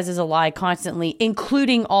she says is a lie constantly,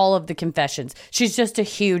 including all of the confessions. She's just a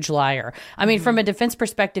huge liar. I mean, from a defense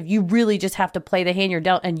perspective, you really just have to play the hand you're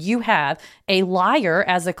dealt, and you have a liar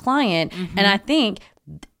as a client. And I think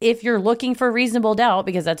if you're looking for reasonable doubt,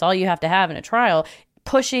 because that's all you have to have in a trial,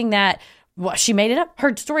 pushing that, well, she made it up.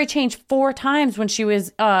 Her story changed 4 times when she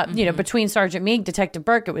was, between Sergeant Meek, Detective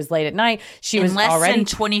Burke. It was late at night. She was less already than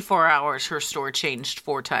 24 hours. Her story changed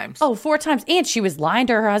 4 times. Oh, 4 times. And she was lying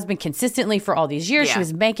to her husband consistently for all these years. She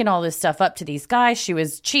was making all this stuff up to these guys. She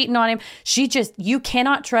was cheating on him. You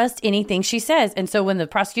cannot trust anything she says. And so when the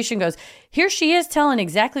prosecution goes, here she is telling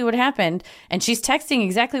exactly what happened, and she's texting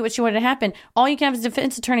exactly what she wanted to happen, all you can have as a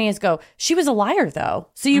defense attorney is go, she was a liar, though.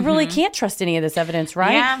 So you really can't trust any of this evidence,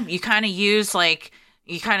 right? Yeah, you kind of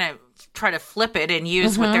try to flip it and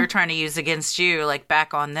use what they're trying to use against you, like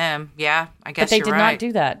back on them. Yeah, I guess you're right. But they did not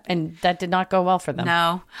do that, and that did not go well for them.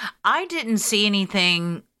 No, I didn't see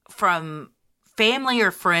anything from family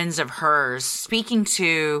or friends of hers speaking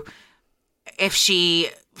to if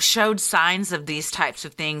she showed signs of these types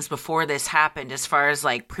of things before this happened, as far as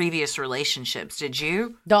like previous relationships. Did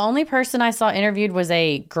you? The only person I saw interviewed was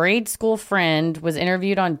a grade school friend, was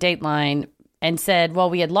interviewed on Dateline, and said, well,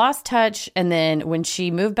 we had lost touch. And then when she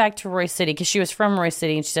moved back to Royce City, because she was from Royce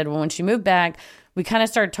City, and she said, well, when she moved back, we kind of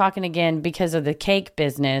started talking again because of the cake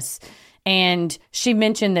business. And she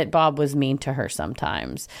mentioned that Bob was mean to her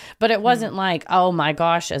sometimes. But it wasn't like, oh my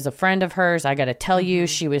gosh, as a friend of hers, I got to tell you,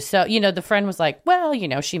 she was so, the friend was like, well,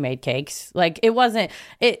 she made cakes. Like, it wasn't,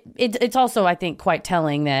 it's also, I think, quite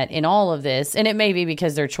telling that in all of this, and it may be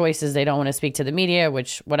because their choices, they don't want to speak to the media,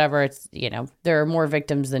 which whatever, it's, there are more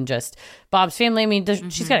victims than just Bob's family. I mean,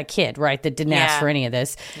 she's got a kid, right, that didn't ask for any of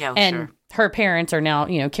this. Yeah, and her parents are now,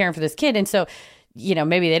 caring for this kid. And so,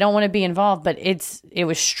 maybe they don't want to be involved, but it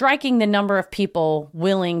was striking the number of people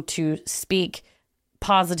willing to speak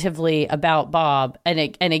positively about Bob.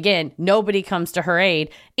 And again, nobody comes to her aid.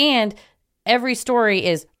 And every story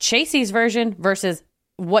is Chasey's version versus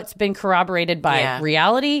what's been corroborated by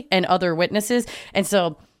reality and other witnesses. And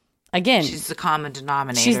so, again, she's the common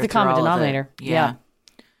denominator. She's the common denominator. Yeah.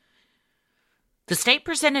 The state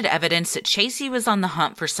presented evidence that Chasey was on the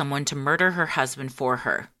hunt for someone to murder her husband for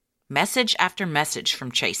her. Message after message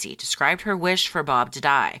from Chasey described her wish for Bob to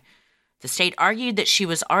die. The state argued that she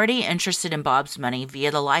was already interested in Bob's money via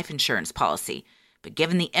the life insurance policy, but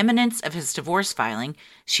given the imminence of his divorce filing,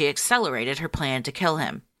 she accelerated her plan to kill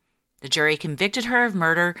him. The jury convicted her of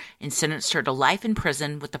murder and sentenced her to life in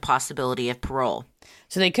prison with the possibility of parole.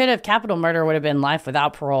 So they could have, capital murder would have been life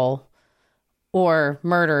without parole, or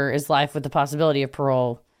murder is life with the possibility of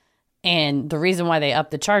parole. And the reason why they upped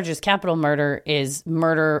the charges, capital murder, is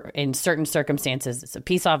murder in certain circumstances. It's a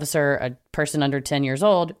peace officer, a person under 10 years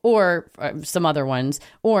old, or some other ones,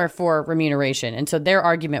 or for remuneration. And so their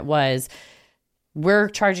argument was, we're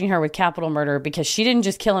charging her with capital murder because she didn't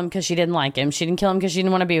just kill him because she didn't like him. She didn't kill him because she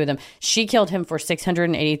didn't want to be with him. She killed him for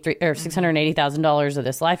 $680,000 of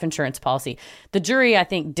this life insurance policy. The jury, I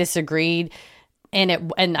think, disagreed.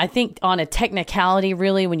 And I think on a technicality,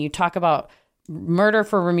 really, when you talk about murder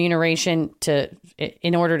for remuneration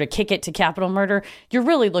in order to kick it to capital murder, you're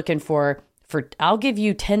really looking for I'll give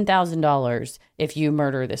you $10,000 if you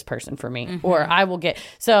murder this person for me, or I will get.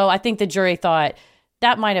 So I think the jury thought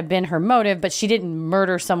that might have been her motive, but she didn't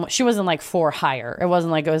murder someone. She wasn't like for hire. It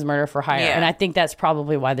wasn't like it was murder for hire. Yeah. And I think that's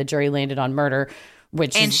probably why the jury landed on murder,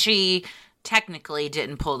 technically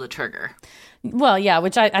didn't pull the trigger. Well, yeah,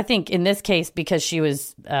 which I think in this case, because she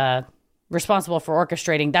was responsible for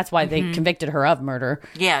orchestrating, that's why they convicted her of murder.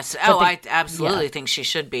 Yes. I absolutely think she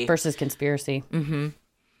should be. Versus conspiracy. Mm-hmm.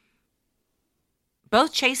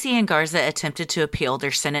 Both Chasey and Garza attempted to appeal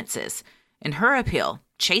their sentences. In her appeal,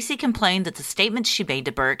 Chasey complained that the statements she made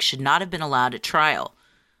to Burke should not have been allowed at trial.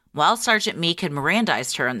 While Sergeant Meek had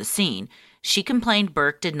Mirandized her on the scene, she complained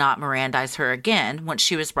Burke did not Mirandize her again once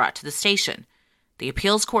she was brought to the station. The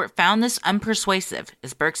appeals court found this unpersuasive,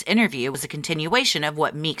 as Burke's interview was a continuation of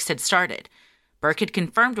what Meeks had started. Burke had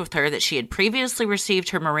confirmed with her that she had previously received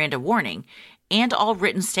her Miranda warning, and all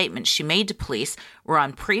written statements she made to police were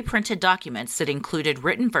on pre-printed documents that included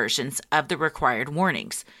written versions of the required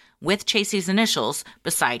warnings, with Chasey's initials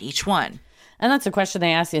beside each one. And that's a question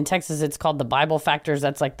they ask in Texas. It's called the Bible factors.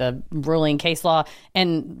 That's like the ruling case law.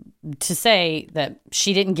 And to say that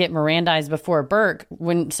she didn't get Mirandized before Burke,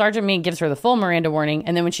 when Sergeant Meek gives her the full Miranda warning,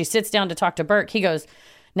 and then when she sits down to talk to Burke, he goes,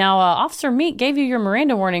 now, Officer Meek gave you your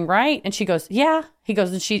Miranda warning, right? And she goes, yeah. He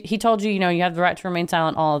goes, and he told you, you have the right to remain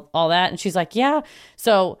silent, all that. And she's like, yeah.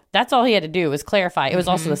 So that's all he had to do was clarify. It was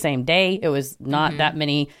also the same day. It was not that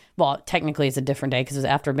many. Well, technically it's a different day because it was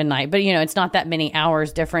after midnight. But, it's not that many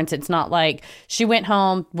hours difference. It's not like she went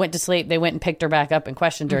home, went to sleep, they went and picked her back up and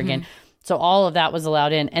questioned her again. So all of that was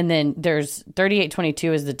allowed in. And then there's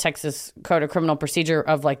 3822 is the Texas Code of Criminal Procedure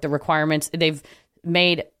of like the requirements. They've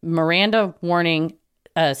made Miranda warning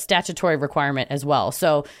a statutory requirement as well.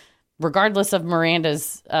 So regardless of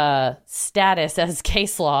Miranda's status as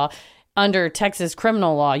case law, under Texas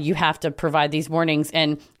criminal law, you have to provide these warnings.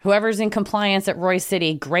 And whoever's in compliance at Roy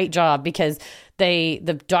City, great job, because the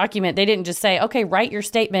document, they didn't just say, okay, write your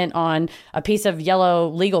statement on a piece of yellow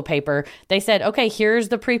legal paper. They said, okay, here's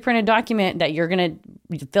the pre-printed document that you're going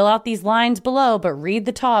to fill out these lines below, but read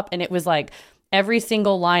the top. And it was like, every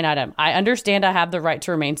single line item. I understand I have the right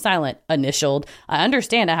to remain silent, initialed. I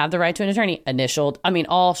understand I have the right to an attorney, initialed. I mean,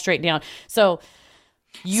 all straight down. So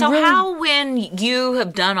how, when you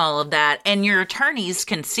have done all of that and your attorneys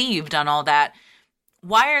can see you've done all that,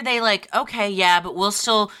 why are they like, okay, yeah, but we'll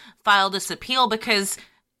still file this appeal because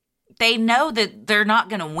they know that they're not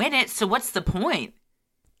going to win it. So what's the point?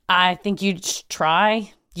 I think you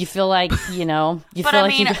try. You feel like, but I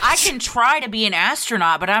mean, I can try to be an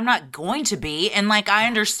astronaut, but I'm not going to be. And like, I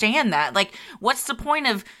understand that. Like, what's the point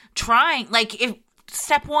of trying? Like, if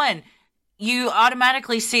step one, you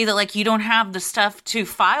automatically see that like you don't have the stuff to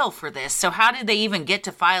file for this. So how did they even get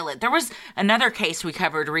to file it? There was another case we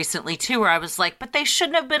covered recently too, where I was like, but they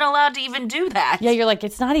shouldn't have been allowed to even do that. Yeah, you're like,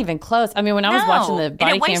 it's not even close. I mean, when I was watching the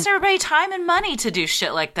body cam, it wastes everybody time and money to do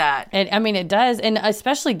shit like that. And I mean, it does. And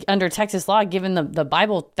especially under Texas law, given the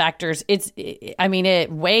Bible factors,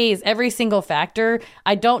 it weighs every single factor.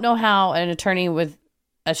 I don't know how an attorney with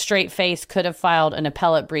a straight face could have filed an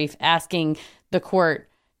appellate brief asking the court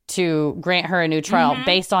to grant her a new trial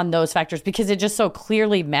based on those factors, because it just so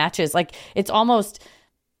clearly matches. Like, it's almost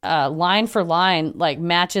line for line, like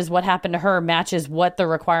matches what happened to her, matches what the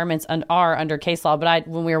requirements are under case law. But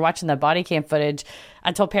when we were watching the body cam footage,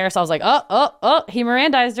 I told Paris, I was like, oh, he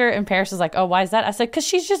Mirandized her. And Paris was like, oh, why is that? I said, because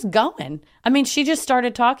she's just going. I mean, she just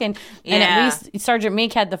started talking. And at least Sergeant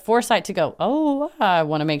Meek had the foresight to go, oh, I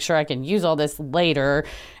want to make sure I can use all this later.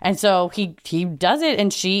 And so he does it,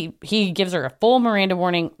 and he gives her a full Miranda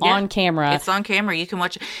warning on camera. It's on camera. You can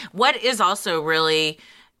watch it. What is also really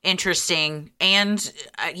interesting, and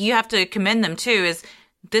you have to commend them too, is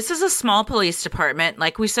this is a small police department.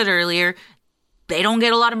 Like we said earlier, they don't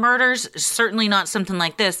get a lot of murders, certainly not something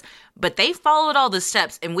like this, but they followed all the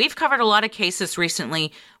steps. And we've covered a lot of cases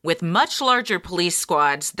recently with much larger police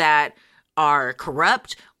squads that are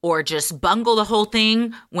corrupt or just bungle the whole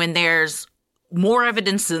thing when there's more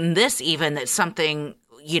evidence than this, even that something,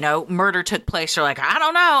 murder took place. You're like, I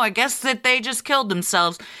don't know, I guess that they just killed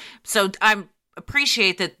themselves. So I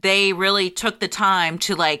appreciate that they really took the time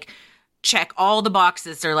to like check all the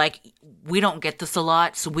boxes. They're like, we don't get this a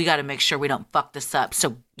lot, so we got to make sure we don't fuck this up.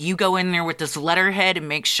 So you go in there with this letterhead and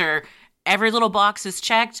make sure every little box is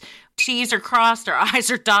checked, T's are crossed, our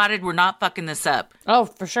I's are dotted. We're not fucking this up. Oh,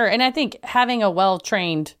 for sure. And I think having a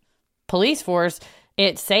well-trained police force,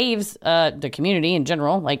 it saves the community in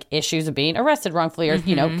general, like issues of being arrested wrongfully or,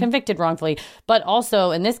 convicted wrongfully. But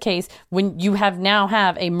also in this case, when you have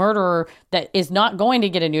a murderer that is not going to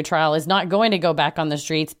get a new trial, is not going to go back on the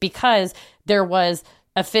streets because there was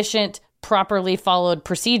efficient properly followed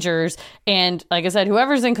procedures. And like I said,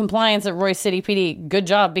 whoever's in compliance at Royce City PD, good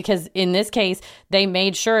job, because in this case, they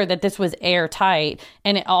made sure that this was airtight,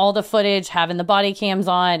 and all the footage, having the body cams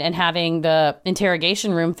on and having the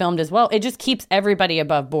interrogation room filmed as well, it just keeps everybody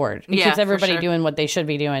above board. It keeps everybody doing what they should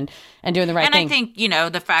be doing and doing the right thing. And I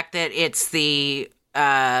think, the fact that it's the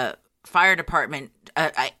fire department,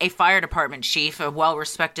 a fire department chief, a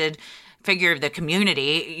well-respected figure of the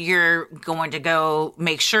community, you're going to go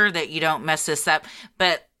make sure that you don't mess this up.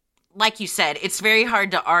 But like you said, it's very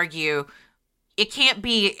hard to argue. It can't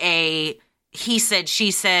be a he said,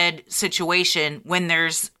 she said situation when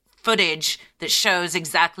there's footage that shows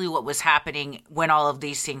exactly what was happening when all of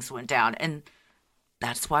these things went down. And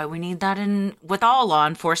that's why we need that with all law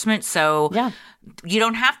enforcement. So you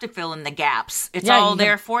don't have to fill in the gaps. It's all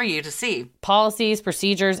there for you to see. Policies,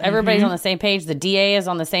 procedures, everybody's on the same page. The DA is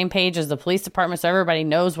on the same page as the police department, so everybody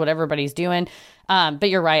knows what everybody's doing. But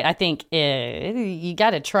you're right. I think you got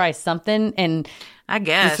to try something. And I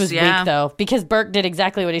guess this was weak, though, because Burke did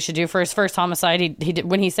exactly what he should do for his first homicide. He did,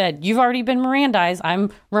 when he said, "You've already been Mirandized.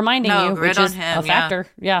 I'm reminding you," which is a factor.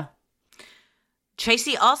 Yeah.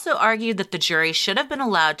 Chasey also argued that the jury should have been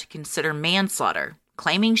allowed to consider manslaughter,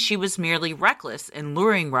 claiming she was merely reckless in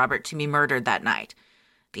luring Robert to be murdered that night.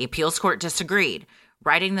 The appeals court disagreed,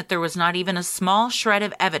 writing that there was not even a small shred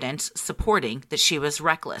of evidence supporting that she was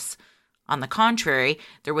reckless. On the contrary,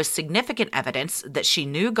 there was significant evidence that she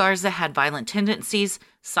knew Garza had violent tendencies,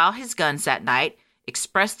 saw his guns that night,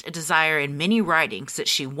 expressed a desire in many writings that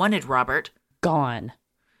she wanted Robert gone,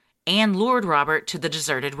 and lured Robert to the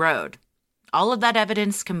deserted road. All of that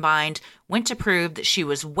evidence combined went to prove that she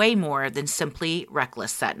was way more than simply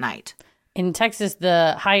reckless that night. In Texas,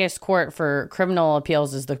 the highest court for criminal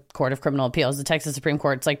appeals is the Court of Criminal Appeals, the Texas Supreme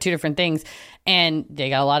Court. It's like two different things. And they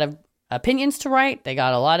got a lot of opinions to write. They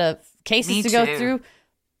got a lot of cases to go through.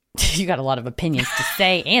 You got a lot of opinions to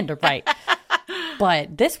say and to write.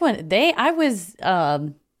 But this one, I was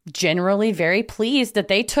generally very pleased that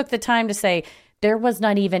they took the time to say, there was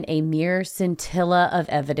not even a mere scintilla of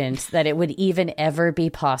evidence that it would even ever be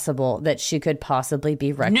possible that she could possibly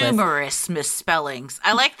be reckless. Numerous misspellings.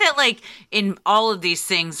 I like that, like, in all of these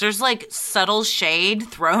things, there's, like, subtle shade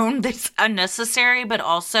thrown that's unnecessary, but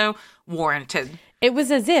also warranted. It was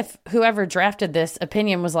as if whoever drafted this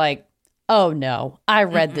opinion was like, oh, no, I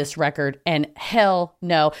read this record, and hell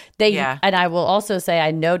no. And I will also say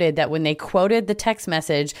I noted that when they quoted the text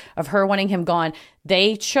message of her wanting him gone,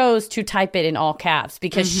 they chose to type it in all caps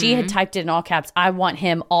because she had typed it in all caps. I want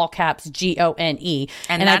him, all caps, Gone. And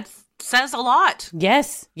that says a lot.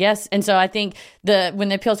 Yes. And so I think when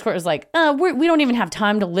the appeals court was like, we don't even have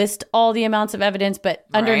time to list all the amounts of evidence, but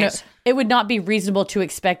it would not be reasonable to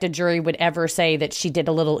expect a jury would ever say that she did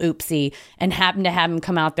a little oopsie and happened to have him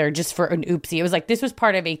come out there just for an oopsie. It was like this was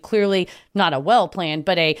part of a clearly not a well-planned,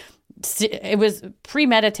 but it was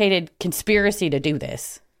premeditated conspiracy to do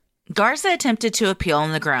this. Garza attempted to appeal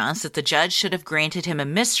on the grounds that the judge should have granted him a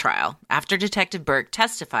mistrial after Detective Burke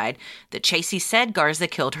testified that Chasey said Garza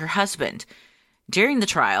killed her husband. During the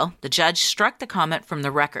trial, the judge struck the comment from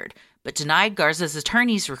the record, but denied Garza's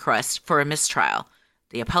attorney's request for a mistrial.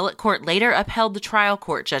 The appellate court later upheld the trial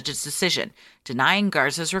court judge's decision, denying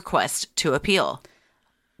Garza's request to appeal.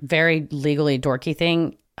 Very legally dorky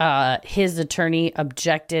thing. His attorney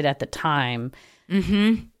objected at the time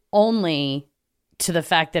only to the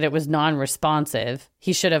fact that it was non-responsive.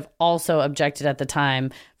 He should have also objected at the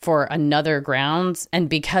time for another grounds. And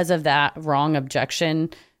because of that wrong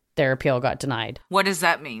objection, their appeal got denied. What does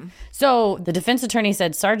that mean? So the defense attorney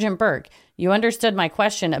said, Sergeant Burke, you understood my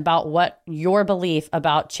question about what your belief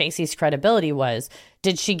about Chasey's credibility was.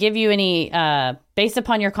 Did she give you any, based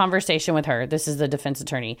upon your conversation with her, this is the defense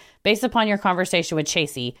attorney, based upon your conversation with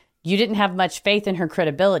Chasey, you didn't have much faith in her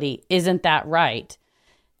credibility. Isn't that right?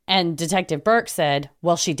 And Detective Burke said,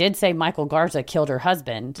 well, she did say Michael Garza killed her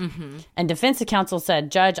husband. And defense counsel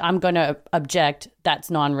said, Judge, I'm going to object.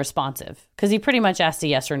 That's non-responsive. Because he pretty much asked a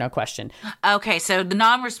yes or no question. Okay, so the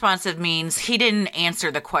non-responsive means he didn't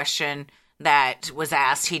answer the question that was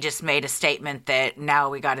asked. He just made a statement that now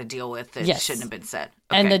we got to deal with that shouldn't have been said.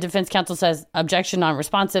 Okay. And the defense counsel says, objection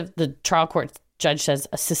non-responsive. The trial court judge says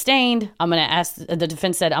sustained. The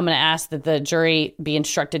defense said, I'm going to ask that the jury be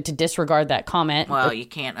instructed to disregard that comment. Well, you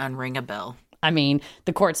can't unring a bell. I mean,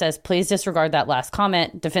 the court says, please disregard that last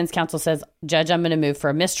comment. Defense counsel says, Judge, I'm going to move for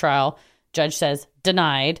a mistrial. Judge says,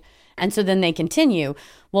 denied. And so then they continue.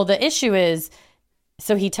 Well, the issue is,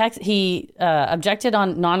 so he objected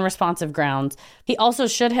on non-responsive grounds. He also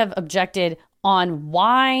should have objected on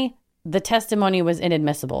why the testimony was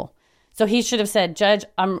inadmissible. So he should have said, Judge,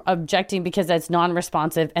 I'm objecting because that's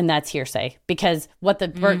non-responsive and that's hearsay. Because what the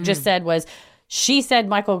Burke just said was, she said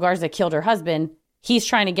Michael Garza killed her husband. He's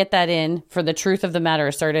trying to get that in for the truth of the matter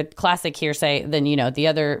asserted, classic hearsay. Then,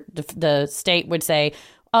 the state would say,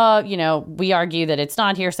 we argue that it's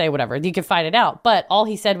not hearsay, whatever. You could fight it out. But all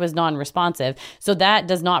he said was non-responsive. So that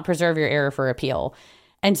does not preserve your error for appeal.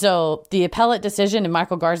 And so the appellate decision in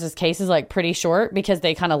Michael Garza's case is like pretty short because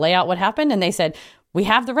they kind of lay out what happened. And they said, we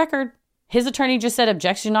have the record. His attorney just said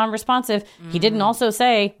objection non-responsive. He didn't also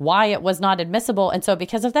say why it was not admissible. And so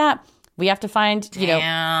because of that, we have to find, we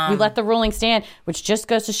let the ruling stand, which just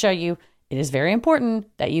goes to show you it is very important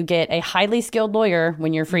that you get a highly skilled lawyer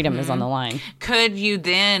when your freedom is on the line. Could you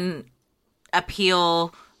then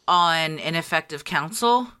appeal on ineffective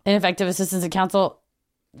counsel? Ineffective assistance of counsel,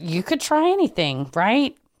 you could try anything,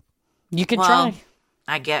 right? You could try.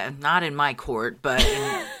 I get not in my court, but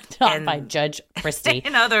Not by Judge Christie.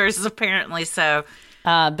 in others apparently so.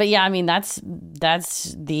 But yeah, I mean, that's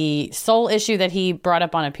the sole issue that he brought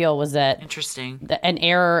up on appeal was that Interesting. An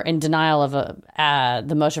error and denial of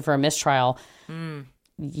the motion for a mistrial.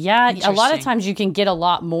 Yeah, a lot of times you can get a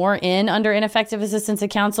lot more in under ineffective assistance of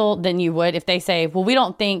counsel than you would if they say, well, we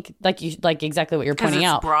don't think like exactly what you're pointing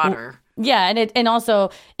out. Broader. Yeah, and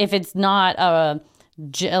also if it's not a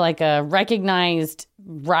recognized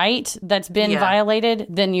right that's been violated,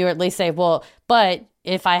 then you at least say, well, but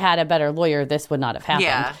if I had a better lawyer, this would not have happened.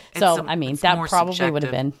 Yeah, so, that probably would have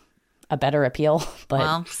subjective. been a better appeal. But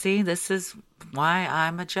Well, see, this is why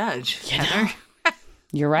I'm a judge, Heather.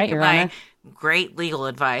 you're right, Your My Honor. great legal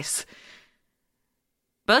advice.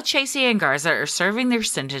 Both Chasey and Garza are serving their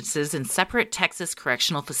sentences in separate Texas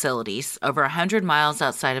correctional facilities over 100 miles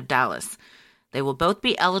outside of Dallas. They will both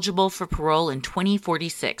be eligible for parole in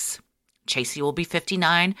 2046. Chasey will be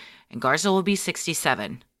 59 and Garza will be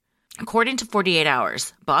 67. According to 48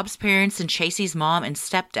 Hours, Bob's parents and Chasey's mom and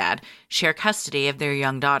stepdad share custody of their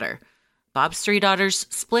young daughter. Bob's 3 daughters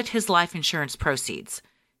split his life insurance proceeds.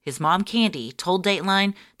 His mom, Candy, told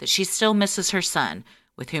Dateline that she still misses her son,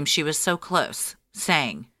 with whom she was so close,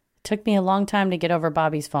 saying, It took me a long time to get over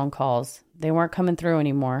Bobby's phone calls. They weren't coming through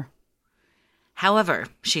anymore. However,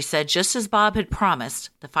 she said just as Bob had promised,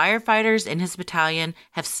 the firefighters in his battalion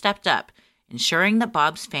have stepped up, ensuring that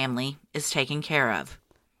Bob's family is taken care of.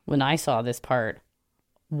 When I saw this part,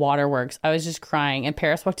 Waterworks, I was just crying. And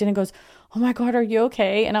Paris walked in and goes, oh my God, are you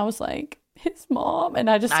okay? And I was like, his mom. And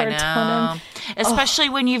I just started telling him. Especially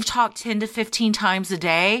when you've talked 10 to 15 times a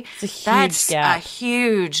day. It's a huge That's gap. a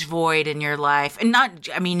huge void in your life. And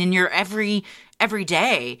in your every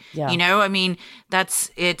day. Yeah.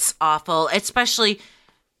 It's awful. Especially,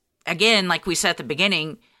 again, like we said at the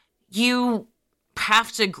beginning, you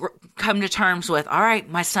have to come to terms with, all right,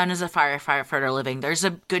 my son is a firefighter living. There's a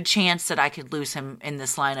good chance that I could lose him in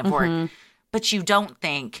this line of work. But you don't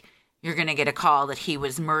think you're going to get a call that he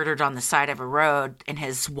was murdered on the side of a road and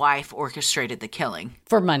his wife orchestrated the killing.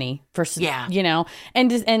 For money.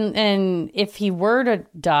 And if he were to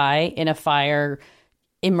die in a fire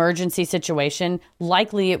emergency situation,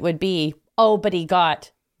 likely it would be, but he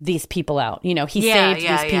got these people out. He saved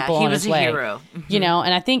these people He on was his a way. hero.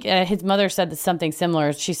 And I think his mother said something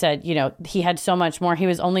similar. She said, he had so much more. He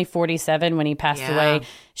was only 47 when he passed away.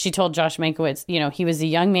 She told Josh Mankiewicz, he was a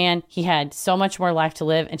young man. He had so much more life to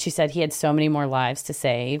live. And she said he had so many more lives to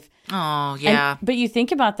save. Oh, yeah. But you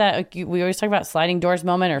think about that. Like, we always talk about sliding doors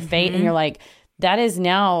moment or fate. And you're like, that is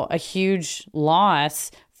now a huge loss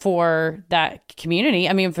for that community.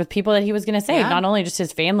 I mean, for people that he was going to save, not only just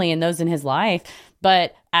his family and those in his life,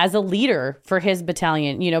 but as a leader for his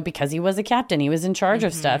battalion, because he was a captain, he was in charge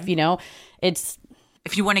of stuff, it's.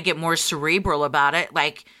 If you want to get more cerebral about it,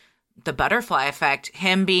 like the butterfly effect,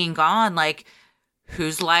 him being gone, like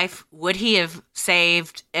whose life would he have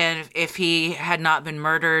saved and if he had not been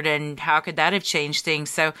murdered, and how could that have changed things?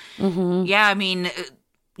 So,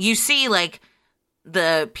 you see like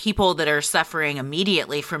the people that are suffering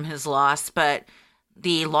immediately from his loss, but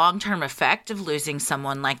the long-term effect of losing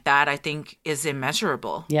someone like that, I think, is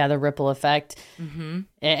immeasurable. Yeah, the ripple effect.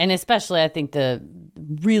 And especially, I think the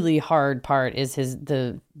really hard part is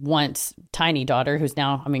the once tiny daughter, who's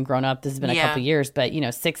now, grown up. This has been a couple years, but,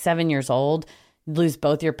 6-7 years old, lose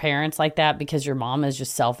both your parents like that because your mom is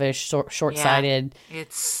just selfish, short-sighted. Yeah,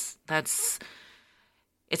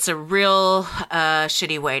 it's a real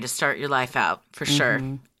shitty way to start your life out, for sure.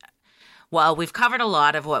 Well, we've covered a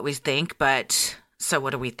lot of what we think, but so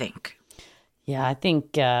what do we think? Yeah, I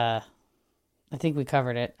think we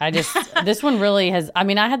covered it. This one really has, I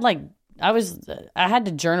had I had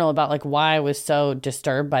to journal about like why I was so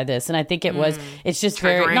disturbed by this. And I think it's just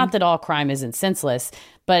very, not that all crime isn't senseless,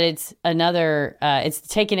 but it's it's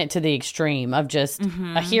taking it to the extreme of just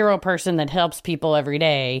a hero person that helps people every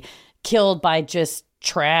day killed by just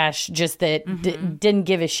trash, just that didn't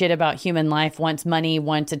give a shit about human life, wants money,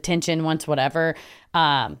 wants attention, wants whatever.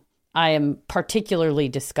 I am particularly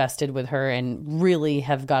disgusted with her and really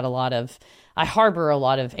have got I harbor a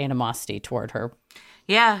lot of animosity toward her.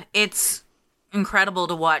 Yeah, it's incredible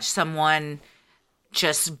to watch someone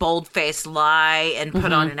just bold-faced lie and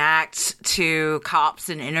put on an act to cops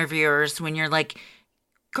and interviewers when you're like,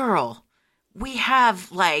 girl, we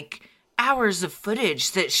have like hours of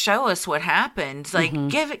footage that show us what happened. Like,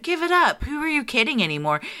 give it up. Who are you kidding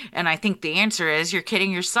anymore? And I think the answer is you're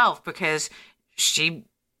kidding yourself, because she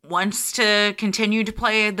wants to continue to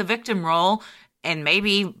play the victim role and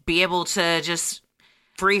maybe be able to just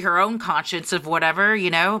free her own conscience of whatever,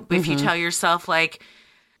 if you tell yourself like,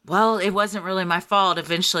 well, it wasn't really my fault,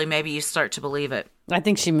 eventually maybe you start to believe it. I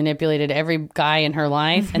think she manipulated every guy in her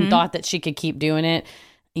life and thought that she could keep doing it,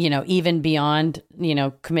 even beyond,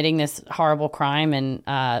 committing this horrible crime. And,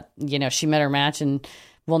 she met her match and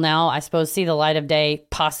will now, I suppose, see the light of day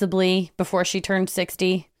possibly before she turns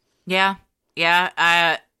 60. Yeah.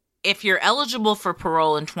 Yeah. If you're eligible for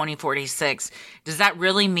parole in 2046, does that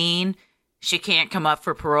really mean she can't come up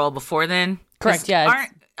for parole before then? Correct. Yeah.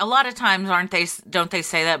 A lot of times, don't they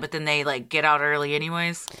say that, but then they like get out early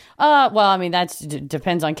anyways? Well, I mean, that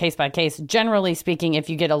depends on case by case. Generally speaking,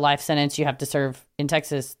 if you get a life sentence, you have to serve in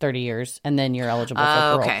Texas 30 years and then you're eligible for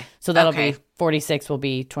parole. Okay. So that'll be 46 will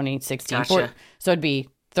be 2016. Gotcha. So it'd be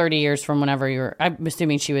 30 years from whenever I'm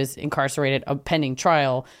assuming she was incarcerated pending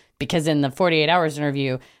trial, because in the 48 hours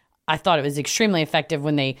interview, I thought it was extremely effective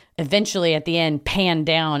when they eventually at the end pan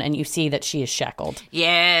down and you see that she is shackled.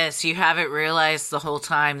 Yes, you haven't realized the whole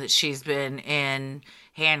time that she's been in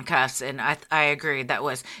handcuffs, and I agree.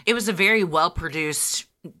 It was a very well produced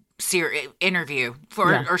interview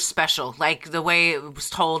or special, like the way it was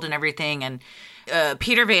told and everything. And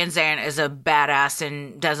Peter Van Zandt is a badass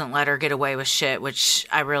and doesn't let her get away with shit, which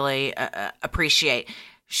I really appreciate.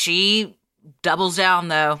 She doubles down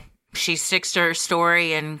though. She sticks to her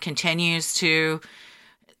story and continues to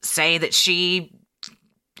say that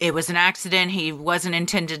it was an accident. He wasn't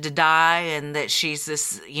intended to die, and that she's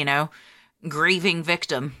this, grieving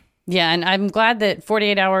victim. Yeah, and I'm glad that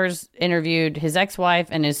 48 Hours interviewed his ex-wife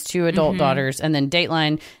and his 2 adult daughters, and then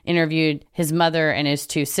Dateline interviewed his mother and his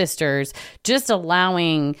 2 sisters, just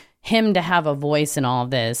allowing him to have a voice in all of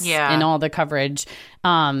this, in all the coverage,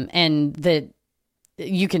 and that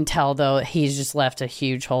you can tell, though, he's just left a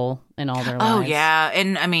huge hole in all their lives. Oh, yeah.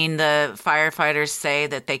 And, I mean, the firefighters say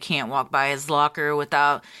that they can't walk by his locker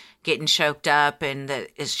without getting choked up, and that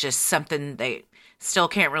it's just something they still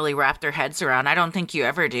can't really wrap their heads around. I don't think you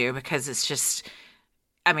ever do, because it's just,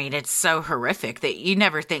 I mean, it's so horrific that you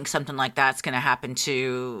never think something like that's going to happen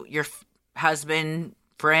to your husband,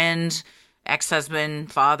 friend,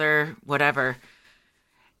 ex-husband, father, whatever.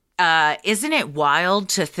 Isn't it wild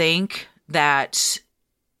to think that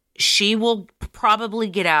she will probably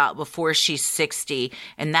get out before she's 60.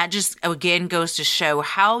 And that just, again, goes to show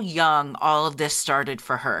how young all of this started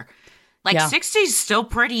for her. 60 is still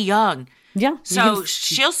pretty young. Yeah. So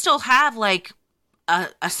she'll still have like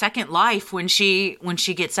a second life when she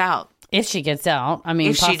gets out. If she gets out. I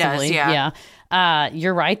mean, if possibly. She does, yeah.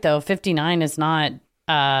 You're right, though. 59 is not,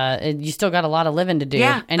 you still got a lot of living to do.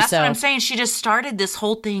 Yeah, and that's what I'm saying. She just started this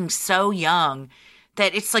whole thing so young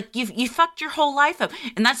that it's like you fucked your whole life up.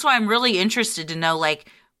 And that's why I'm really interested to know like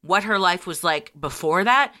what her life was like before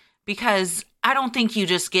that, because I don't think you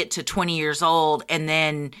just get to 20 years old and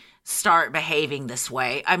then start behaving this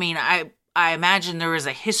way. I mean, I imagine there was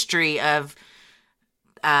a history of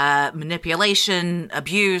manipulation,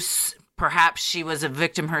 abuse. Perhaps she was a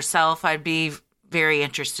victim herself. I'd be very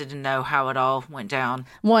interested to know how it all went down.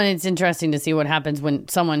 One, it's interesting to see what happens when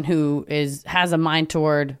someone who has a mind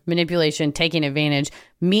toward manipulation, taking advantage,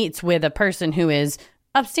 meets with a person who is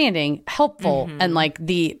upstanding, helpful, and like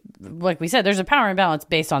we said, there's a power imbalance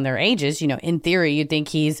based on their ages. In theory, you'd think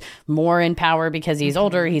he's more in power because he's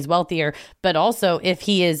older, he's wealthier, but also if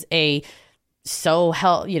he is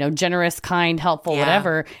generous, kind, helpful,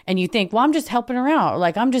 whatever, and you think, well, I'm just helping her out,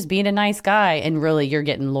 like I'm just being a nice guy, and really you're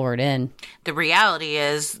getting lured in. The reality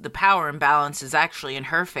is the power imbalance is actually in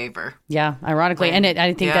her favor. Yeah, ironically. And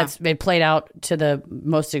I think it played out to the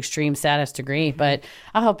most extreme, saddest degree. But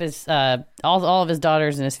I hope his all of his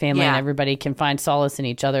daughters and his family and everybody can find solace in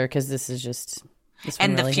each other, because this is just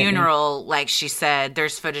and really the funeral, like she said,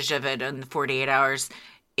 there's footage of it in the 48 hours.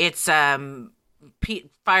 It's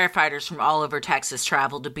firefighters from all over Texas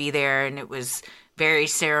traveled to be there, and it was very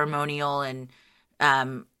ceremonial and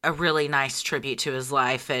a really nice tribute to his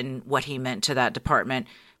life and what he meant to that department.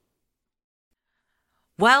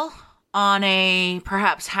 Well, on a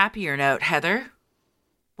perhaps happier note, Heather,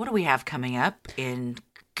 what do we have coming up? In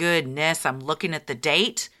goodness, I'm looking at the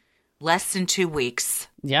date. Less than 2 weeks.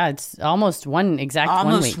 Yeah, it's almost one exact 1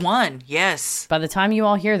 week. Almost one, yes. By the time you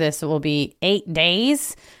all hear this, it will be 8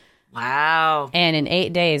 days. Wow. And in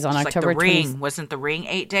 8 days on It's October like the Ring. 20th. Wasn't the Ring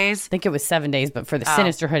 8 days? I think it was 7 days, but for the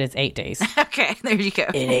Sinisterhood, it's 8 days. Okay, there you go.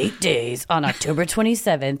 In 8 days on October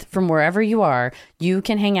 27th, from wherever you are, you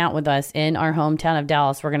can hang out with us in our hometown of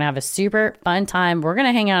Dallas. We're going to have a super fun time. We're going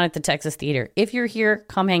to hang out at the Texas Theater. If you're here,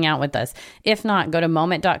 come hang out with us. If not, go to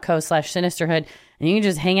moment.co/sinisterhood and you can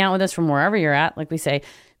just hang out with us from wherever you're at. Like we say,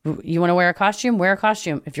 you want to wear a costume? Wear a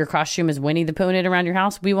costume. If your costume is Winnie the Pooh around your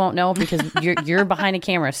house, we won't know because you're behind a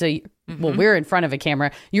camera. So, well, we're in front of a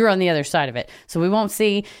camera. You're on the other side of it. So we won't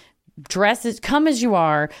see. Come as you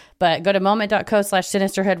are, but go to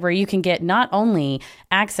moment.co/sinisterhood where you can get not only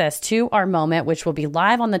access to our moment, which will be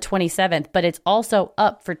live on the 27th, but it's also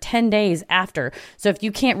up for 10 days after. So if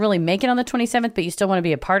you can't really make it on the 27th, but you still want to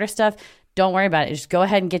be a part of stuff, don't worry about it. Just go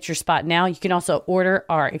ahead and get your spot now. You can also order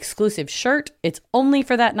our exclusive shirt. It's only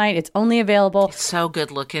for that night. It's only available. It's so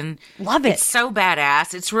good looking. Love it. It's so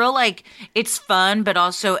badass. It's real, like, it's fun, but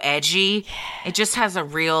also edgy. It just has a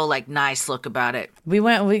real, like, nice look about it. We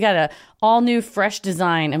got a all new fresh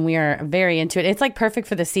design and we are very into it. It's like perfect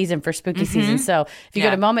for the season, for spooky season. So if you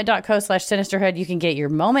go to moment.co/sinisterhood, you can get your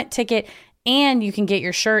moment ticket and you can get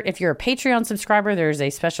your shirt. If you're a Patreon subscriber, there's a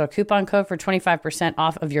special coupon code for 25%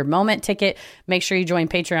 off of your moment ticket. Make sure you join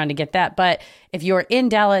Patreon to get that. But if you're in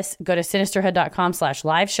Dallas, go to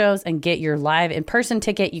sinisterhood.com/live shows and get your live in-person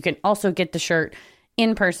ticket. You can also get the shirt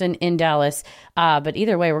in person in Dallas. But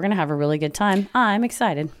either way, we're going to have a really good time. I'm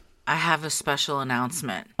excited. I have a special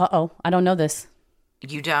announcement. Uh-oh, I don't know this.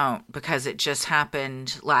 You don't, because it just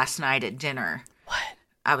happened last night at dinner. What?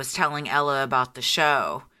 I was telling Ella about the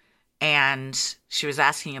show, and she was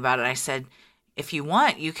asking about it. I said, if you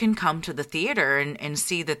want, you can come to the theater and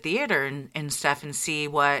see the theater and stuff and see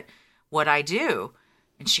what I do.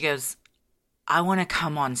 And she goes, I want to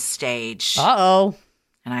come on stage. Uh-oh.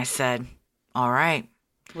 And I said, all right.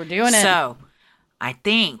 We're doing it. So I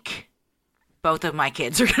think both of my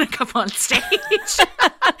kids are going to come on stage.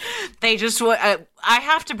 They just I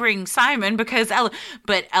have to bring Simon because Ella,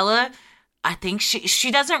 I think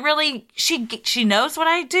she doesn't really, she knows what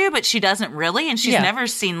I do, but she doesn't really, and she's never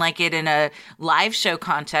seen like it in a live show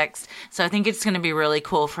context. So I think it's going to be really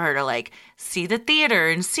cool for her to like see the theater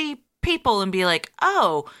and see people and be like,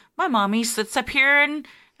 oh, my mommy sits up here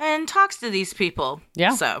and talks to these people.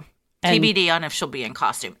 Yeah. So TBD on if she'll be in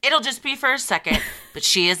costume. It'll just be for a second,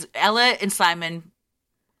 but Ella and Simon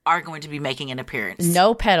are going to be making an appearance.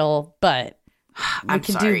 No Petal, but I'm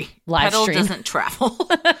sorry. Petal doesn't travel.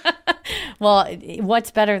 Well, what's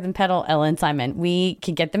better than Petal, Ella, and Simon? We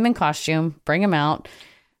could get them in costume, bring them out,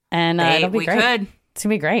 and it'll be great. We could. It's going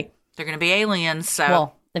to be great. They're going to be aliens, so.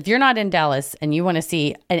 Well, if you're not in Dallas and you want to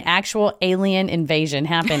see an actual alien invasion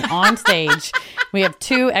happen on stage, we have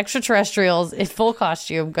 2 extraterrestrials in full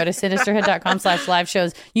costume. Go to sinisterhood.com/live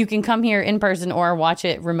shows. You can come here in person or watch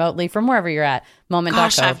it remotely from wherever you're at. Moment.co.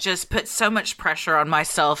 Gosh, I've just put so much pressure on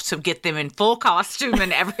myself to get them in full costume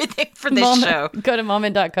and everything for this show. Go to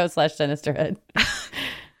moment.co/sinisterhood.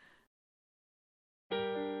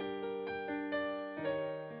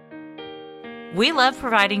 We love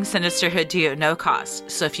providing Sinisterhood to you at no cost,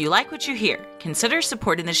 so if you like what you hear, consider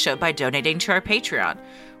supporting the show by donating to our Patreon.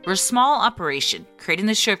 We're a small operation, creating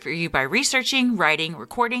the show for you by researching, writing,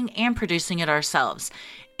 recording, and producing it ourselves.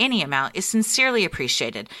 Any amount is sincerely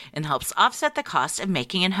appreciated and helps offset the cost of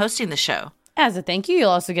making and hosting the show. As a thank you, you'll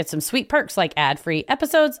also get some sweet perks like ad-free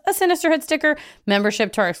episodes, a Sinisterhood sticker,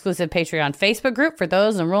 membership to our exclusive Patreon Facebook group for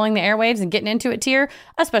those enrolling the airwaves and getting into it tier,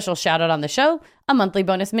 a special shout-out on the show, a monthly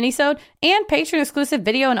bonus minisode, and patron-exclusive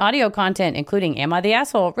video and audio content, including Am I the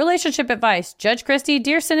Asshole?, relationship advice, Judge Christie,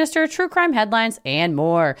 Dear Sinister, true crime headlines, and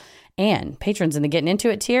more. And patrons in the Getting Into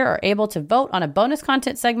It tier are able to vote on a bonus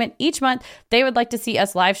content segment each month they would like to see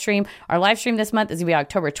us live stream. Our live stream this month is going to be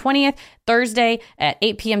October 20th, Thursday at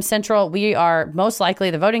 8 p.m. Central. We are most likely,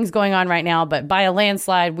 the voting's going on right now, but by a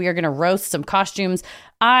landslide, we are going to roast some costumes.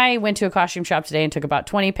 I went to a costume shop today and took about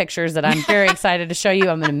 20 pictures that I'm very excited to show you.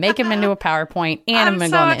 I'm going to make them into a PowerPoint, and I'm going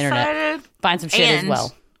to go on the internet, find some shit as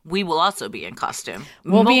well. We will also be in costume.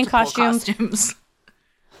 We'll be in costumes.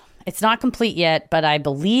 It's not complete yet, but I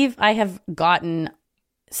believe I have gotten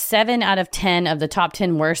 7 out of 10 of the top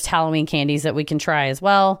 10 worst Halloween candies that we can try as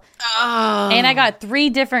well. Oh. And I got 3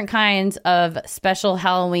 different kinds of special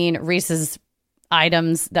Halloween Reese's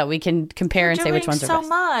items that we can compare and say which ones are so best.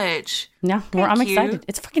 much. No, Thank I'm you. excited.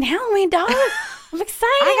 It's fucking Halloween, dog. I'm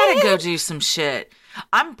excited. I gotta go do some shit.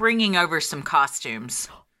 I'm bringing over some costumes.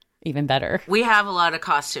 Even better. We have a lot of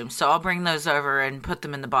costumes, so I'll bring those over and put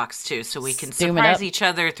them in the box too, so we can Steam it surprise up. each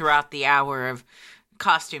other throughout the hour of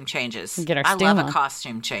costume changes. Get our I steam love on. a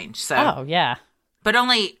costume change. So, Oh, yeah. but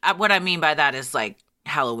only what I mean by that is like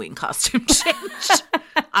Halloween costume change.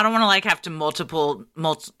 I don't want to like have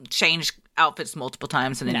to change outfits multiple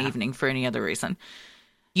times in an evening for any other reason.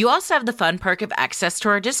 You also have the fun perk of access to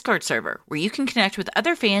our Discord server, where you can connect with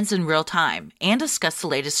other fans in real time and discuss the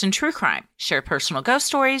latest in true crime, share personal ghost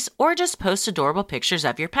stories, or just post adorable pictures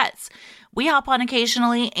of your pets. We hop on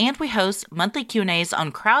occasionally, and we host monthly Q&As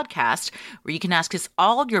on Crowdcast, where you can ask us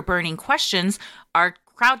all your burning questions. Our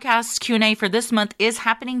Crowdcast Q&A for this month is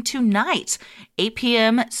happening tonight, 8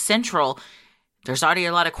 p.m. Central. There's already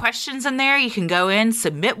a lot of questions in there. You can go in,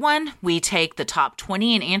 submit one. We take the top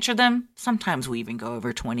 20 and answer them. Sometimes we even go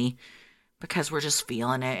over 20 because we're just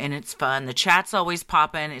feeling it and it's fun. The chat's always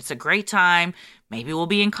popping. It's a great time. Maybe we'll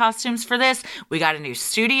be in costumes for this. We got a new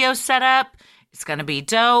studio set up. It's going to be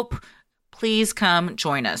dope. Please come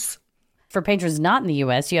join us. For patrons not in the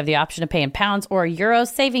U.S., you have the option to pay in pounds or euros,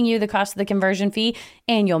 saving you the cost of the conversion fee.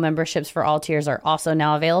 Annual memberships for all tiers are also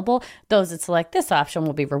now available. Those that select this option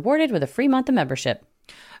will be rewarded with a free month of membership.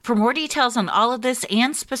 For more details on all of this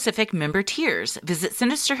and specific member tiers, visit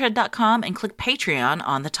Sinisterhood.com and click Patreon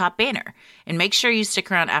on the top banner. And make sure you stick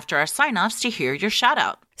around after our sign-offs to hear your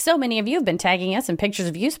shout-out. So many of you have been tagging us in pictures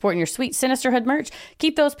of you sporting your sweet Sinisterhood merch.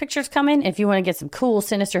 Keep those pictures coming. If you want to get some cool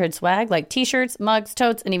Sinisterhood swag like t-shirts, mugs,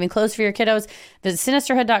 totes, and even clothes for your kiddos, visit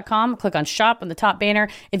Sinisterhood.com, click on shop on the top banner.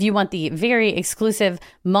 If you want the very exclusive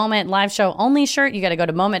Moment live show only shirt, you got to go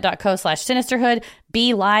to moment.co/Sinisterhood.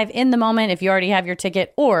 Be live in the moment if you already have your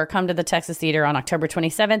ticket, or come to the Texas Theater on October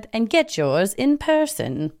 27th and get yours in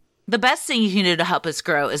person. The best thing you can do to help us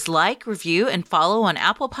grow is like, review, and follow on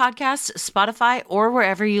Apple Podcasts, Spotify, or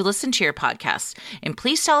wherever you listen to your podcasts. And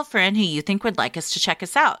please tell a friend who you think would like us to check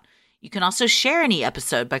us out. You can also share any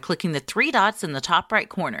episode by clicking the 3 dots in the top right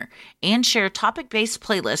corner, and share topic-based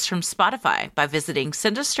playlists from Spotify by visiting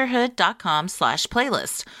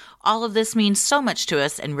Sinisterhood.com/playlist. All of this means so much to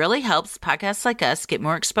us and really helps podcasts like us get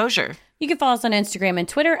more exposure. You can follow us on Instagram and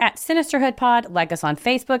Twitter at SinisterhoodPod. Like us on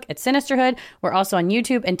Facebook at Sinisterhood. We're also on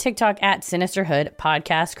YouTube and TikTok at Sinisterhood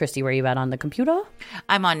Podcast. Christy, where are you at on the computer?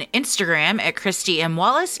 I'm on Instagram at Christy M.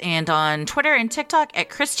 Wallace and on Twitter and TikTok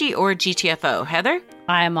at Christy or GTFO. Heather?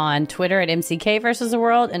 I'm on Twitter at MCK versus the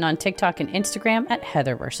world and on TikTok and Instagram at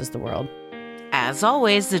Heather versus the world. As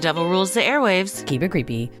always, the devil rules the airwaves. Keep it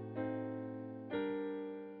creepy.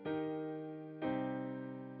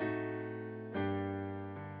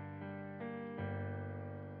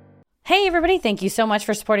 Hey everybody, thank you so much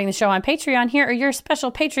for supporting the show on Patreon. Here are your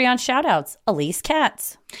special Patreon shoutouts. Elise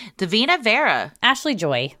Katz, Davina Vera, Ashley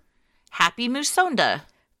Joy, Happy Musonda,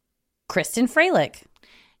 Kristen Freilich,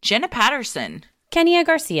 Jenna Patterson, Kenya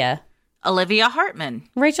Garcia, Olivia Hartman,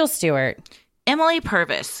 Rachel Stewart, Emily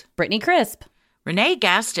Purvis, Brittany Crisp, Renee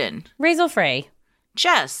Gaston, Razel Frey,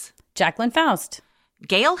 Jess, Jacqueline Faust,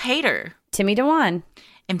 Gail Hayter, Timmy Dewan,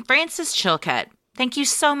 and Francis Chilcutt. Thank you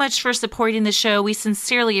so much for supporting the show. We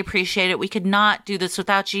sincerely appreciate it. We could not do this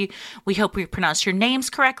without you. We hope we pronounced your names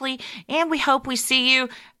correctly, and we hope we see you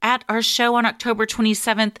at our show on October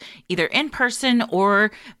 27th, either in person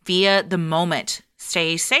or via the Moment.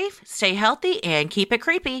 Stay safe, stay healthy, and keep it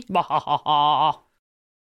creepy.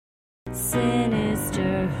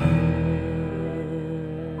 Sinisterhood.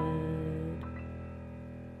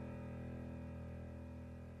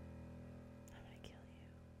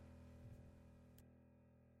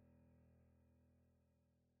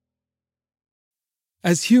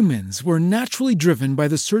 As humans, we're naturally driven by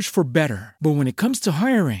the search for better. But when it comes to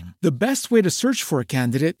hiring, the best way to search for a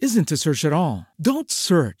candidate isn't to search at all. Don't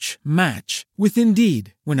search, match with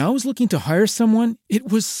Indeed. When I was looking to hire someone,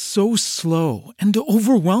 it was so slow and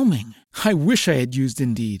overwhelming. I wish I had used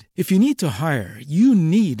Indeed. If you need to hire, you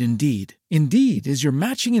need Indeed. Indeed is your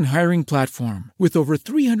matching and hiring platform with over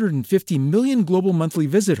 350 million global monthly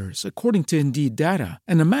visitors, according to Indeed data,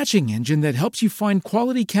 and a matching engine that helps you find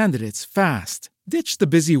quality candidates fast. Ditch the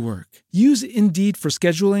busy work. Use Indeed for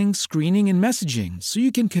scheduling, screening, and messaging so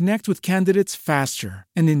you can connect with candidates faster.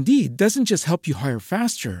 And Indeed doesn't just help you hire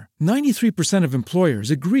faster. 93% of employers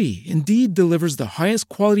agree Indeed delivers the highest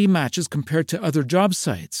quality matches compared to other job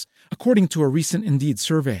sites. according to a recent Indeed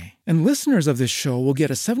survey. And listeners of this show will get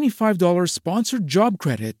a $75 sponsored job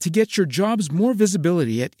credit to get your jobs more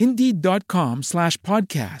visibility at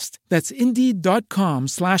Indeed.com/podcast. That's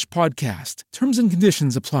Indeed.com/podcast. Terms and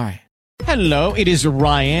conditions apply. Hello, it is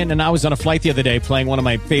Ryan, and I was on a flight the other day playing one of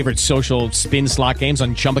my favorite social spin slot games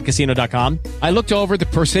on ChumbaCasino.com. I looked over at the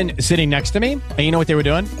person sitting next to me, and you know what they were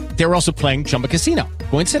doing? They were also playing Chumba Casino.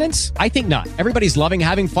 Coincidence? I think not. Everybody's loving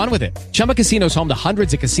having fun with it. Chumba Casino is home to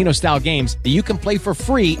hundreds of casino-style games that you can play for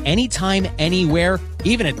free anytime, anywhere,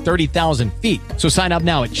 even at 30,000 feet. So sign up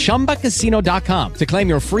now at ChumbaCasino.com to claim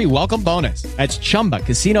your free welcome bonus. That's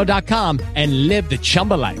ChumbaCasino.com and live the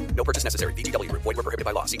Chumba life. No purchase necessary. VGW Group. Void where prohibited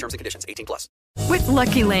by law. See terms and conditions. 18+. With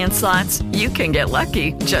Lucky Land Slots, you can get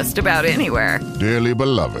lucky just about anywhere. Dearly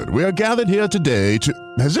beloved, we are gathered here today to...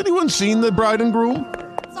 Has anyone seen the bride and groom?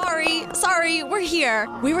 Sorry, we're here.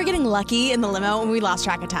 We were getting lucky in the limo and we lost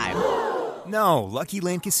track of time. No, Lucky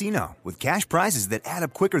Land Casino, with cash prizes that add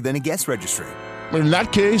up quicker than a guest registry. In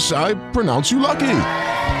that case, I pronounce you lucky.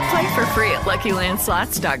 Play for free at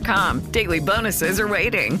LuckyLandSlots.com. Daily bonuses are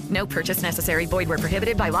waiting. No purchase necessary. Void where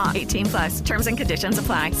prohibited by law. 18+. Terms and conditions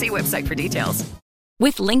apply. See website for details.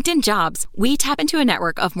 With LinkedIn Jobs, we tap into a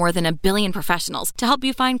network of more than 1 billion professionals to help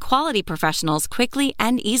you find quality professionals quickly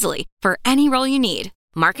and easily for any role you need.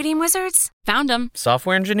 Marketing wizards? Found them.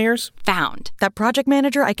 Software engineers? Found. That project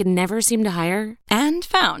manager I could never seem to hire? And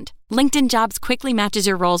found. LinkedIn Jobs quickly matches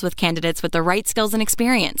your roles with candidates with the right skills and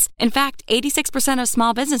experience. In fact, 86% of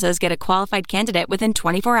small businesses get a qualified candidate within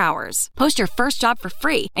 24 hours. Post your first job for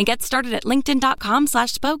free and get started at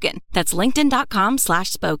linkedin.com/spoken. That's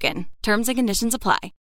linkedin.com/spoken. Terms and conditions apply.